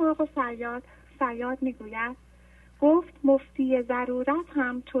داستان مرغ و صیاد میگوید گفت مفتی ضرورت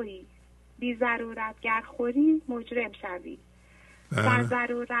هم تویی، بی ضرورت گر خوری مجرم شوی، در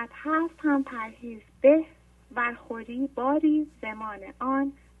ضرورت هست هم پرهیز به، ور خوری باری زمان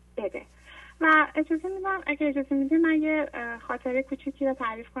آن بده. و اگه اجازه میدید من یه خاطره کوچیکی رو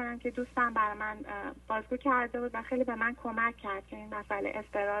تعریف کنم که دوستم برای من بازگو کرده بود و خیلی به من کمک کرد که این مسئله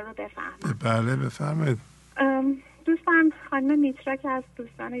اضطرار رو بفهمم. بله بفرمایید. دوستم خانم میترا که از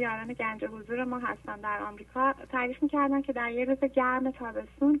دوستان یاران گنج حضور ما هستن در آمریکا تعریف میکردن که در یه روز گرم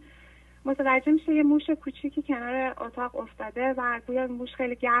تابستون متوجه میشه یه موش کوچیکی کنار اتاق افتاده و گویا موش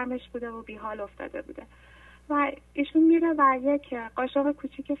خیلی گرمش بوده و بیحال افتاده بوده و ایشون میره و یک قاشق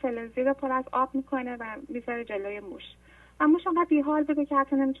کوچیک فلزی رو پر از آب میکنه و میذاره جلوی موش و موش انقدر بیحال بوده که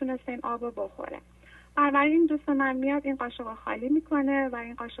حتی نمیتونست این آب رو بخوره. بنابراین دوست من میاد این قاشق رو خالی میکنه و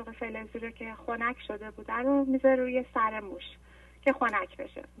این قاشق فلزی رو که خنک شده بوده رو میذاره روی سر موش که خنک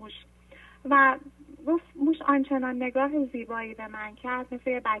بشه موش. و گفت موش آنچنان نگاه زیبایی به من کرد، مثل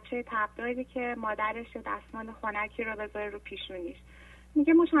یه بچه تبداری که مادرش دستمال خنکی رو بذاره رو پیشونیش.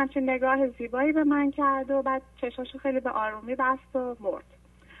 میگه موش همچین نگاه زیبایی به من کرد و بعد چشاشو خیلی به آرومی بست و مرد.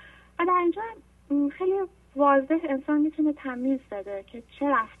 و در اینجا خیلی واضح انسان میتونه تمیز بده که چه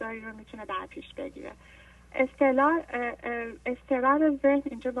رفتاری رو میتونه در پیش بگیره. استقرار ذهن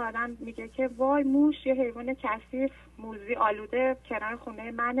اینجا با آدم میگه که وای موش یه حیوان کثیف موذی آلوده کنار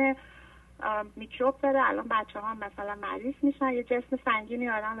خونه منه، میکروب داره، الان بچه ها مثلا مریض میشن، یه جسم سنگینی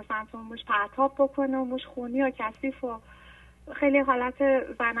آدم به سمت اون موش پرتاب بکنه و موش خونی و کثیف و خیلی حالت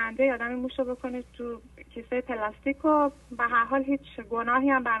زننده آدم موش رو بکنه تو کیسه پلاستیک و به هر حال هیچ گناهی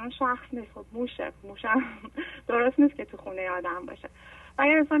هم بر اون شخص نیست. خب موش هم درست نیست که تو خونه آدم باشه و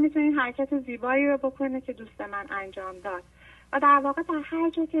اگر انسان میتونه این حرکت زیبایی رو بکنه که دوست من انجام داد و در واقع در هر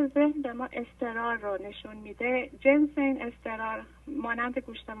جا که ذهن به ما اضطرار رو نشون میده، جنس این اضطرار مانند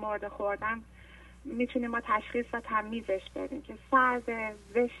گوشت مرده خوردن میتونیم ما تشخیص و تمیزش بدیم که سرد،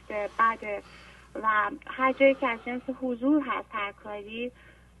 زشت، بده و هر جایی که از جنس حضور هست ترکاری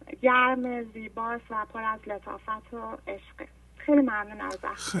گرم، زیباست و پر از لطافت و عشق. خیلی ممنون از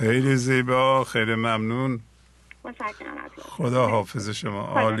وقت. خیلی زیبا، خیلی ممنون. متشکرم از لطف. خدا حافظ شما.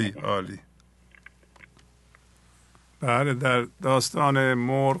 عالی عالی. بله، در داستان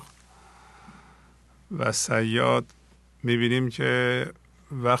مرغ و صیاد میبینیم که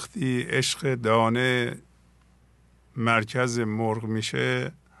وقتی عشق دانه مرکز مرغ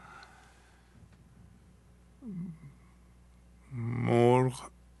میشه،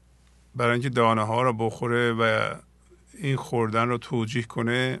 مرغ برای اینکه دانه ها رو بخوره و این خوردن رو توجیه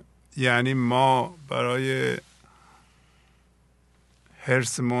کنه، یعنی ما برای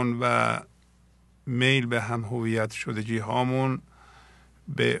حرصمون و میل به هم هویت شدگی هامون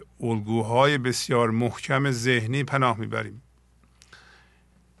به الگوهای بسیار محکم ذهنی پناه میبریم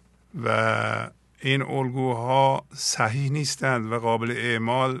و این الگوها صحیح نیستند و قابل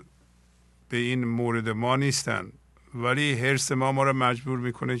اعمال به این مورد ما نیستند، ولی حرص ما رو مجبور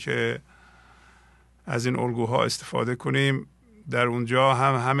میکنه که از این الگوها استفاده کنیم. در اونجا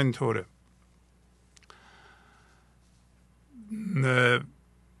هم همینطوره.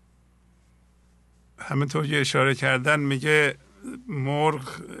 همینطور که اشاره کردن، میگه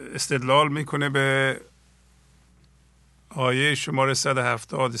مرغ استدلال میکنه به آیه شماره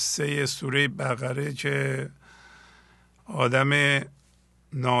 173 سوره بقره که آدم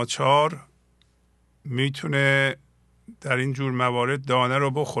ناچار میتونه در این جور موارد دانه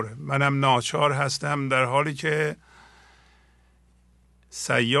رو بخوره. منم ناچار هستم، در حالی که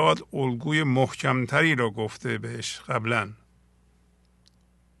صیاد الگوی محکمتری رو گفته بهش قبلا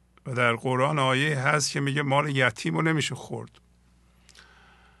و در قرآن آیه هست که میگه مال یتیم رو نمیشه خورد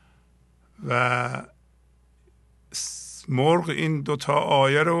و مرغ این دوتا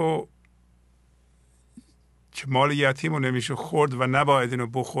آیه رو که مال یتیم رو نمیشه خورد و نباید اینو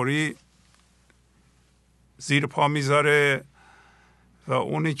بخوری زیر پا میذاره و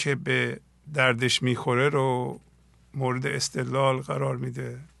اونی که به دردش میخوره رو مورد استدلال قرار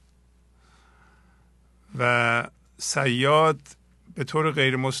میده و صیاد به طور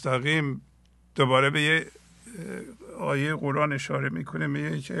غیر مستقیم دوباره به یه آیه قرآن اشاره میکنه،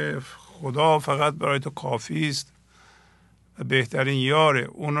 میگه که خدا فقط برای تو کافی است و بهترین یاره،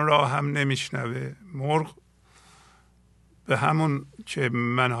 اون را هم نمیشنوه. مرغ به همون که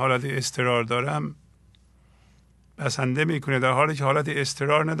من حالت اضطرار دارم بسنده میکنه، در حالی که حالت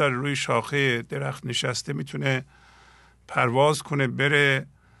اضطرار نداره، روی شاخه درخت نشسته میتونه پرواز کنه بره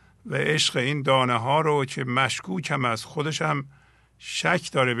و عشق این دانه ها رو که مشکوک هم از خودش هم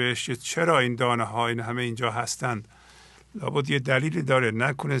شک داره بهش که چرا این دانه ها این همه اینجا هستند، لابد یه دلیلی داره،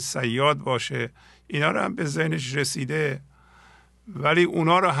 نکنه صیاد باشه. اینا رو هم به ذهنش رسیده ولی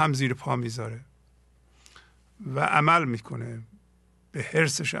اونا رو هم زیر پا میذاره و عمل میکنه، به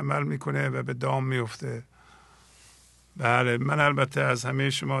حرصش عمل میکنه و به دام میفته. بله، من البته از همه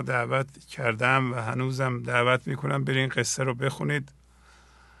شما دعوت کردم و هنوزم دعوت میکنم برین قصه رو بخونید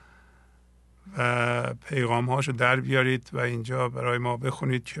و پیغام هاشو در بیارید و اینجا برای ما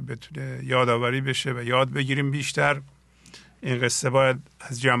بخونید که بتونه یادآوری بشه و یاد بگیریم بیشتر. این قصه باید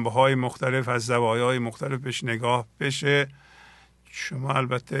از جنبه های مختلف، از زوایای مختلف بهش نگاه بشه. شما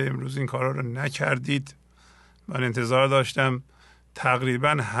البته امروز این کارا رو نکردید. من انتظار داشتم تقریبا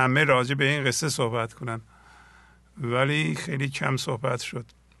همه راجع به این قصه صحبت کنن ولی خیلی کم صحبت شد.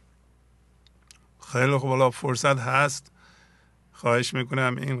 خیلی خوب، فرصت هست. خواهش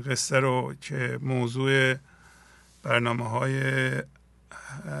میکنم این قصه رو که موضوع برنامه های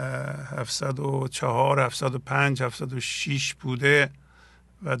 704 705 706 بوده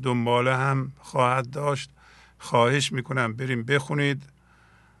و دنباله هم خواهد داشت، خواهش میکنم بریم بخونید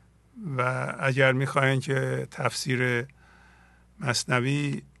و اگر میخواین که تفسیر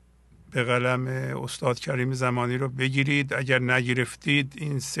مثنوی به قلم استاد کریم زمانی رو بگیرید، اگر نگرفتید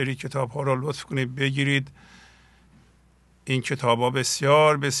این سری کتاب ها رو لطف کنید بگیرید. این کتاب ها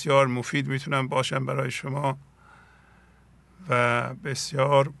بسیار بسیار مفید میتونن باشن برای شما و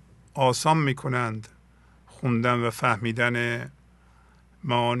بسیار آسان میکنند خوندن و فهمیدن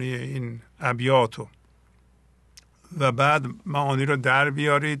معانی این ابیاتو و بعد معانی رو در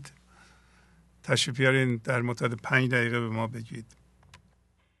بیارید، تشریف بیارین در مدت 5 دقیقه به ما بگید.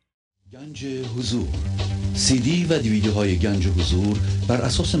 گنج حضور، CD و دیویدیوهای گنج حضور بر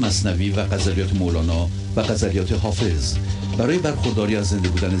اساس مثنوی و غزلیات مولانا و غزلیات حافظ برای برخورداری از زنده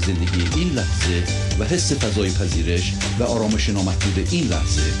بودن زندگی این لحظه و حس فضای پذیرش و آرامش نامحدود این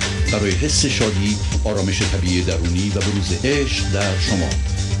لحظه، برای حس شادی، آرامش طبیعی درونی و بروز عشق در شما،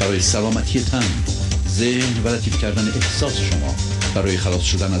 برای سلامتی تن، ذهن و لطیف کردن احساس شما، برای خلاص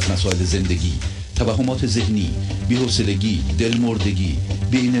شدن از مسائل زندگی، توهمات ذهنی، بی‌حوصلگی، دلمردگی،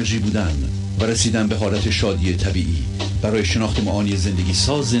 بی انرژی بودن و رسیدن به حالت شادی طبیعی، برای شناخت معانی زندگی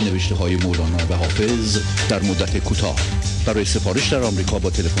ساز نوشته‌های مولانا و حافظ در مدت کوتاه. برای سفارش در آمریکا با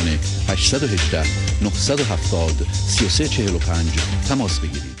تلفن 818 970 3345 تماس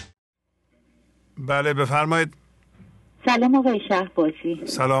بگیرید. بله بفرمایید. سلام آقای شهبازی.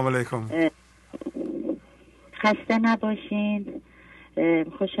 سلام علیکم. خسته نباشین.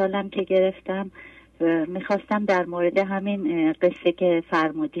 خوشحالم که گرفتم. میخواستم در مورد همین قصه که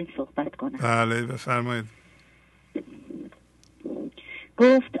فرمودین صحبت کنم. بله بفرمایید.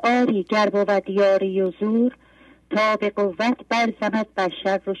 گفت آری گر بود یاری و زور، تا به قوت برزند بر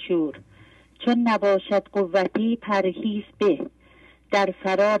شر و شور. چون نباشد قوتی پرهیز به، در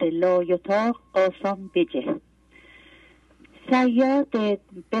فرار لایتاق آسان بجه. صیاد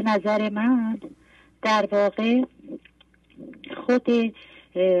به نظر من در واقع خود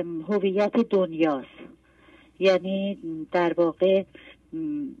هویت دنیاست، یعنی در واقع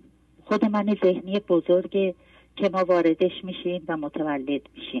خود من ذهنی بزرگه که ما واردش میشیم و متولد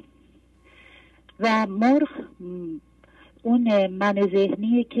میشیم. و مرغ اون من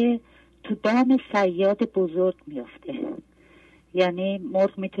ذهنیه که تو دام صیاد بزرگ میفته، یعنی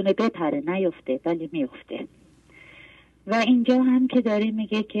مرغ میتونه بپره نیفته ولی میفته. و اینجا هم که داره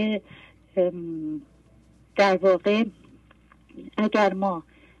میگه که در واقع اگر ما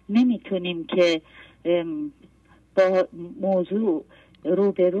نمیتونیم که با موضوع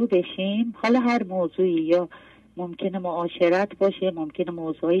روبرو بشیم، حالا هر موضوعی، یا ممکنه معاشرت باشه، ممکنه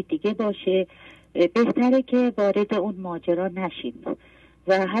موضوعی دیگه باشه، بهتره که وارد اون ماجرا نشیم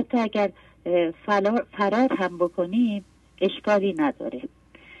و حتی اگر فرار هم بکنیم اشکالی نداره.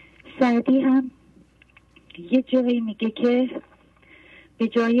 سعدی هم یه جایی میگه که به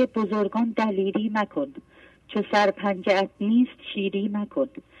جای بزرگان دلیری مکن، چو سرپنجه‌ات نیست شیری مکن.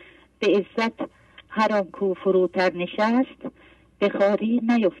 به عزت هر آن کو فروتر نشست، به خواری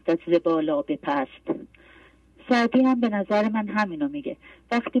نیفتد ز بالا به پست. سعدی هم به نظر من همینو میگه.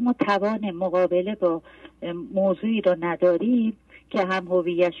 وقتی ما توان مقابله با موضوعی رو نداریم که هم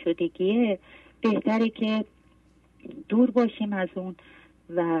هویت شدگیه، بهتره که دور باشیم از اون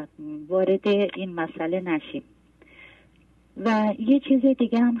و وارد این مسئله نشیم. و یه چیز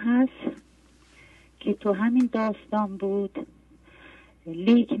دیگه هم هست که تو همین داستان بود،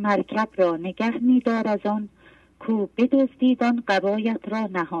 لیک مرکب را نگه می‌دار از آن، کو بدزدید آن قبایت را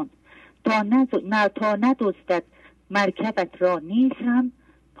نهان. تا ندزدد مرکبت را نیز هم،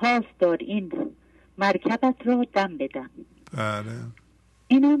 پاس دار این مرکبت را دم بدم. بله.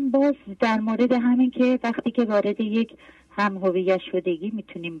 اینم باز در مورد همین که وقتی که وارد یک هم هویت شدگی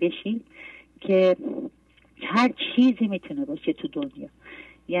میتونیم بشیم که هر چیزی میتونه باشه تو دنیا،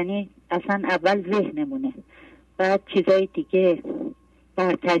 یعنی اصلا اول ذهنمونه، بعد چیزای دیگه،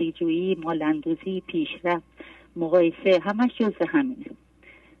 برتری جویی، مالندوزی، پیشرفت، مقایسه، همش جز همینه.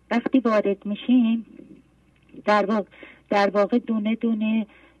 وقتی وارد میشیم در واقع دونه دونه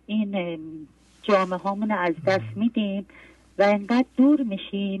این جامعه هامون از دست میدیم و انقدر دور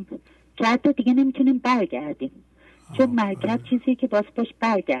میشیم که حتی دیگه نمیتونیم برگردیم، چون مرکب چیزی که باش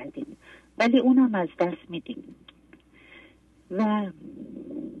برگردیم ولی اونم از دست میدیم. و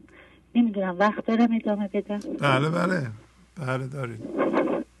نمیدونم وقت دارم ادامه بدم؟ بله دارید.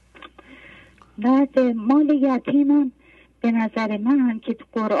 بعد مال یتیمم به نظر من که تو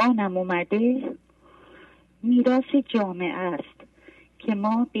قرآنم اومده میراث جامعه است که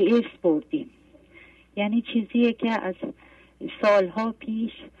ما به ارث بردیم، یعنی چیزیه که از سالها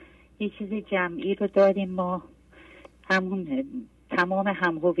پیش یه چیز جمعی رو داریم ما، همون تمام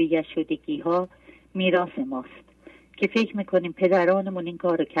هم هویت شدگی ها میراث ماست که فکر میکنیم پدرانمون این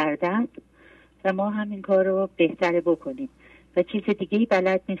کارو کردن و ما هم این کار رو بهتره بکنیم و چیز دیگه‌ای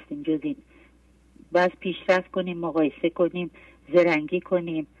بلد نیستیم جز این. باید پیشرفت کنیم، مقایسه کنیم، زرنگی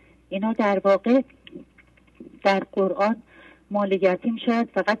کنیم. اینا در واقع در قرآن مال یتیم شاید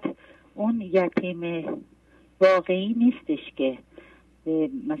فقط اون یتیم واقعی نیستش که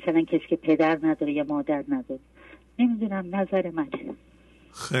مثلا کسی که پدر نداره یا مادر نداره. نمیدونم، نظر من.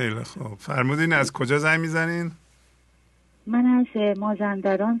 خیلی خوب. فرمودین از کجا زنگ میزنین؟ من از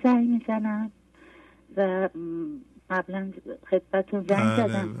مازندران زنگ میزنم و قبلا خدمتتون زنگ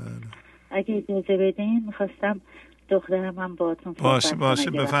زدم. اگه اجازه بدین میخواستم دخترم هم باهاتون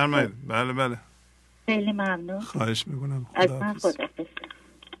باشه بفرمایید. بله خیلی ممنون. خواهش میکنم. از من خداحافظ.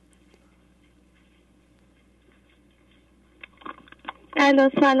 الو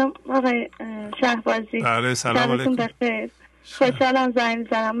سلام آقای شهبازی. بله سلام علیکم. بخیر. خوشحالم زنگ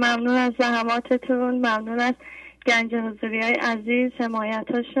زدم. ممنون از زحماتتون، ممنون از گنجه حضوری های عزیز،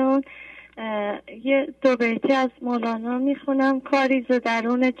 حمایتاشون. یه دو بیتی از مولانا میخونم. کاری ز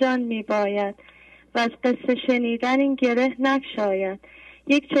درون جان میباید و از قصه شنیدن این گره نگشاید.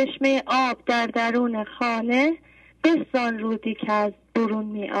 یک چشمه آب در درون خانه بسان رودی که از برون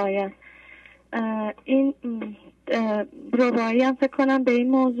میآید. این ربایی هم فکر کنم به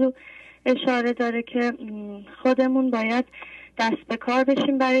این موضوع اشاره داره که خودمون باید دست به کار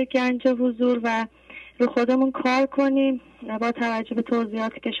بشیم برای گنج حضور و رو خودمون کار کنیم با توجه به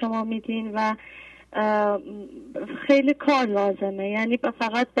توضیحاتی که شما میدین و خیلی کار لازمه. یعنی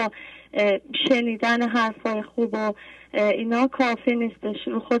فقط با شنیدن حرفای خوب و اینا کافی نیستش.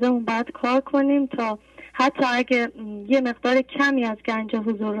 رو خودمون باید کار کنیم تا حتی اگه یه مقدار کمی از گنج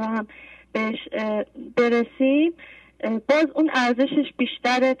حضور رو هم بهش برسیم باز اون ارزشش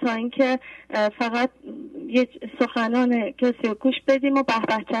بیشتره تا اینکه فقط یه سخنان کسی رو گوش بدیم و به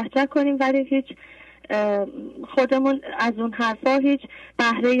به چهچه کنیم ولی هیچ خودمون از اون حرفا هیچ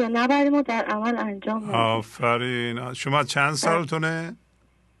بهره یا نبریم و در عمل انجام ندیم. آفرین. شما چند سالتونه؟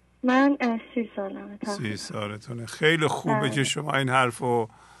 من 30 سالمه. 30 سالتونه. خیلی خوبه که شما این حرفو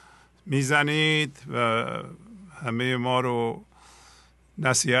میزنید و همه ما رو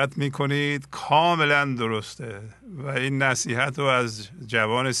نصیحت میکنید. کاملا درسته و این نصیحت رو از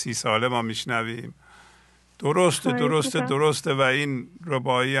جوان 30 ساله ما میشنویم. درسته و این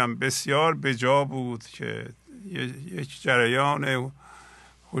ربایی هم بسیار بجا بود که یک جریان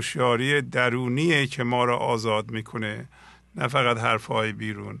هوشیاری درونیه که ما را آزاد میکنه، نه فقط حرفهای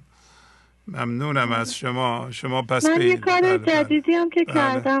بیرون. ممنونم از شما پس من یه کار جدیدی هم که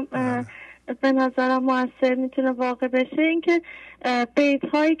کردم به نظرم موثر میتونه واقع بشه این که بیت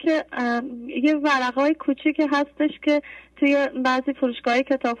هایی که یه ورقه های کوچیک هستش که توی بعضی فروشگاهی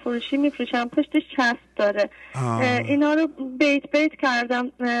کتاب فروشی میفروشن پشتش چسب داره. اینا رو بیت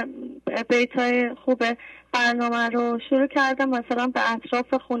کردم. بیت های خوب برنامه رو شروع کردم مثلا به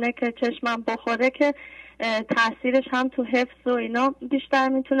اطراف خونه که چشمم بخوره که تاثیرش هم تو حفظ و اینا بیشتر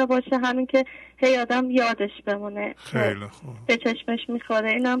میتونه باشه، همین که هی آدم یادش بمونه. خیلی خوب. به چشمش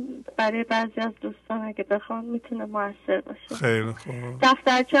میخوره. اینم برای بعضی از دوستان اگه بخوام میتونه موثر باشه. خیلی خوب.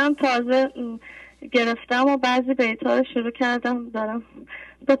 دفترچه هم تازه گرفتم و بعضی بیت‌ها رو شروع کردم دارم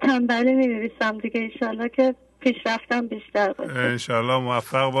با تنبلی می‌نویسم دیگه. انشالله که پیشرفتم بیشتر باشه. انشالله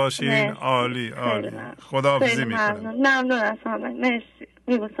موفق باشین. عالی. خداحافظی میکنم. ممنون از همه. مرسی.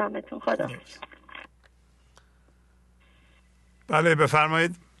 میبوسمتون. خداحافظ. بله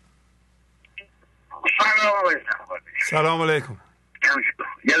بفرمایید. سلام علیکم.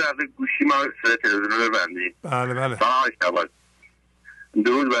 یه لحظه گوشی ما صدای تلویزیون رو ببندید. بله. سلام.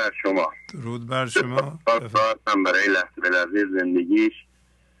 درود بر شما. درود بر شما. خواستم برای لحظه به لحظه زندگیش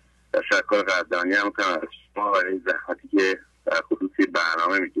تشکر قدردانی هم کنم از شما برای زحمتی که در خصوصی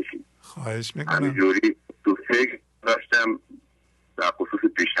برنامه میکشید. خواهش میکنم. همینجوری تو فکر داشتم در خصوص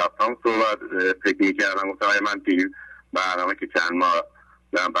پیشرفتام صحبت فکر میکردم. گفتم من توی برنامه که چند ماه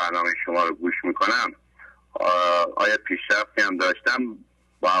دارم برنامه شما رو گوش میکنم آیا پیشرفتی هم داشتم،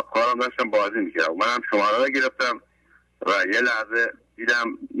 با افکارم داشتم بازی میکردم. منم شماره رو گرفتم و یه لحظه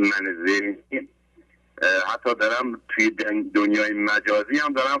دیدم من ذهنی حتی دارم توی دنیای مجازی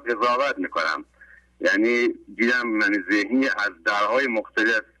هم دارم قضاوت میکنم. یعنی دیدم من ذهنی از درهای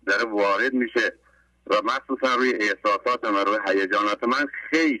مختلف داره وارد میشه و مخصوصا روی احساسات من، روی هیجانات من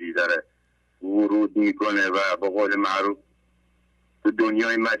خیلی داره ورود میکنه و به قول معروف تو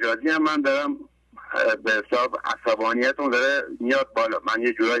دنیای مجازی هم من دارم به حساب عصبانیتم داره میاد بالا. من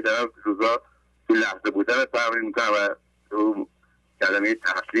یه جورایی دارم روزا تو لحظه بودن تمرین میکنم و تو کلمه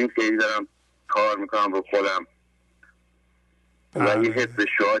تسلیم خیلی دارم کار میکنم رو خودم و یه حس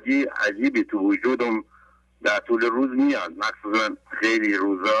شادی عجیبی تو وجودم در طول روز میاد. مخصوصا خیلی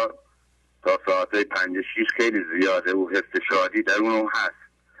روزا تا ساعتهای 5-6 خیلی زیاده و حس شادی در اونم هست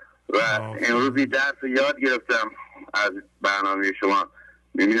و امروزی درس یاد گرفتم از برنامه شما.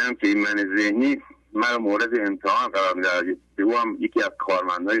 میبینم که این من ذهنی من مورد امتحان قرار میده. او هم یکی از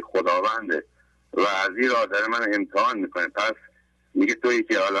کارمندهای خداونده و از این راه داره من امتحان میکنه. پس میگه تویی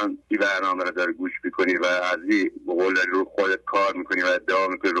که الان این برنامه رو داره گوش میکنی و از این بقول رو خودت کار میکنی و ادعا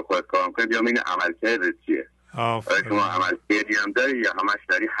میکنی رو خودت کار میکنی، بیا این عملکرد چیه؟ شما عملکردی هم داری یا همش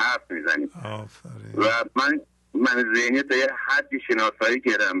داری حرف میزنی؟ و من ذهنی تا یه حدی شناسایی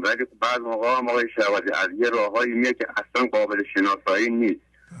کردم ولی بعض موقع شهبازی از یه راههایی میاد که اصلا قابل شناسایی نیست.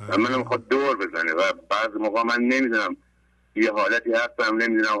 و من میخواد دور بزنه و بعض موقع من نمیدونم یه حالتی هستم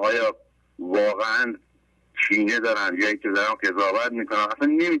نمیدونم آیا واقعا چینه دارن یا اینکه دارم قضاوت میکنم، اصلا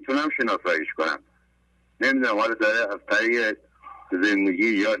نمیتونم شناساییش کنم. نمیدونم حالا داره از طریق زندگی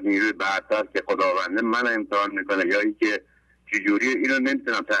یا نیروی برتر که خداونده من امتحان میکنه یا اینکه چجوری، اینو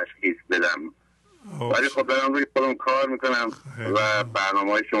نمیتونم تشخیص بدم. ولی خب دارم روی خودم کار میکنم و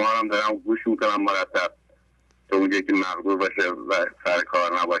برنامه‌های شما هم دارم گوش میکنم مرتب تا اونجایی که مقدور باشه و سر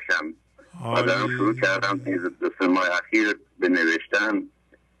کار نباشم و دارم شروع کردم این 2-3 ماه اخیر به نوشتن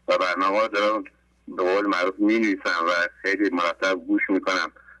و برنامه دارم به قول معروف می‌نویسم و خیلی مرتب گوش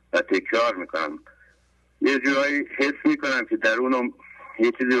میکنم و تکرار میکنم. یه جورایی حس میکنم که درونم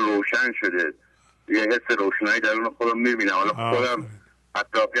یه چیزی روشن شده، یه حس روشنایی درون خودم میبینم. حالا خودم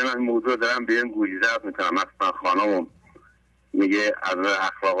اطرافیان این موضوع دارم به این گوشزد میکنم، مثلا خانمم میگه از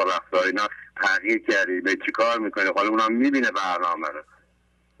اخلاق و رفتار اینا تغییر کردی، به چی کار میکنی؟ حالا اونم میبینه برنامه رو.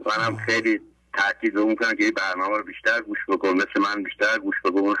 منم خیلی تاکید میکنم که این برنامه رو بیشتر گوش بکن، مثل من بیشتر گوش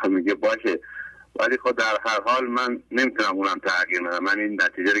بکن. اونم میگه باشه، ولی خب در هر حال من نمیتونم اونم تغییر بدم. من این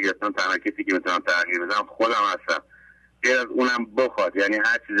نتیجه رو گرفتم، تنها کسی که میتونم تغییر بدم خودم هستم. غیر از اونم بخواد، یعنی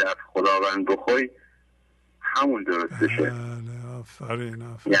هر چیزی از خداوند بخوای همون درستشه. آفرین.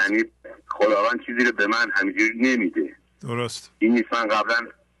 یعنی خداوند چیزی رو به من همینجوری نمیده. درست. این نیست من قبلا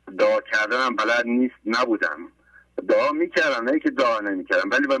دعا کردم بلد نبودم، دعا میکردم، نه که دعا نمیکردم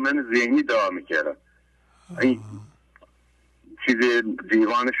ولی به من ذهنی دعا میکردم. این چیز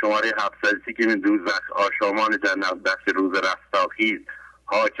دیوان شماره 730 که این دوزخ آشامان جنت دست روز رستاخیز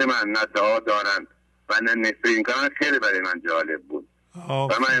حاکمن نه دعا دارن و نه نفرین کنن خیلی برای من جالب بود.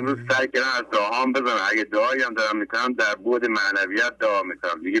 و من امروز سعی کردم از دعاام بزنم. اگه دعایی هم دارم میکنم در بعد معنویت دعا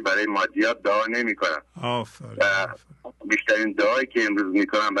میکنم، دیگه برای مادیات دعا نمیکنم. و بیشترین دعایی که امروز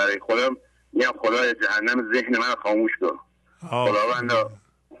میکنم برای خودم میگم خدای جهنم ذهن من خاموش کن. خداوند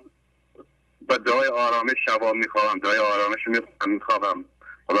با دعای آرامش شبا میخوام، دعای آرامش میخوام.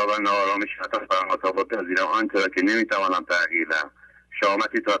 خداوند آرامش حتی فرما تا بپذیرم آنچه را که نمیتوانم تغییر دهم،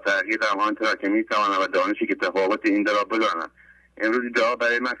 شامتی تا تغییر دهم آنچه را که میتوانم و دانشی که تفاوت این را بدانم. امروز دعا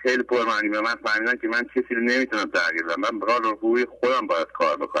برای من خیلی پرمعنی. من فهمیدم که من کسی رو نمیتونم تغییر بدم، من برای روی خودم باید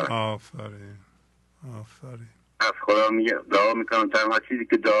کار بکنم. آفرین. از خدا دعا میکنم. تنها چیزی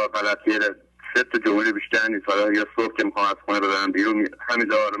که دعا غلطیه 3 جمله بیشتر نیست. حالا یا صبح که میخوام از خونه بزنم بیرون همین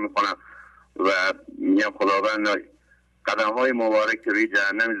دعا رو میکنم و میگم خداوند قدم های مبارک روی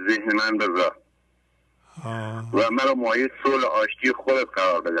جهنم ذهن من بذار و من رو مایه صلح آشتی خودت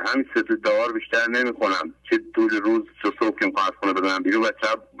قرار بده. همین 3 دعا رو بیشتر نمیخونم، چه طول روز چه صبح که میخوام از خونه بزنم بیرون و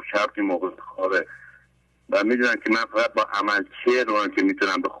شب که موقع خوابه. و میدونم که من فقط با عمل رو که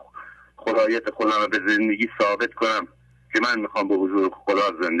میتونم به خدایت خودم و به زندگی ثابت کنم که من میخوام به حضور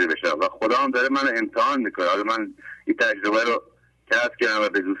خدا زنده بشم و خدا هم داره من امتحان میکنه. حالا من این تجربه رو کسب کردم و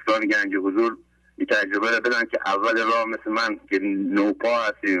به دوستان گنج حضور این تجربه رو بدن که اول راه مثل من که نوپا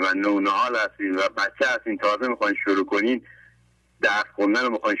هستین و نونهال هستین و بچه هستین، تازه میخواین شروع کنین درس خوندن رو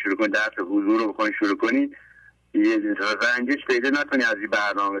میخواین شروع کنین، درس حضور رو میخواین شروع کنین، یه رنجش پیدا نکنی از این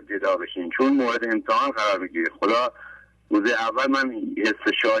برنامه جدا بشین، چون مورد امتحان قرار میگیری. خدا روز اول من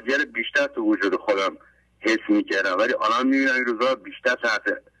حس شادی رو بیشتر تو وجود خودم حس میکردم، ولی الان میبینم این روزا بیشتر تحت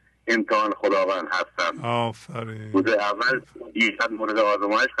امتحان خداوند هستم. آفرین. روز اول ایشت مورد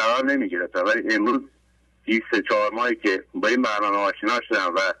آزمایش قرار نمیگرفتم، ولی امروز 3-4 ماهی که با این برنامه آشنا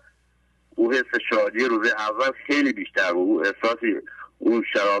شدم و او حس شادی روز اول خیلی بیشتر بود. او احساسی اون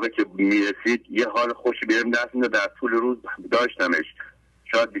شرابه که میرسید یه حال خوشی بهم دست میده، در طول روز داشتمش،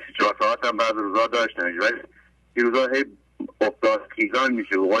 شاید 24 ساعت هم بعض روزا داشتمش، ولی این روزا هی افتاد خیزان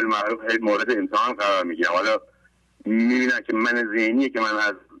میشه و قول معروف هی مورد امتحان قرار میگیرم. حالا میبینم که من ذهنیه که من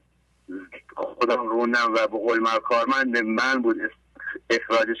از خودم روندم و به قول معروف کارمند من بود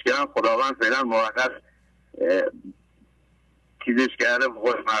اخراجش کردم، خداوند فعلا موقت چیزش کرده، به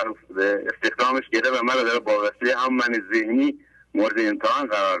قول معروف استخدامش کرده و من رو داره با وسیله هم من ذهنی مورد امتحان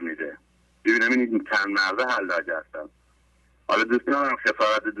قرار میده. ببینم این چند مرده حلاج هستم. حالا دوستان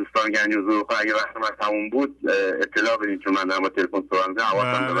خسارت دوستان گنج حضور اگه وقت من تموم بود اطلاع بدین، چون من دارم با تلفن صحبت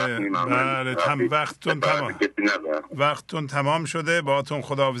می‌کنم. بله وقتتون تمام شده. باهاتون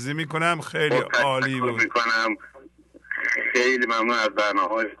خداحافظی میکنم. خیلی عالی بود. خیلی ممنون از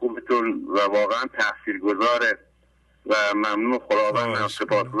برنامه‌های خوبتون و واقعا تاثیرگذاره و ممنون خداوندم،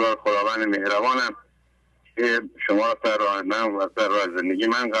 سپاسگزار خداوند مهربانم که شما را سر راه من و سر راه زندگی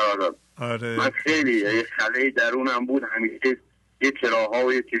من قرار داد. من خیلی یه خلأی درونم بود، همیشه یه چراغ‌ها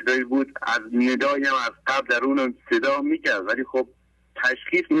و یه چیزایی بود، از ندایی هم از قبل درونم صدا میکرد، ولی خب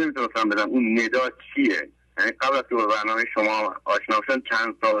تشخیص نمیتونستم بدم اون ندا چیه. یعنی قبل از که با برنامه شما آشنا شدم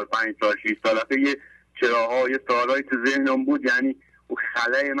چند سال 5 سال 6 سال یه چراغ‌ها یه سوالایی تو ذهنم بود، یعنی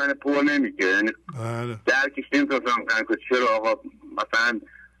خلای من پر نمیکنه. یعنی درکش نمیتونم کنم که چرا آقا مثلا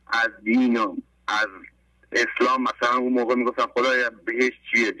از دین و از اسلام مثلا اون موقع میگفتن خدایا بهشت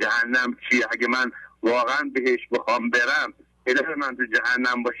چیه، جهنم چیه، اگه من واقعا بهشت بخوام برم هدف من تو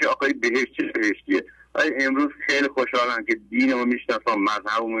جهنم باشه آقای بهشت چه بهشتیه. امروز خیلی خوشحالم که دینمو میشناسم،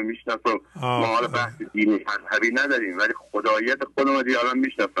 مذهبمو میشناسم. ما حالا بحث دینی مذهبی نداریم ولی خداییت خودمو دیگه الان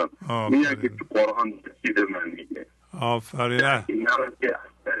میشناسم. میدونم که تو قرآن چیز من میگه. آفرین. این نباید که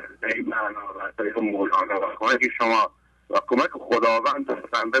این معنا و طریق مولانا و کمک شما و کمک خداوند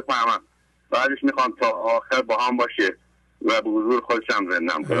دستم بفهمم، بعدش میخوام تا آخر با هم باشه و به حضور خودشم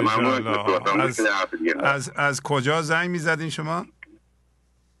زندم کنم. ممنونم. از کجا زنگ میزدین شما؟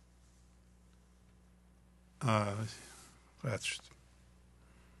 قطع شد.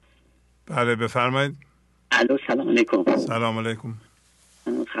 بله بفرمایید. الو سلام علیکم. سلام علیکم.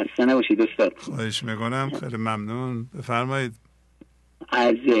 خسته نباشید استاد. خواهش میکنم، خیلی ممنون. بفرمایید.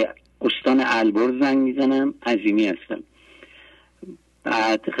 از استان البرز زنگ میزنم، عظیمی هستم.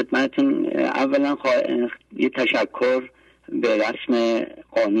 بعد خدمتتون اولا یه تشکر به رسم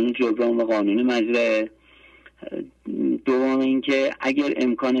قانون جبران و قانون مزرعه. دوم اینکه اگر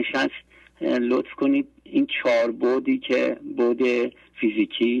امکانش هست لطف کنید این 4 بعدی که بعد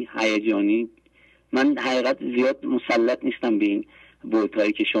فیزیکی، هیجانی، من حقیقت زیاد مسلط نیستم به این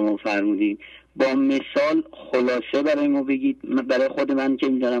بعدهایی که شما فرمودین، با مثال خلاصه برای ما بگید. برای خود من که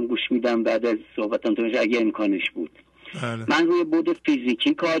میدارم گوش میدم بعد از صحبتم تو اگه امکانش بود. من روی بعد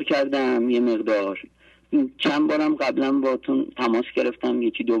فیزیکی کار کردم یه مقدار، چند بارم قبلا باتون تماس گرفتم،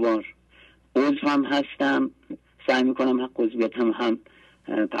 1-2 بار. عضو هم هستم، سعی میکنم حق عضویتم هم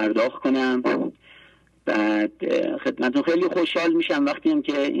پرداخت کنم. بعد خدمتتون خیلی خوشحال میشم وقتی هم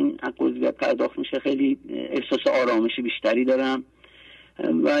که این حق عضویت پرداخت میشه، خیلی احساس آرامش بیشتری دارم.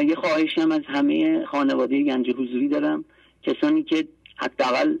 و یه خواهش هم از همه خانواده گنج حضوری دارم، کسانی که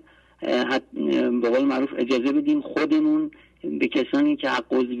حداقل به قول معروف اجازه بدیم خودمون به کسانی که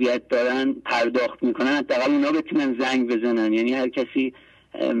حق عضویت دارن پرداخت میکنن حداقل اونا بتونن زنگ بزنن. یعنی هر کسی،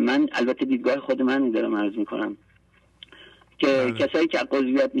 من البته دیدگاه خود من دارم عرض میکنم که کسایی که حق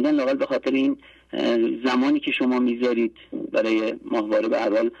عضویت میدن لااقل به خاطر این زمانی که شما میذارید برای ماهواره به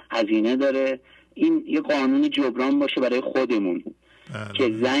هر حال هزینه داره، این یه قانون جبران باشه برای خودمون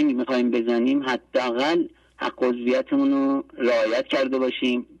که زنگ میخوایم بزنیم حداقل حق عضویتمون رو رعایت کرده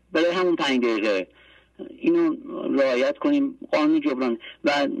باشیم. برای همون 5 دقیقه اینو رعایت کنیم، قانون جبران.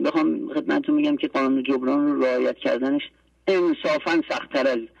 و بخوام خدمتتون میگم که قانون جبران رو رعایت کردنش انصافا سخت‌تر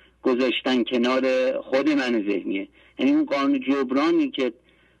از گذاشتن کنار خود من ذهنیه. یعنی اون قانون جبرانی که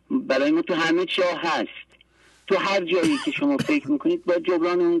برای ما تو همه جا هست، تو هر جایی که شما فکر میکنید باید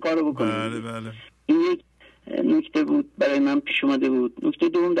جبران اون کارو بکنید. بله. این یک نکته بود برای من پیش اومده بود. نکته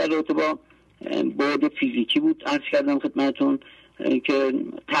دوم در رابطه با بعد فیزیکی بود، عرض کردم خدمتتون که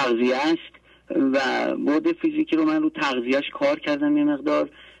تغذیه است و بعد فیزیکی رو من رو تغذیهش کار کردم یه مقدار.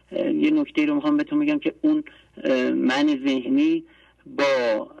 یه نکته رو میخوام بهتون بگم که اون من ذهنی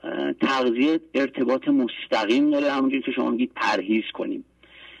با تغذیه ارتباط مستقیم داره، همونجوری که شما میگید پرهیز کنیم.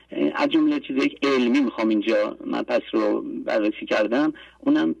 از جمله چیزایی که علمی میخوام اینجا من پس رو بررسی کردم،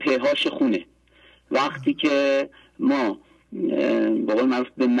 اونم pH خونه. وقتی که ما به قول معروف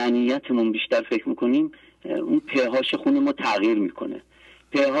به منیتمون بیشتر فکر میکنیم، اون pH خونه ما تغییر میکنه.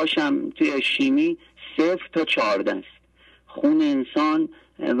 pH هم توی شیمی 0 تا 14 است. خون انسان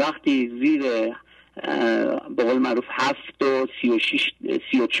وقتی زیر به قول معروف 7 و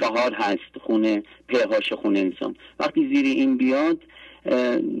 34 هست خون pH خون انسان، وقتی زیر این بیاد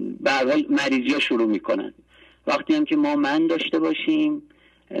به هر حال مریضی ها شروع میکنن. وقتی هم که ما من داشته باشیم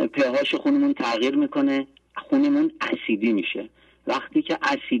pH خونمون تغییر میکنه، خونمون اسیدی میشه. وقتی که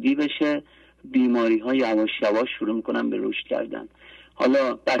اسیدی بشه بیماری ها یواش یواش شروع میکنن به رشد کردن.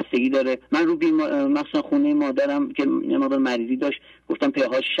 حالا بستگی داره. من رو مثلا خونه مادرم که یه مقدار مریضی داشت گفتم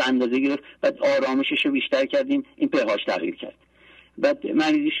pHش اندازه گرفت، بعد آرامشش رو بیشتر کردیم، این pH تغییر کرد، بعد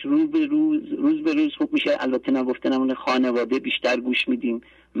مریضیش روز به روز خوب میشه. البته نگفتنمونه خانواده بیشتر گوش میدیم،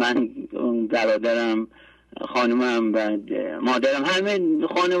 من برادرم، خانومم و مادرم، همه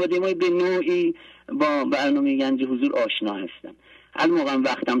خانواده ما به نوعی با برنامه گنج حضور آشنا هستن. هر موقع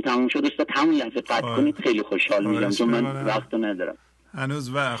وقتم تموم شد استاد همون لحظه قطع کنید، خیلی خوشحال میشم چون من وقتو ندارم.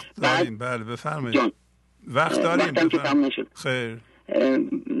 هنوز وقت داریم. بله بفرمایید. وقت داریم. وقتم که تموم نشد. خیر.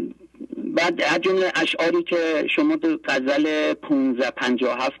 بعد از جمله اشعاری که شما تو غزل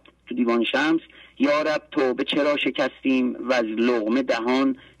 1557 تو دیوان شمس، یا رب توبه چرا شکستیم و از لقمه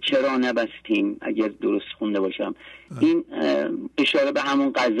دهان چرا نبستیم، اگر درست خونده باشم، این اشاره به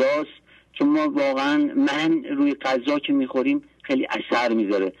همون غذاست. چون ما واقعا من روی غذا که میخوریم خیلی اثر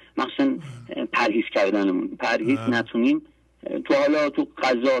میذاره، مثلا پرهیز کردنمون. پرهیز نتونیم تو حالا تو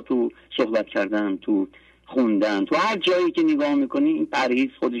غذا، تو صحبت کردن، تو خوندن، تو هر جایی که نگاه میکنی این پرهیز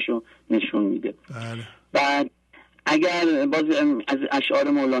خودشو نشون میده. بعد اگر باز از اشعار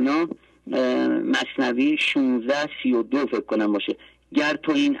مولانا مثنوی 1632 فکر کنم باشه، گر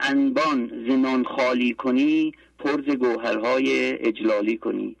تو این انبان زنان خالی کنی، پر ز گوهرهای اجلالی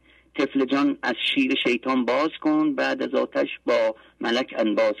کنی، طفل جان از شیر شیطان باز کن، بعد از آتش با ملک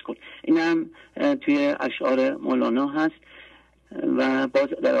انباز کن. این هم توی اشعار مولانا هست. و باز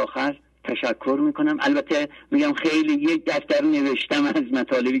در آخر تشکر میکنم. البته میگم خیلی یک دفتر نوشتم از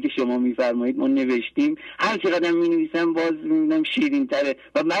مطالبی که شما میفرمایید، ما نوشتیم، هر چقدر مینویسم باز میبینم شیرین تره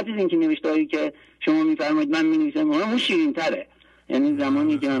و بعد از اینکه نوشتهایی که شما میفرمایید من مینویسم اون شیرین تره. یعنی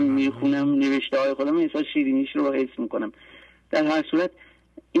زمانی که من میخونم نوشته های خودم احساس شیرینیش رو حس میکنم. در هر صورت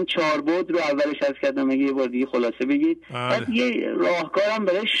این 4 بود رو اولش عرض کردم، اگه یه بار دیگه خلاصه بگید. بعد یه راهکارم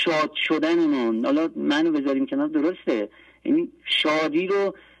برای شاد شدنمون، حالا منو بذاریم کنار، درسته، یعنی شادی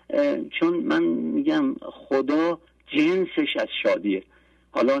رو، چون من میگم خدا جنسش از شادیه،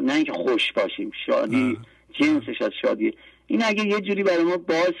 حالا نه اینکه خوش باشیم، شادی جنسش از شادیه. این اگه یه جوری برای ما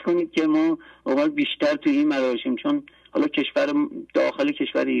باز کنید که ما اوقات بیشتر تو این مدارشیم، چون حالا کشور داخل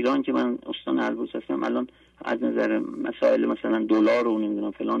کشور ایران که من استان البرز هستم، الان از نظر مسائل مثلا دلار و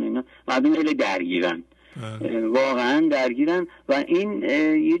نمیدونم فلان اینا مردم خیلی درگیرن، واقعا درگیرن و این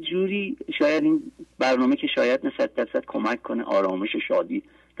یه جوری شاید این برنامه که شاید 100% کمک کنه آرامش و شادی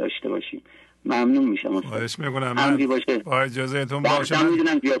داشته باشیم. ممنون میشم. خواهش میکنم. من با اجازهتون باشه، من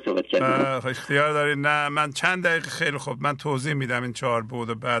میدونم زیاد صحبت کردم، اختیار دارید. نه من چند دقیقه خیلی خوب من توضیح میدم این 4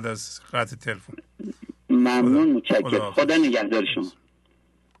 بود بعد از قطع تلفن. ممنون، متشکرم. خدا نگهدار شما.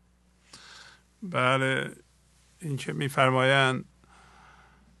 بله، این که میفرمایند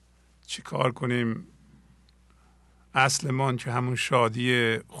چی کار کنیم اصلمان که همون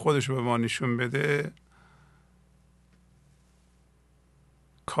شادی خودش رو به ما نشون بده،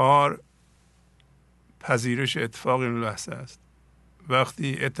 کار پذیرش اتفاق این لحظه است.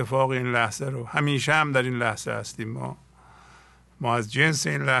 وقتی اتفاق این لحظه رو، همیشه هم در این لحظه هستیم، ما از جنس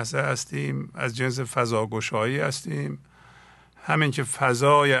این لحظه هستیم، از جنس فضاگشایی هستیم. همین که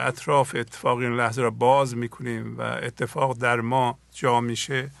فضای اطراف اتفاق این لحظه رو باز میکنیم و اتفاق در ما جا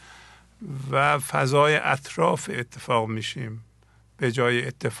میشه و فضای اطراف اتفاق میشیم به جای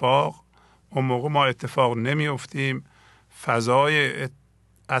اتفاق، اون موقع ما اتفاق نمیافتیم. فضای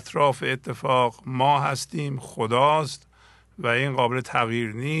اطراف اتفاق ما هستیم، خداست و این قابل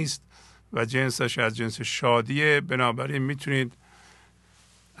تغییر نیست و جنسش از جنس شادیه. بنابراین میتونید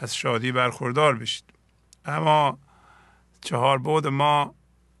از شادی برخوردار بشید. اما 4 بعد ما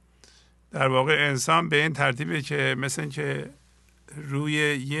در واقع انسان به این ترتیبه که مثل که روی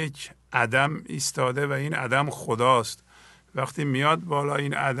یک عدم ایستاده و این عدم خداست. وقتی میاد بالا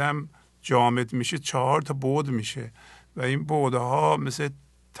این عدم جامد میشه، 4 تا بعد میشه و این بعدها مثل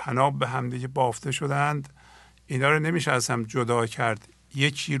تناب به همدیگه بافته شدند. اینا رو نمیشه از هم جدا کرد،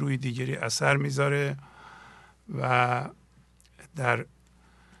 یکی روی دیگری اثر میذاره و در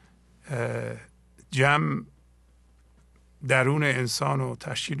جمع درون انسان رو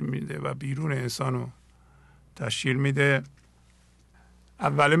تشکیل میده و بیرون انسان رو تشکیل میده.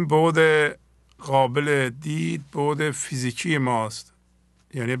 اولین بعد قابل دید بعد فیزیکی ماست،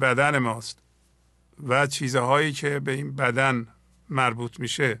 یعنی بدن ماست و چیزهایی که به این بدن مربوط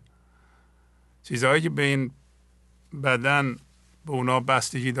میشه، چیزهایی که به این بدن به اونا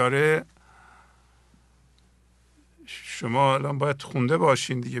بستگی داره. شما الان باید خونده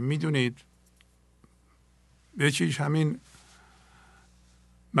باشین دیگه، میدونید یکیش همین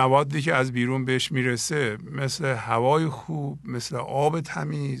موادی که از بیرون بهش میرسه، مثل هوای خوب، مثل آب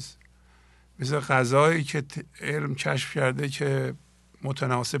تمیز، مثل غذایی که علم کشف کرده که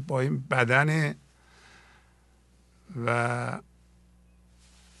متناسب با این بدنه و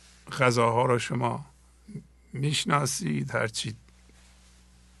غذاها رو شما میشناسید، هرچی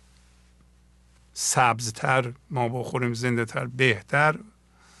سبزتر ما بخوریم زنده تر بهتر،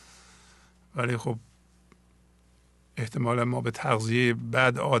 ولی خب احتمالا ما به تغذیه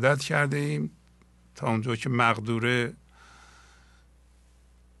بد عادت کرده ایم تا اونجا که مقدوره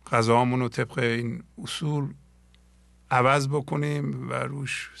غذامون رو طبق این اصول عوض بکنیم و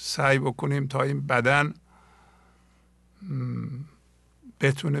روش سعی بکنیم تا این بدن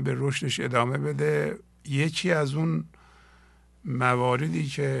بتونه به رشدش ادامه بده. یکی از اون مواردی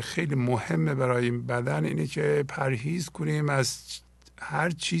که خیلی مهمه برای این بدن اینه که پرهیز کنیم از هر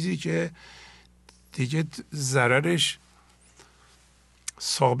چیزی که دیگه ضررش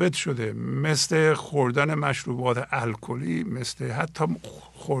ثابت شده، مثل خوردن مشروبات الکلی، مثل حتی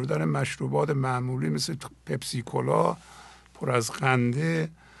خوردن مشروبات معمولی مثل پپسی کولا پر از قنده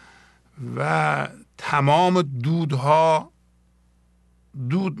و تمام دودها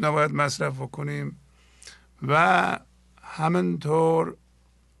دود نباید مصرف بکنیم و همینطور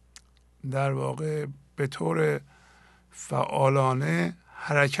در واقع به طور فعالانه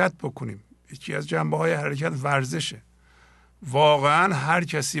حرکت بکنیم. یکی از جنبه های حرکت ورزشه. واقعا هر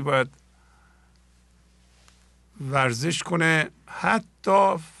کسی باید ورزش کنه،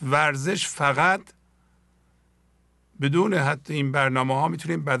 حتی ورزش فقط بدون حتی این برنامه ها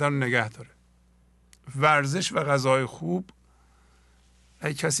میتونیم بدن نگه داره. ورزش و غذای خوب،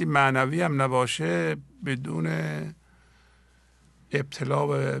 اگه کسی معنوی هم نباشه بدون ابتلا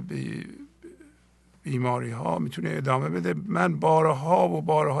به بیماری ها میتونه ادامه بده. من بارها و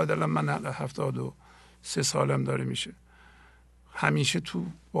بارها دلم، من 73 سالم داره میشه، همیشه تو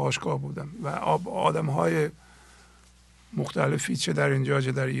باشگاه بودم و آدم های مختلفی چه در اینجا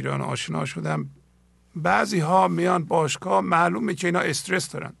چه در ایران آشنا شدم. بعضی ها میان باشگاه، معلومه که اینا استرس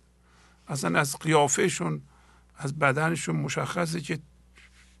دارن، اصلا از قیافهشون از بدنشون مشخصه که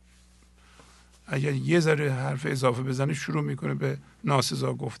اگر یه ذره حرف اضافه بزنه شروع میکنه به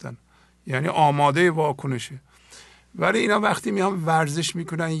ناسزا گفتن، یعنی آماده واکنشه. ولی اینا وقتی میان ورزش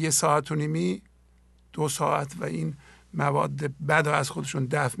میکنن 1 ساعت و نیمی 2 ساعت و این مواد بد از خودشون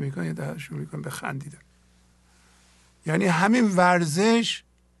دفع میکنن، شروع میکنن به خندیدن. یعنی همین ورزش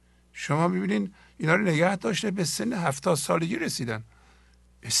شما میبینین اینا رو نگه داشته به سن 70 سالگی رسیدن.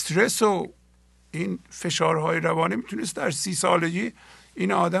 استرس و این فشارهای روانی میتونست در 30 سالگی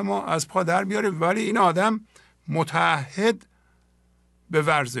این آدم رو از پا در بیاره، ولی این آدم متعهد به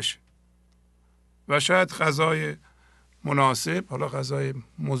ورزش و شاید غذای مناسب، حالا غذای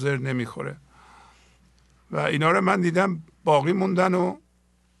مضر نمیخوره و اینا رو من دیدم باقی موندن و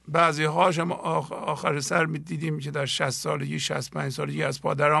بعضی هاش هم آخر سر دیدیم که در 60 سالگی 65 سالگی از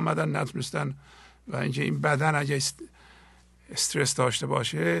پا در آمدن، نتونستن. و اینکه این بدن اگه استرس داشته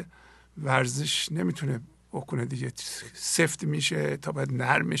باشه ورزش نمیتونه بکنه دیگه، سفت میشه تا باید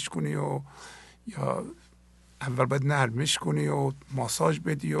نرمش کنی و یا اول باید نرمش کنی و ماساژ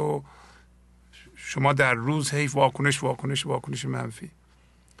بدی و شما در روز هی واکنش منفی.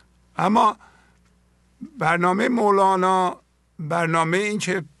 اما برنامه مولانا، برنامه این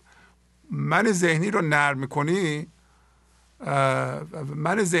که من ذهنی رو نرم کنی،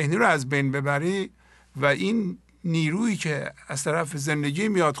 من ذهنی رو از بین ببری و این نیرویی که از طرف زندگی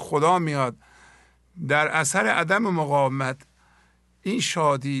میاد، خدا میاد، در اثر عدم مقاومت این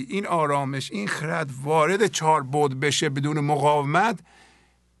شادی، این آرامش، این خرد وارد 4 بعد بشه بدون مقاومت،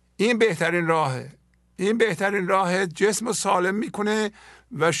 این بهترین راهه. این بهترین راه جسم رو سالم میکنه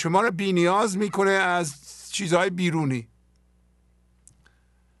و شما رو بی نیاز میکنه از چیزهای بیرونی.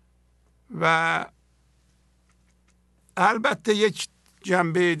 و البته یک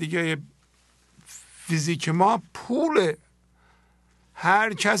جنبه دیگه فیزیک ما پوله.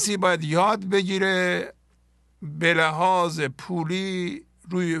 هر کسی باید یاد بگیره به لحاظ پولی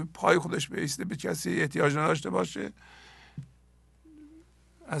روی پای خودش بایسته، به کسی احتیاج نداشته باشه،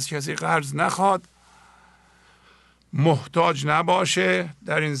 از کسی قرض نخواد، محتاج نباشه.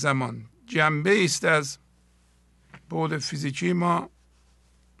 در این زمان جنبه است از بعد فیزیکی ما.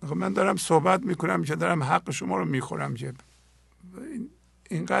 من دارم صحبت میکنم که دارم حق شما رو میخورم که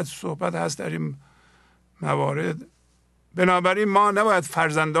اینقدر صحبت هست در این موارد. بنابراین ما نباید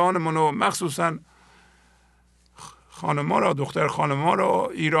فرزندانمون رو، مخصوصا خانم‌ها را، دختر خانم‌ها را،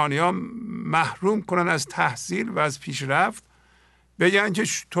 ایرانی‌ها محروم کنن از تحصیل و از پیشرفت. بگن که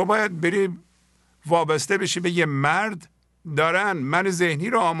تو باید بری وابسته بشی به یه مرد. دارن من ذهنی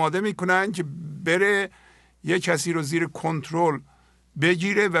رو آماده میکنن که بره یه کسی رو زیر کنترل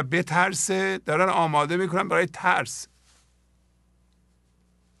بگیره و بترسه. دارن آماده میکنن برای ترس.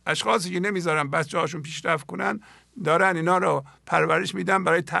 اشخاصی که نمیذارن بچه‌هاشون پیشرفت کنن دارن اینا رو پرورش میدن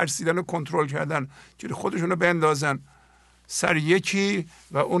برای ترسیدن و کنترل کردن، که خودشون رو بندازن سر یکی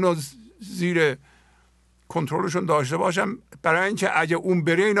و اونو زیر کنترلشون داشته باشن، برای اینکه اگه اون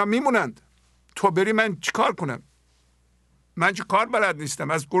بره اینا میمونند. تو بری من چیکار کنم؟ من چه کار بلد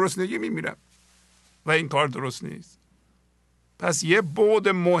نیستم، از گرسنگی میمیرم و این کار درست نیست. پس یه بعد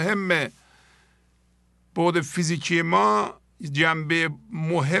مهمه، بعد فیزیکی ما، جنبه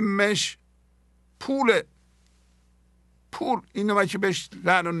مهمش پوله. پول اینو که بهش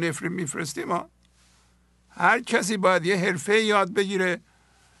لعن و نفرین میفرستیم ما. هر کسی باید یه حرفه یاد بگیره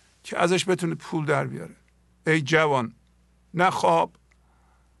که ازش بتونه پول در بیاره. ای جوان، نه خواب.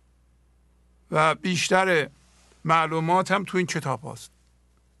 و بیشتر معلومات هم تو این کتاب هاست.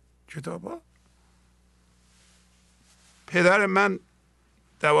 کتاب ها. پدر من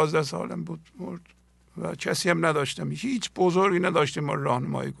 12 سالم بود مرد و کسی هم نداشتم، هیچ بزرگی نداشتیم ما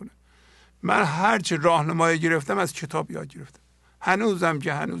راهنمایی کنه. من هرچه راهنمایی گرفتم از کتاب یاد گرفتم. هنوزم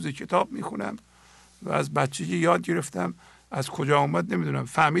که هنوز کتاب میخونم و از بچگی یاد گرفتم از کجا اومد نمیدونم،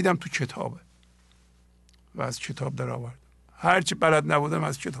 فهمیدم تو کتابه و از کتاب در آوردم. هرچی بلد نبودم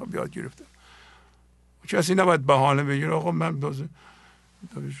از کتاب یاد گرفتم. کسی نباید بهانه بگیره آقا من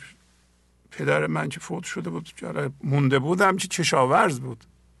پدر من که فوت شده بود مونده بودم که کشاورز بود،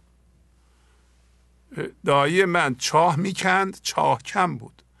 دایی من چاه میکند چاه کم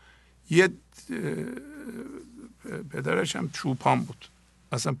بود، یه پدرش هم چوپان بود،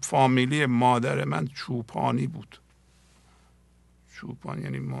 اصلا فامیلی مادر من چوپانی بود. چوپان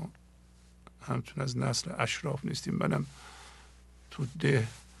یعنی ما همچون از نسل اشراف نیستیم. منم تو ده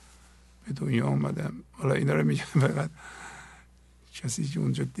به دنیا آمدم. حالا اینا رو میگم فقط کسی که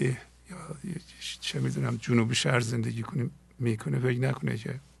اونجا ده یا چه میدونم جنوب شهر زندگی میکنه فکر نکنه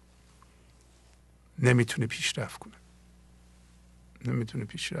که نمیتونه پیشرفت کنه. نمیتونه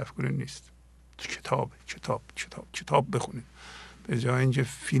پیشرفت کنه نیست. تو کتاب بخونید. به جای اینکه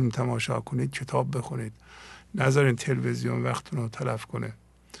فیلم تماشا کنید کتاب بخونید. نذارین تلویزیون وقتتون رو تلف کنه.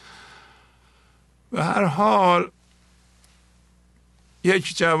 به هر حال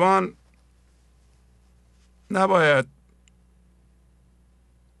یک جوان نباید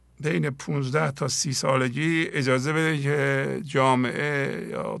بین 15 تا 30 سالگی اجازه بده که جامعه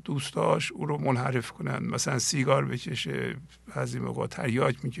یا دوستاش او رو منحرف کنن. مثلا سیگار بکشه، بعضی موقع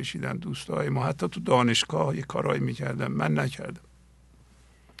تریاک میکشیدن دوستای ما، حتی تو دانشگاه یه کارایی میکردن، من نکردم.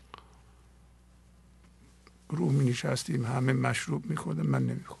 گروه می نشستیم همه مشروب میخوردن، من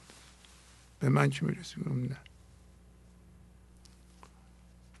نمیخوردم. به من که میرسیم نه،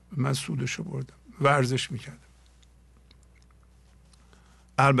 من سودشو بردم، ورزش میکردم.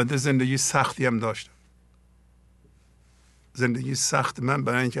 البته زندگی سختی هم داشتم. زندگی سخت من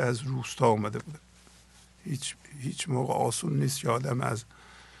برای اینکه از روستا اومده بودم. هیچ موقع آسون نیست که آدم از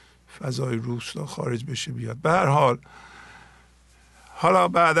فضای روستا خارج بشه بیاد. به هر حال حالا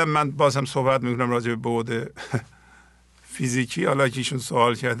بعدا من بازم صحبت میکنم راجع به بعد فیزیکی. حالا که ایشون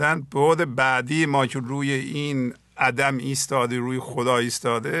سوال کردن، بعد بعدی ما که روی این عدم ایستاده، روی خدا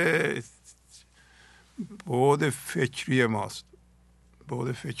ایستاده، بعد فکری ماست.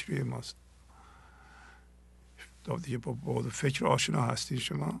 بعد فکری ماست. دیگه با بعد فکر آشنا هستین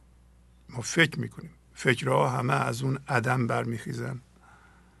شما؟ ما فکر میکنیم، فکرها همه از اون عدم برمیخیزن.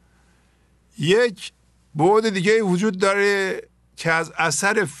 یک بعد دیگه وجود داره که از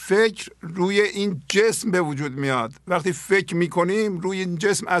اثر فکر روی این جسم به وجود میاد. وقتی فکر میکنیم روی این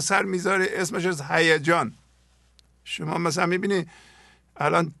جسم اثر میذاره، اسمش از هیجان. شما مثلا میبینی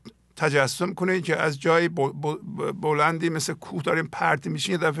الان تجسم کنید که از جای بلندی مثل کوه داریم پرت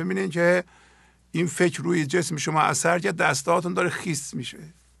میشین، یه دفعه میبینید که این فکر روی جسم شما اثر کرد، دستاتون داره خیس میشه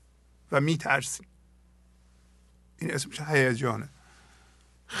و میترسید. این اسمش هیجانه.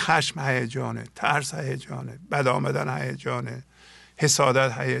 خشم هیجانه، ترس هیجانه، بد آمدن هیجانه،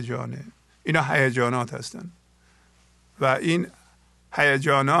 حسادت هیجانه. اینا هیجانات هستن و این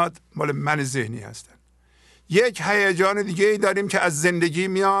هیجانات مال من ذهنی هستن. یک هیجان دیگه ای داریم که از زندگی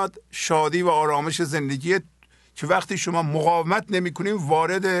میاد، شادی و آرامش زندگی، که وقتی شما مقاومت نمی کنیم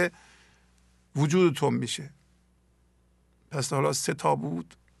وارد وجودتون میشه. پس حالا 3 تا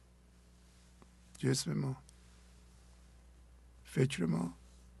بود: جسم ما، فکر ما،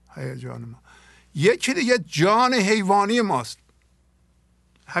 هیجان ما. یکی دیگه جان حیوانی ماست.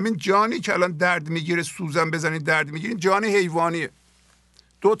 همین جانی که الان درد میگیره، سوزن بزنید درد میگیره، جان حیوانیه.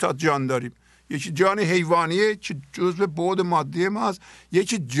 2 تا جان داریم. یکی جان حیوانیه که جزء بعد مادی ماست،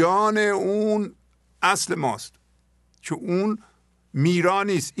 یکی جان اون اصل ماست که اون میرا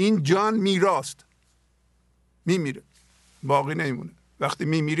نیست. این جان میراست، میمیره، باقی نمیمونه. وقتی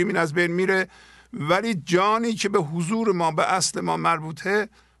میمیریم این از بین میره. ولی جانی که به حضور ما، به اصل ما مربوطه،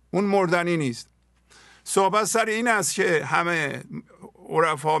 اون مردنی نیست. صحبت سر این است که همه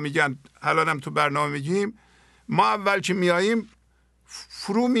عرفا میگن، الانم تو برنامه میگیم، ما اول که میاییم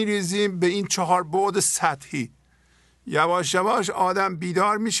فرو میریزیم به این 4 بعد سطحی. یواش یواش آدم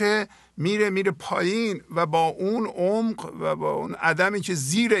بیدار میشه، میره پایین و با اون عمق و با اون عدمی که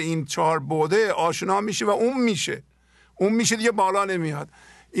زیر این 4 بعده آشنا میشه و اون میشه دیگه بالا نمیاد.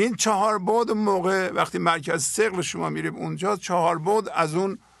 این 4 بعد موقع وقتی مرکز ثقل شما میریم اونجا، 4 بعد از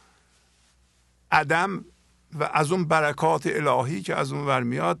اون عدم و از اون برکات الهی که از اون ور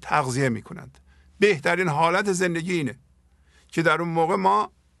میاد تغذیه میکنند. بهترین حالت زندگی اینه که در اون موقع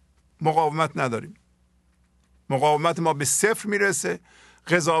ما مقاومت نداریم. مقاومت ما به 0 میرسه،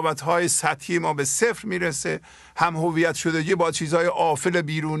 قضاوت های سطحی ما به 0 میرسه، هم هویت شدگی با چیزهای آفل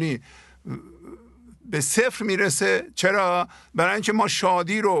بیرونی به 0 میرسه. چرا؟ برای اینکه ما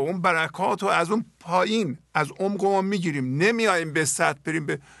شادی رو، اون برکات رو از اون پایین، از عمق ما میگیریم. نمیاییم به سطح بریم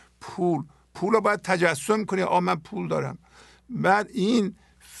به پول. پول رو باید تجسم کنی، من پول دارم. بعد این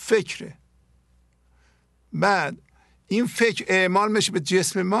فکره. بعد این فکر اعمال میشه به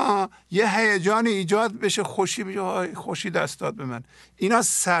جسم ما، یه هیجان ایجاد بشه، خوشی دست داد به من. اینا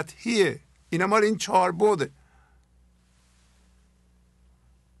سطحیه، اینا مال این 4 بعده.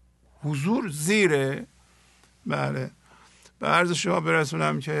 حضور زیره. بله، به عرض شما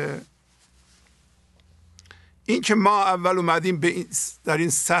برسونم که این که ما اول اومدیم به در این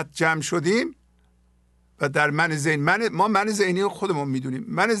سطح جمع شدیم و در من ذهنی، ما من ذهنی رو خودمون میدونیم.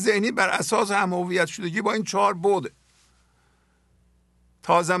 من ذهنی بر اساس هم هویت شدگی با این 4 بعده.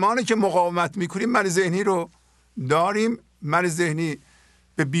 تا زمانی که مقاومت میکنیم من ذهنی رو داریم. من ذهنی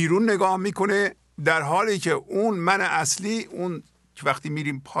به بیرون نگاه میکنه، در حالی که اون من اصلی، اون که وقتی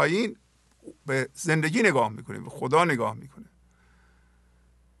میریم پایین به زندگی نگاه میکنه، به خدا نگاه میکنه.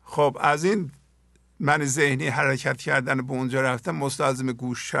 خب از این من ذهنی حرکت کردن به اونجا رفتن مستلزم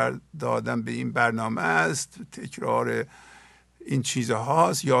گوش دادن به این برنامه است، تکرار این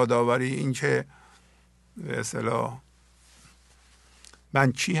چیزهاست، یادآوری این که به اصطلاح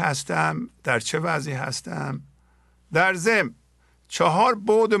من کی هستم، در چه وضعی هستم. در ضمن 4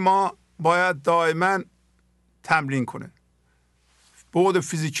 بعد ما باید دائما تمرین کنه. بعد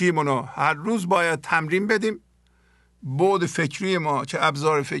فیزیکی منو هر روز باید تمرین بدیم. بعد فکری ما که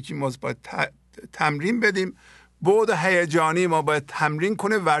ابزار فکری ما باید تمرین بدیم. بعد هیجانی ما باید تمرین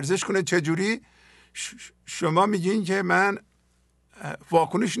کنه، ورزش کنه. چجوری؟ شما میگین که من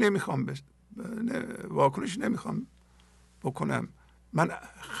واکنش نمیخوام بکنم، من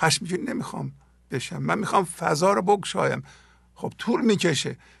خشمگین نمیخوام بشم، من میخوام فضا رو بگشایم. خب طول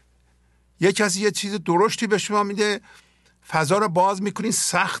میکشه. یک کسی یه چیز درشتی به شما میده، فضا رو باز میکنید،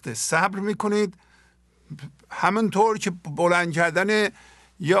 سخته، صبر میکنید. همونطور که بلند کردن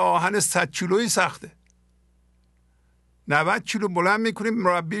یه آهن 100 کیلویی سخته. 90 کیلو بلند میکنید،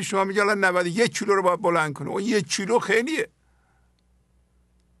 مربی شما میگه الان 91 کیلو رو باید بلند کنه. اون 1 کیلو خیلیه.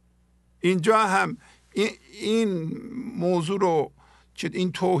 اینجا هم این موضوع رو که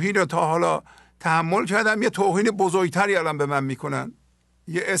این توهین رو تا حالا تحمل کردم، یه توهین بزرگتری الان به من میکنن،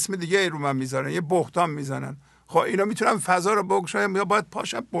 یه اسم دیگه رو من میذارن، یه بهتان میزنن. خب اینا میتونم فضا رو بگشایم یا باید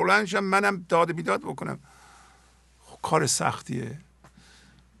پاشم بلند شم منم داد بیداد بکنم؟ خب کار سختیه،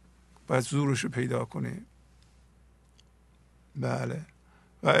 باید زورش رو پیدا کنی. بله.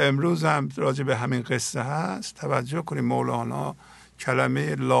 و امروز هم راجع به همین قصه هست. توجه کنیم مولانا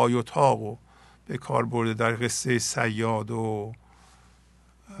کلمه لایطاق به کار برده در قصه صیاد و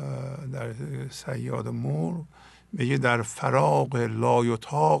مور. میگه در فراق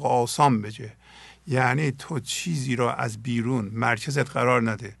لایطاق آسان بجه. یعنی تو چیزی را از بیرون مرکزت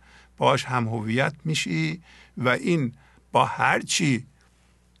قرار نده، باش هم هویت میشی و این با هر چی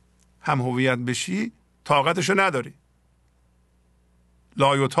هم هویت بشی طاقتشو نداری،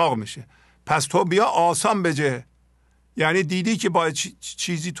 لایطاق میشه. پس تو بیا آسان بجه. یعنی دیدی که با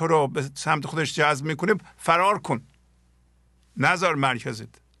چیزی تو رو به سمت خودش جذب میکنه، فرار کن، نذار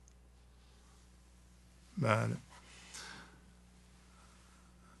مرکزت. بله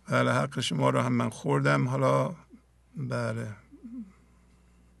بله، حق شما رو هم من خوردم. حالا بله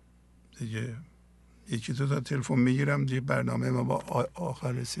دیگه یکی دو تا تلفن میگیرم دیگه، برنامه ما با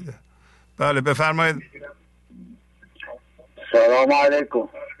آخر رسیده. بله بفرمایید. سلام علیکم.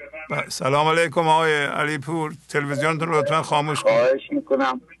 سلام علیکم آقای علی پور، تلویزیونتون رو لطفا خاموش کنید. خواهش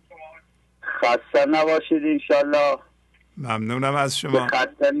میکنم. خسته نباشید انشالله. ممنونم از شما.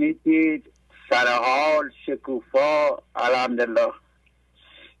 خسته نیستید، سرحال، شکوفا، الحمدلله.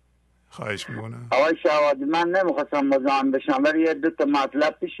 خواهش میکنم. آقای شهبازی، من نمیخواستم مزاحم بشم ولی یه 2 تا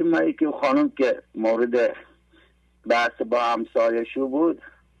مطلب پیش اومد. یکی خانم که مورد بحث با همسایه‌شو بود.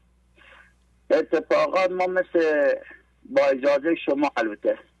 اتفاقات ما مثل، با اجازه شما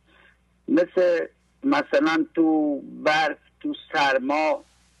البته، مثلا تو برف، تو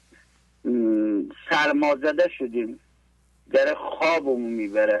سرما زده شدیم، در خوابمون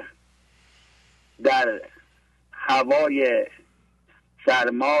میبره، در هوای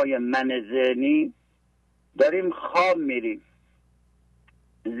سرمای من ذهنی داریم خواب میریم.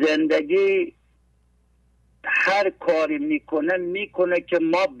 زندگی هر کاری میکنه که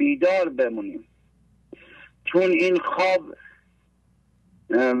ما بیدار بمونیم، چون این خواب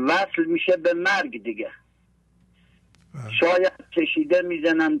وصل میشه به مرگ دیگه. شاید کشیده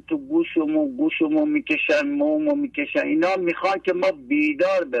میزنن تو گوشمو میکشن، مومو میکشن. اینا میخوان که ما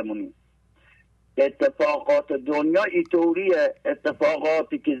بیدار بمونیم. اتفاقات دنیا اینطوریه،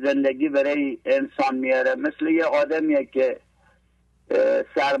 اتفاقاتی که زندگی برای انسان میاره، مثل یه آدمیه که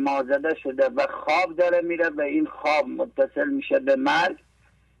سرمازده شده و خواب داره میره و این خواب متصل میشه به مرگ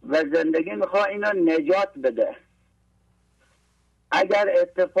و زندگی میخواد اینو نجات بده. اگر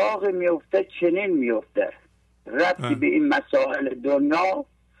اتفاقی میفته چنین میفته، ربطی به این مسائل دنیا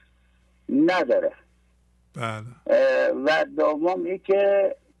نداره. و دوم ای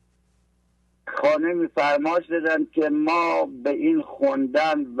که خانه فرمایش دادن که ما به این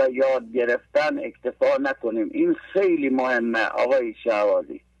خوندن و یاد گرفتن اکتفا نکنیم. این خیلی مهمه آقای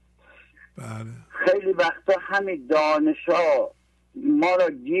شهبازی. خیلی وقتا همین دانشا ما را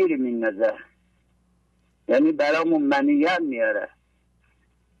گیر میندازه، یعنی برامون منیت میاره.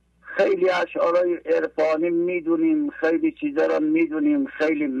 خیلی اشعارهای عرفانی میدونیم، خیلی چیزا را میدونیم،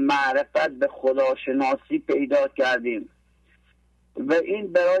 خیلی معرفت به خداشناسی پیدا کردیم و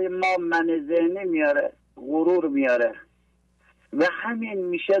این برای ما من ذهنی میاره، غرور میاره و همین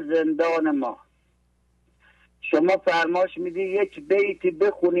میشه زندان ما. شما فرمایش میدی یک بیتی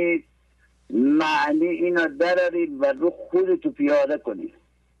بخونید، معنی اینا درارید و رو خودتو پیاده کنید.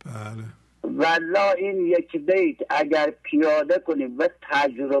 والله این یک بیت اگر پیاده کنیم و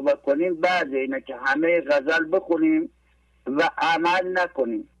تجربه کنیم، بعد اینا که همه غزل بخونیم و عمل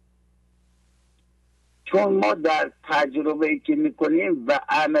نکنیم، چون ما در تجربه که میکنیم و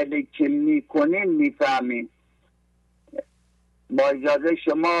عملی که میکنیم میفهمیم. با اجازه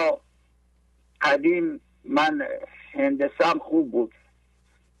شما، قدیم من هندسم خوب بود،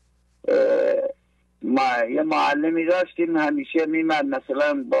 ما یه معلمی داشتیم همیشه میمد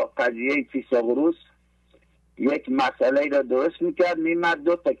مثلا با قضیه فیثاغورس یک مسئله را درست میکرد، میمد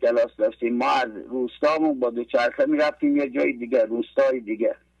 2 تا کلاس داشتیم. ما از روستامون با دوچرخه میرفتیم یه جای دیگه، روستای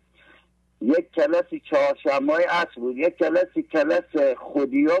دیگه. یک کلاسی چهارشنبه‌های عصر بود، یک کلاسی کلاس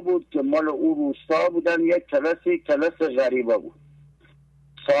خودیا بود که مال او روستا بودن، یک کلاسی کلاس غریبا بود.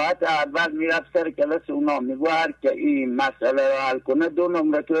 ساعت اول میرفت سر کلاس اونا، میگو هر که این مسئله را حل کنه 2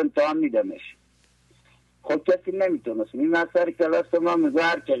 نمره تو امتحان میدمش. خب کسی نمیتونست. میرفت سر کلاس ما، میگو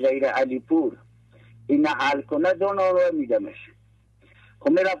هر که غیر علیپور این حل کنه 2 نمره میدمش. خب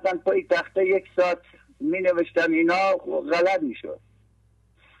میرفتن پای تخته 1 ساعت مینوشتن، اینا غلط میشد.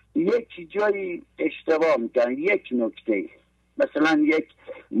 یک جایی اشتباه میکنن، یک نکته، مثلا یک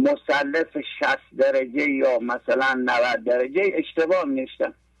مثلث 60 درجه یا مثلا 90 درجه اشتباه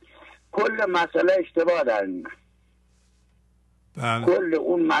میشتن، کل مسئله اشتباه در میمن. کل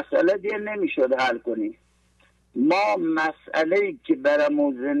اون مسئله دیگه نمیشد حل کنی. ما مسئله‌ای که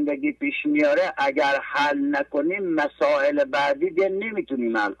برامون زندگی پیش میاره اگر حل نکنیم، مسائل بعدی دیگه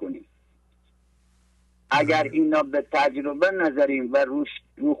نمیتونیم حل کنیم. اگر اینا به تجربه نذاریم و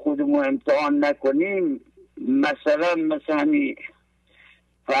رو خودمون امتحان نکنیم، مثلا همین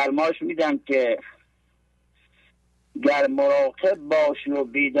فرمایش میدم که گر مراقب باشی و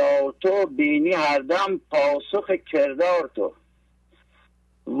بیدار تو، بینی هر دم پاسخ کردار تو.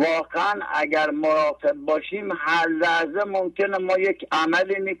 واقعا اگر مراقب باشیم هر لحظه ممکنه ما یک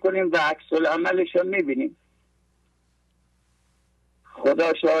عملی میکنیم و عکس العملش رو میبینیم.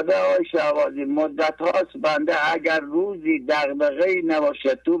 خدا شاهده آقای شهبازی، مدت هاست بنده اگر روزی دغدغه‌ای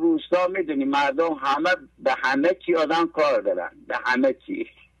نباشه، تو روستا میدونی مردم همه به همه چی آدم کار دارن، به همه چی.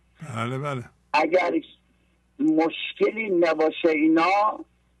 بله. اگر مشکلی نباشه اینا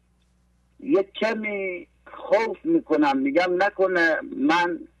یک کمی خوف میکنم، میگم نکنه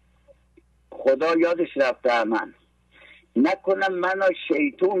من، خدا یادش رفته من، نکنه منو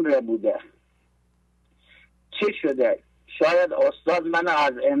شیطون را بوده. چه شده؟ شاید استاد من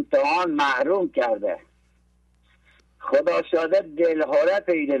از امتحان محروم کرده. خدا شاده دلهوره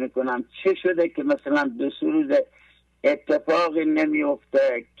پیدا میکنم. چه شده که مثلا 2 روز اتفاقی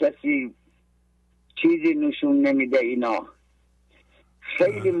نمیفته، کسی چیزی نشون نمیده. اینا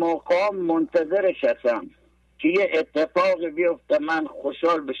خیلی موقع منتظرش هستم که یه اتفاقی بیفته، من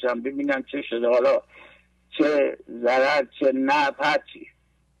خوشحال بشم ببینم چه شده، حالا چه ضرر چه نفع هرچی.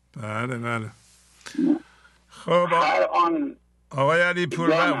 بله. خب آقای علی پور،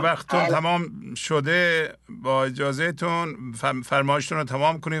 وقتتون تمام شده، با اجازهتون فرمایشتون رو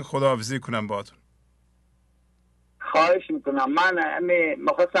تمام کنید، خداحافظی کنم باهاتون. خواهش میکنم. من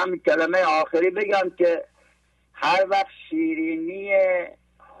میخواستم کلمه آخری بگم که هر وقت شیرینی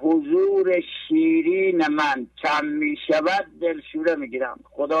حضور شیرین من کم میشود دلشوره میگیرم.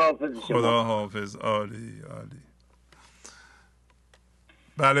 خداحافظ شما. خداحافظ. عالی.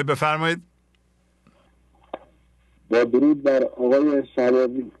 بله بفرمایید. با درود بر آقای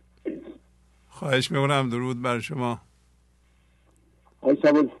شهبازی. خواهش میکنم. درود بر شما آقای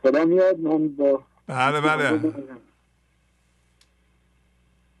شهبازی. صدا میاد؟ من با بله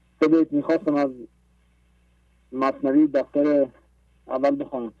بیت میخواستم از مثنوی دفتر اول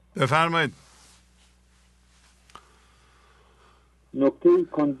بخونم. بفرمایید. نکته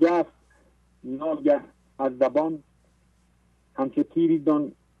کنجست ناگه از زبان، همچه تیری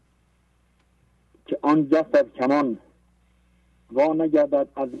دان که آن جست از کمان. وا نگردد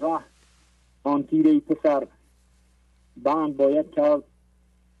از راه آن تیر ای پسر، بند باید کرد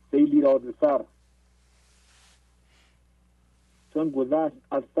سیلی را ز سر. چون گذشت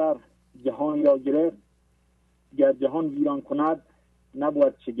از سر جهان را گرفت، گر جهان ویران کند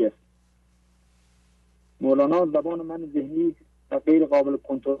نبود شگفت. مولانا زبان من ذهنی و غیر قابل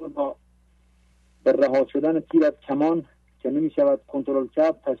کنترل با به رها شدن تیر از کمان که نمی شود کنترل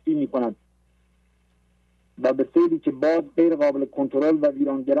کرد تشبیه می کند و به سیلی که باز غیر قابل کنترل و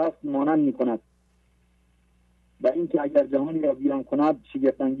ویران گرفت مانند می کند و اینکه اگر جهانی را ویران کند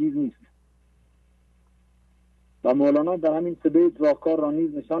شگفت انگیز نیست. و مولانا در همین سه بیت راهکار را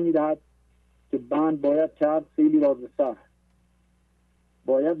نیز نشان می دهد که بند باید کرد سیلی را ز سر،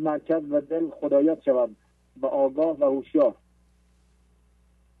 باید مرکز و دل خدایت شود و آگاه و هوشیار،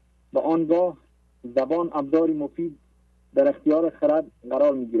 و آنگاه زبان ابزاری مفید در اختیار خرد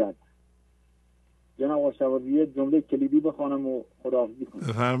قرار میگیرد. جناب شهبازی جمله کلیدی بخوانم و خداحافظی کنم.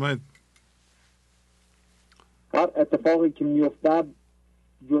 بفرمایید. هر اتفاقی که میافتد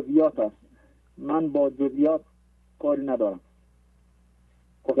جزئیات است، من با جزئیات کاری ندارم.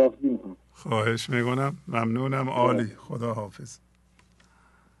 خداحافظی میکنم. خواهش میکنم، ممنونم، عالی، خداحافظ.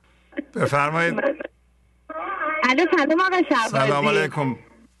 بفرمایید. الو سلام آقای شهبازی. سلام علیکم،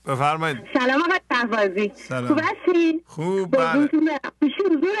 بفرمایید. سلام آقای شهبازی. خوب هستی؟ خوب، بله.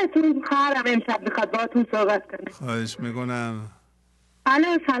 حضورتون خواهرم امشب میخواد باهاتون صحبت کنه. خواهش میکنم.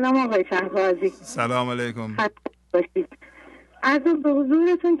 الو سلام آقای شهبازی. سلام علیکم. از به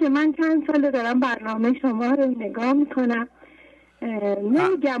حضورتون که من چند ساله دارم برنامه شما رو نگاه میکنم.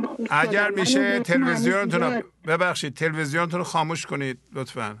 نمیگم خوب اگر میشه تلویزیونتون، ببخشید تلویزیونتون رو خاموش کنید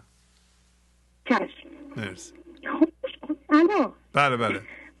لطفاً. چشم. مرسی. الو. بله بله.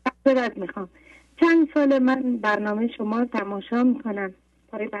 بذارت میخوام. چند سال من برنامه شما رو تماشا میکنم،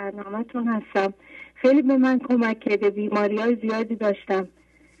 پای برنامه‌تون هستم. خیلی به من کمک کرده. بیماری‌های زیادی داشتم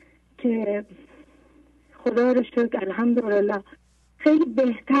که خدا رو شکر الحمدلله خیلی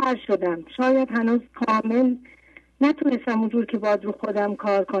بهتر شدم. شاید هنوز کامل نتونستم اونجور که باید رو خودم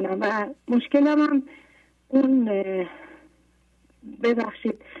کار کنم و مشکلم هم اون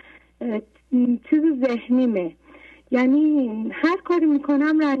ببخشید چیز ذهنیمه. یعنی هر کاری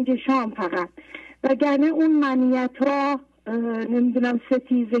میکنم رنجشام فقط، وگرنه اون منیت ها نمیدونم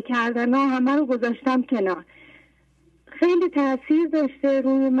ستیزه کردن ها همه رو گذاشتم کنار. خیلی تأثیر داشته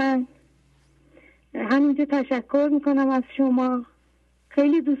روی من. همینجا تشکر میکنم از شما،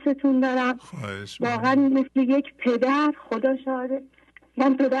 خیلی دوستتون دارم واقعا، مثل یک پدر. خدا شاهده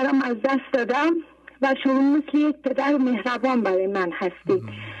من پدرم از دست دادم و شما مثل یک پدر مهربان برای من هستید.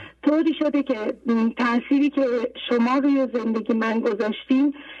 طوری شده که تأثیری که شما روی زندگی من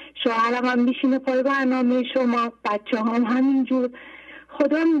گذاشتین، شوهرم هم میشینه پای برنامه شما، بچه هم همینجور.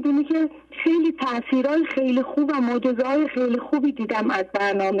 خدا میدونی که خیلی تأثیرهای خیلی خوب و معجزه‌های خیلی خوبی دیدم از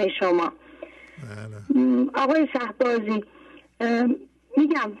برنامه شما. آقای شهبازی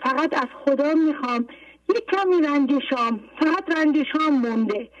میگم فقط از خدا میخوام یک کمی رنجشام، فقط رنجشام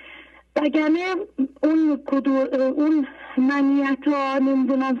مونده، وگرنه اون منیت ها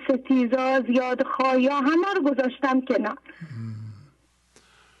نمیدونم ستیزا زیاد خواهی همه رو گذاشتم کنار.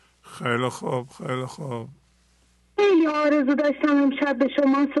 خیلی خوب خیلی خوب. خیلی آرزو داشتم امشب به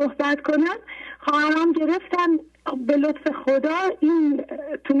شما صحبت کنم. خواهرام گرفتم به لطف خدا این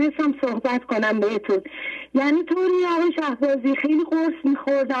تونستم صحبت کنم بهتون. یعنی طوری آقای شهبازی خیلی قرص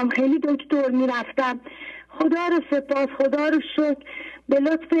میخوردم، خیلی دکتر میرفتم. خدا رو سپاس، خدا رو شکر به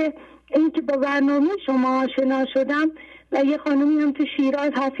لطف این که با برنامه شما آشنا شدم و یه خانمی هم تو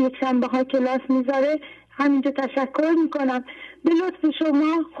شیراز هست یک شنبه ها کلاس میذاره، همینجا تشکر میکنم به لطف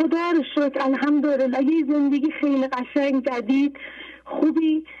شما. خدا رو شکر الحمدلله یه زندگی خیلی قشنگ جدید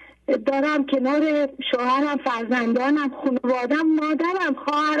خوبی دارم، کنار شوهرم، فرزندانم، خانوادم، مادرم،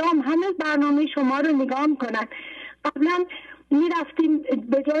 خواهرام همه برنامه شما رو نگاه میکنن. قبلا میرفتیم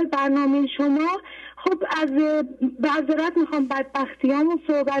به جای برنامه شما خب از معذرت میخوام بدبختیامو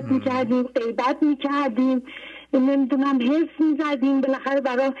صحبت میکردیم، غیبت میکردیم، نمیدونم حرف میزدیم بالاخره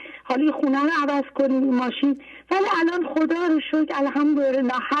برای حالی خونه رو عوض کنیم ماشین. ولی الان خدا رو شکر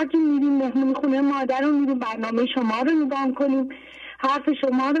الحمدلله هر جا میریم مهمونی خونه مادر رو میریم برنامه شما رو نگاه کنیم، حرف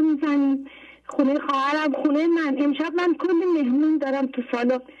شما رو میزنیم، خونه خواهرم، خونه من. امشب من کلی مهمون دارم تو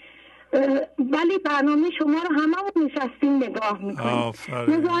سالن ولی برنامه شما رو هممون نشستیم نگاه میکنیم.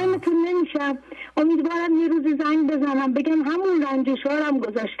 مزاحمتون نمیشم. امیدوارم یه روزی زنگ بزنم بگم همون رنجشارم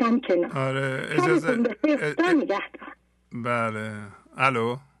گذاشتم کنار. آره اجازه نگهدار. بله.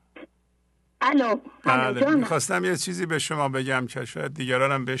 الو بله میخواستم یه چیزی به شما بگم که شاید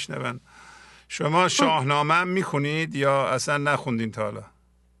دیگرانم بشنون. شما شاهنامه هم میخونید یا اصلا نخوندین تا حالا؟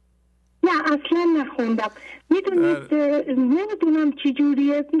 نه اصلا نخوندم. میدونید نمیدونم چی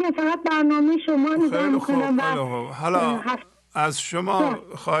جوریه، میگم فقط برنامه شما نگاه میکنم. حالا از شما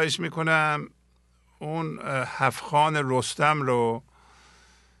خواهش میکنم اون هفخان رستم رو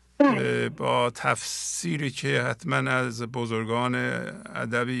با تفسیری که حتما از بزرگان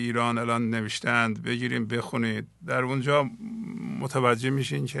ادب ایران الان نوشتند بگیریم بخونید. در اونجا متوجه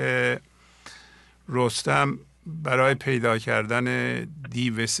میشین که رستم برای پیدا کردن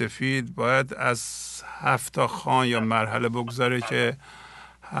دیو سفید باید از 7 خان یا مرحله بگذاره که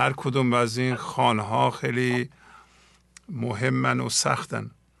هر کدوم از این خانها خیلی مهمن و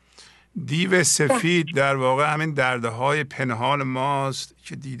سختن. دیو سفید در واقع همین دردهای پنهان ماست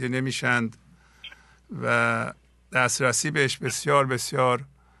که دیده نمیشند و دسترسی بهش بسیار بسیار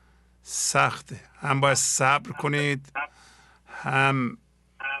سخته. هم باید صبر کنید، هم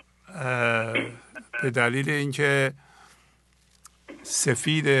به دلیل اینکه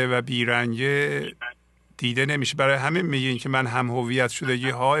سفیده و بیرنگه دیده نمیشه. برای همین میگین که من هم هویت شدگی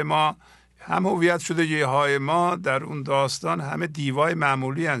های ما در اون داستان همه دیوای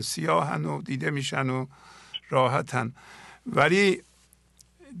معمولی هن، سیاهن و دیده میشن و راحتن. ولی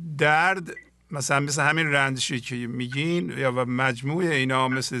درد مثل همین رنجشی که میگین یا و مجموع اینا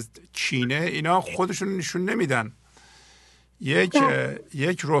مثل کینه، اینا خودشون نشون نمیدن.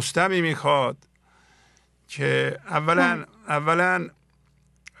 یک رستمی میخواد که اولا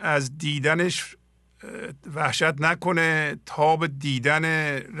از دیدنش وحشت نکنه، تاب دیدن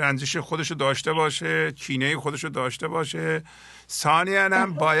رنجش خودشو داشته باشه، کینه خودشو داشته باشه. ثانیاً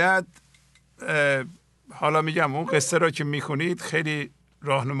هم باید حالا میگم اون قصه را که میخونید خیلی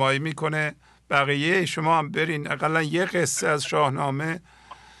راهنمایی میکنه. بقیه شما هم برین اقلا یه قصه از شاهنامه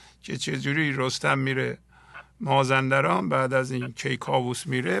که چجوری رستم میره مازندران بعد از این کیکاووس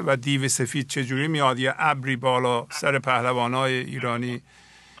میره و دیو سفید چجوری میاد یه ابری بالا سر پهلوانای ایرانی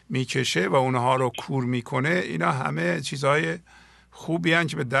میکشه و اونها رو کور میکنه. اینا همه چیزهای خوبی هن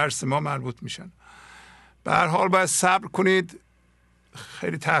که به درس ما مربوط میشن. به هر حال باید صبر کنید.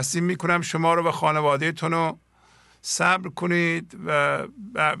 خیلی تحسین میکنم شما رو و خانوادهتون رو. صبر کنید و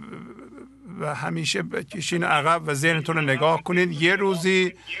همیشه بکشین عقب و ذهنتون رو نگاه کنید. یه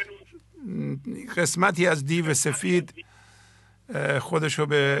روزی قسمتی از دیو سفید خودشو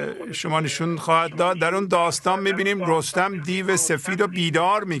به شما نشون خواهد داد. در اون داستان میبینیم رستم دیو سفید رو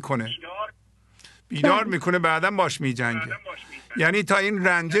بیدار میکنه بعدم باش میجنگه. یعنی تا این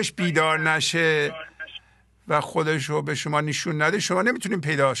رنجش بیدار نشه و خودشو به شما نشون نده شما نمیتونید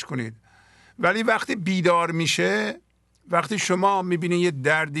پیداش کنید. ولی وقتی بیدار میشه، وقتی شما میبینید یه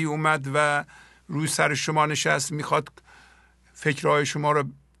دردی اومد و روی سر شما نشست میخواد فکرهای شما رو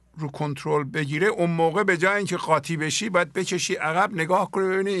کنترل بگیره، اون موقع به جای اینکه قاطی بشی باید بکشی عقب نگاه کنی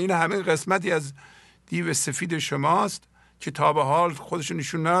ببینی این همه قسمتی از دیو سفید شماست که تا به حال خودشون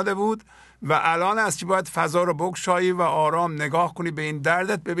نشون نداده بود و الان است که باید فضا رو بگشایی و آرام نگاه کنی به این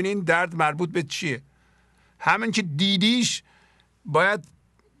دردت، ببینی این درد مربوط به چیه. همین که دیدیش باید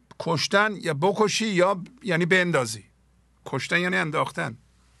کشتن یا بکشی یا یعنی بندازی. کشتن یعنی انداختن،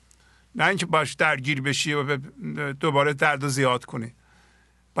 نه اینکه باش درگیر بشی و دوباره درد رو زیاد کنی.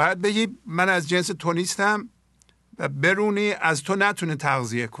 باید بگی من از جنس تو نیستم و برونی از تو نتونه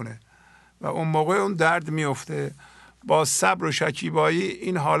تغذیه کنه و اون موقع اون درد میفته. با صبر و شکیبایی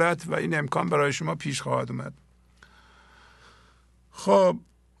این حالت و این امکان برای شما پیش خواهد اومد. خب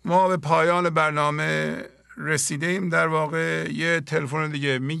ما به پایان برنامه رسیده ایم. در واقع یه تلفن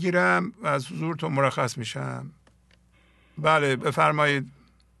دیگه میگیرم و از حضورتون مرخص میشم. بله بفرمایید.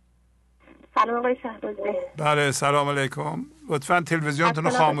 سلام آقای شهبازی. بله سلام علیکم. لطفاً تلویزیونتون رو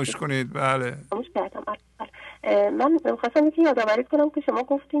خاموش کنید. بله خاموش کردم. من خواستم یکی یادآوری کنم که شما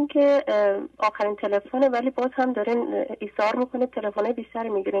گفتین که آخرین تلفنه ولی باز هم دارین ایثار میکنید تلفن‌های بیشتری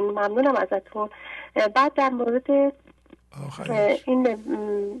میگیرین. ممنونم ازتون. بعد در مورد این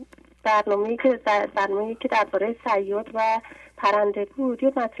برنامه‌ای که درباره صیاد و پرنده بود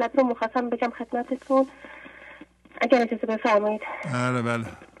یه مطلب رو می‌خواستم بگم خدمتتون اگر اجازه بفرمایید. بله.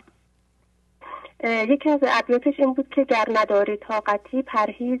 یکی از ابیاتش این بود که گر نداری طاقتی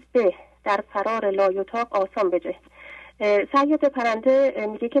پرهیز به در فرار لایطاق آسان بجه. صیاد پرنده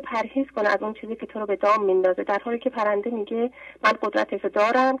میگه که پرهیز کنه از اون چیزی که تو رو به دام میندازه، در حالی که پرنده میگه من قدرتشو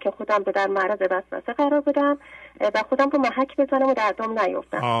دارم که خودم به در معرض وسوسه قرار بدم و خودم رو محک بزنم و در دام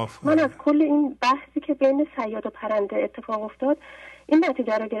نیفتم. من از کل این بحثی که بین صیاد و پرنده اتفاق افتاد این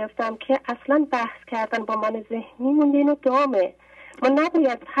نتیجه رو گرفتم که اصلا بحث کردن با من ذهنیمون یه نوع دامه. ما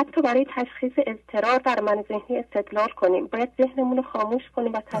نباید حتی برای تشخیص اضطرار در من ذهنی استدلال کنیم. باید ذهنمون رو خاموش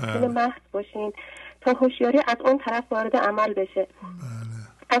کنیم و تسلیم محض باشیم تا هوشیاری از اون طرف وارد عمل بشه.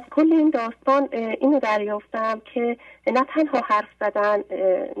 از کل این داستان اینو دریافتم که نه تنها حرف زدن،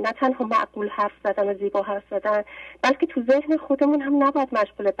 نه تنها معقول حرف زدن و زیبا حرف زدن، بلکه تو ذهن خودمون هم نباید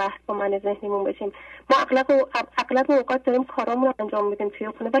مشغول بحث با من ذهنیمون بشیم. ما اغلب اوقات داریم کارامون رو انجام میدیم توی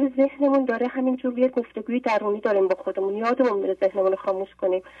خونه، ولی ذهنمون داره همینجور یه گفتگوی درونی داریم با خودمون، یادمون میره ذهنمون رو خاموش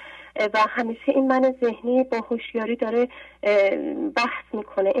کنیم و همیشه این من ذهنی با هوشیاری داره بحث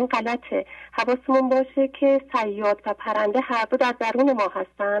میکنه. این غلطه. حواسمون باشه که صیاد و پرنده هر دو در درون ما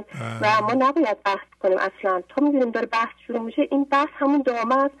هستن و ما نباید بحث کنیم اصلا. تا میبینیم داره بحث شروع میشه، این بحث همون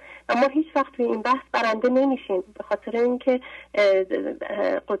دامه است و ما هیچ وقت توی این بحث برنده نمیشیم، به خاطر اینکه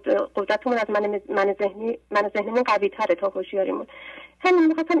قدرتمون از من ذهنیمون قوی تره تا هوشیاریمون. همین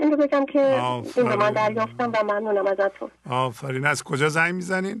میخواستم این رو بگم که این رو من دریافتم و ممنونم ازتون. آفرین. از کجا زنگ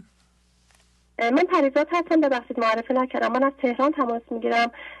میزنین؟ من پریزات هستم، ببخشید معرفی نکردم. من از تهران تماس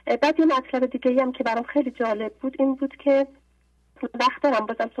میگیرم. بعد یه مطلب دیگه هم که برام خیلی جالب بود این بود که وقت دارم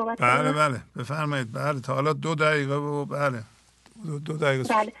بازم صحبت کنم. بله بفرمایید. بله تا حالا 2 دقیقه و بله 2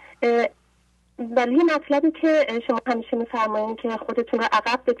 دقیقه. بله. ولی یه مطلبی که شما همیشه میفرمایین که خودتون رو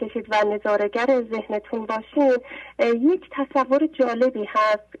عقب بکشید و نظاره‌گر ذهنتون باشین، یک تصور جالبی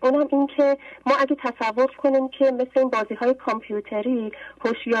هست. اونم این که ما اگه تصور کنیم که مثل این بازی‌های کامپیوتری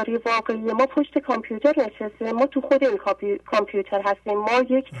هوشیاری واقعی ما پشت کامپیوتر نشسته، ما تو خود این کامپیوتر هستیم، ما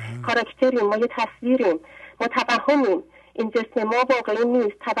یک کاراکتریم، ما یه تصویریم، ما توهمیم. این جسم ما واقعی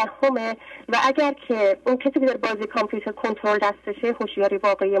نیست، توهمه. و اگر که اون کسی که در بازی کامپیوتر کنترل دستشه هوشیاری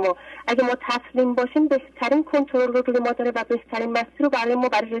واقعی ما، اگه ما تسلیم باشیم بهترین کنترل رو روی ما داره و بهترین مسیر رو برای ما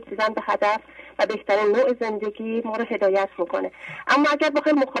برای رسیدن به هدف و بهترین نوع زندگی ما رو هدایت میکنه. اما اگر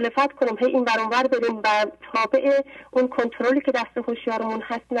بخوایم مخالفت کنیم، هی این ور اون ور بریم و تابع اون کنترلی که دست هوشیارمون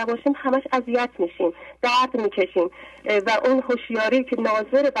هست نباشیم، همش اذیت میشیم، درد میکشیم و اون هوشیاری که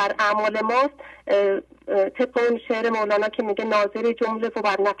ناظر بر اعمال ماست، طبق اون شعر مولانا که میگه ناظر جمله و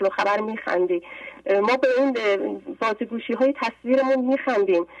بر نقل و خبر میخندی، ما به این بازیگوشی های تصویرمون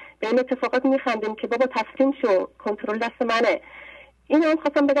میخندیم، به این اتفاقات میخندیم که بابا تسلیم شو، کنترل دست منه. این هم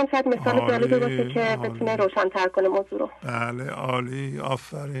خواستم بگم شاید مثال جالبی باشه که بتونه روشن‌تر کنه موضوع رو. بله عالی،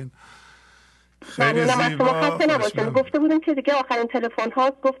 آفرین، خیلی زیبا. خسته نباشید. گفته بودم که دیگه آخرین تلفن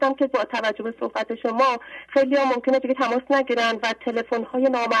ها گفتم که با توجه به صحبت شما خیلی ها ممکنه دیگه تماس نگیرن و تلفن های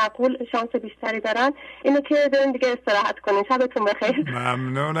نامعقول شانس بیشتری دارن، اینو که بریم دیگه استراحت کنین. شبتون بخیر.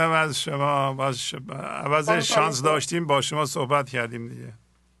 ممنونم از شما. عوض شانس داشتیم با شما صحبت کردیم دیگه.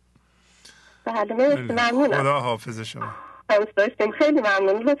 بله مرسی، ممنونم. خدا حافظ شما. داشتیم. خیلی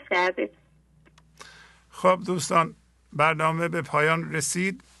ممنون، لطف کردید. خب دوستان، برنامه به پایان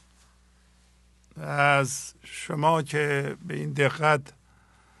رسید. از شما که به این دقت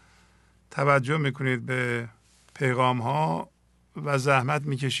توجه میکنید به پیغام ها و زحمت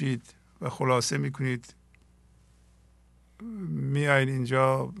میکشید و خلاصه میکنید، میایین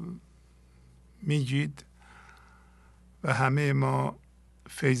اینجا میگید و همه ما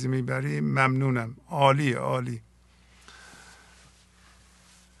فیض میبریم، ممنونم. عالی عالی.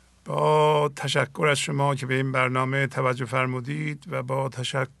 با تشکر از شما که به این برنامه توجه فرمودید و با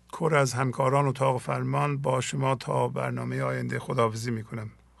تشکر از همکاران اتاق فرمان، با شما تا برنامه آینده خداحافظی میکنم.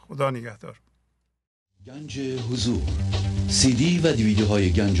 خدا نگهدار. گنج حضور، CD و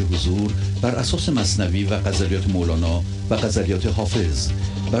دیویدیوهای گنج حضور بر اساس مثنوی و غزلیات مولانا و غزلیات حافظ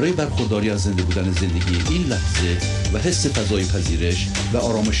برای برخورداری از زنده بودن زندگی این لحظه و حس فضای پذیرش و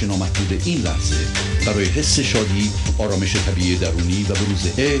آرامش نامحدود این لحظه، برای حس شادی، آرامش طبیعی درونی و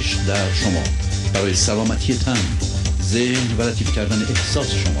بروز عشق در شما، برای سلامتی تن، ذهن و لطیف کردن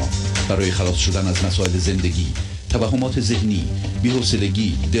احساس شما، برای خلاص شدن از مسائل زندگی، توهمات ذهنی،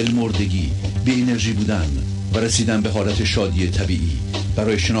 بی‌حوصلگی، دلمردگی، بی انرژی بودن و رسیدن به حالت شادی طبیعی،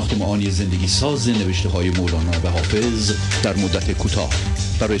 برای شناخت معانی زندگی ساز نوشته های مولانا و حافظ در مدت کوتاه.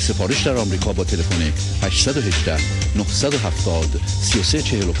 برای سفارش در آمریکا با تلفن 818 970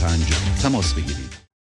 3345 تماس بگیرید.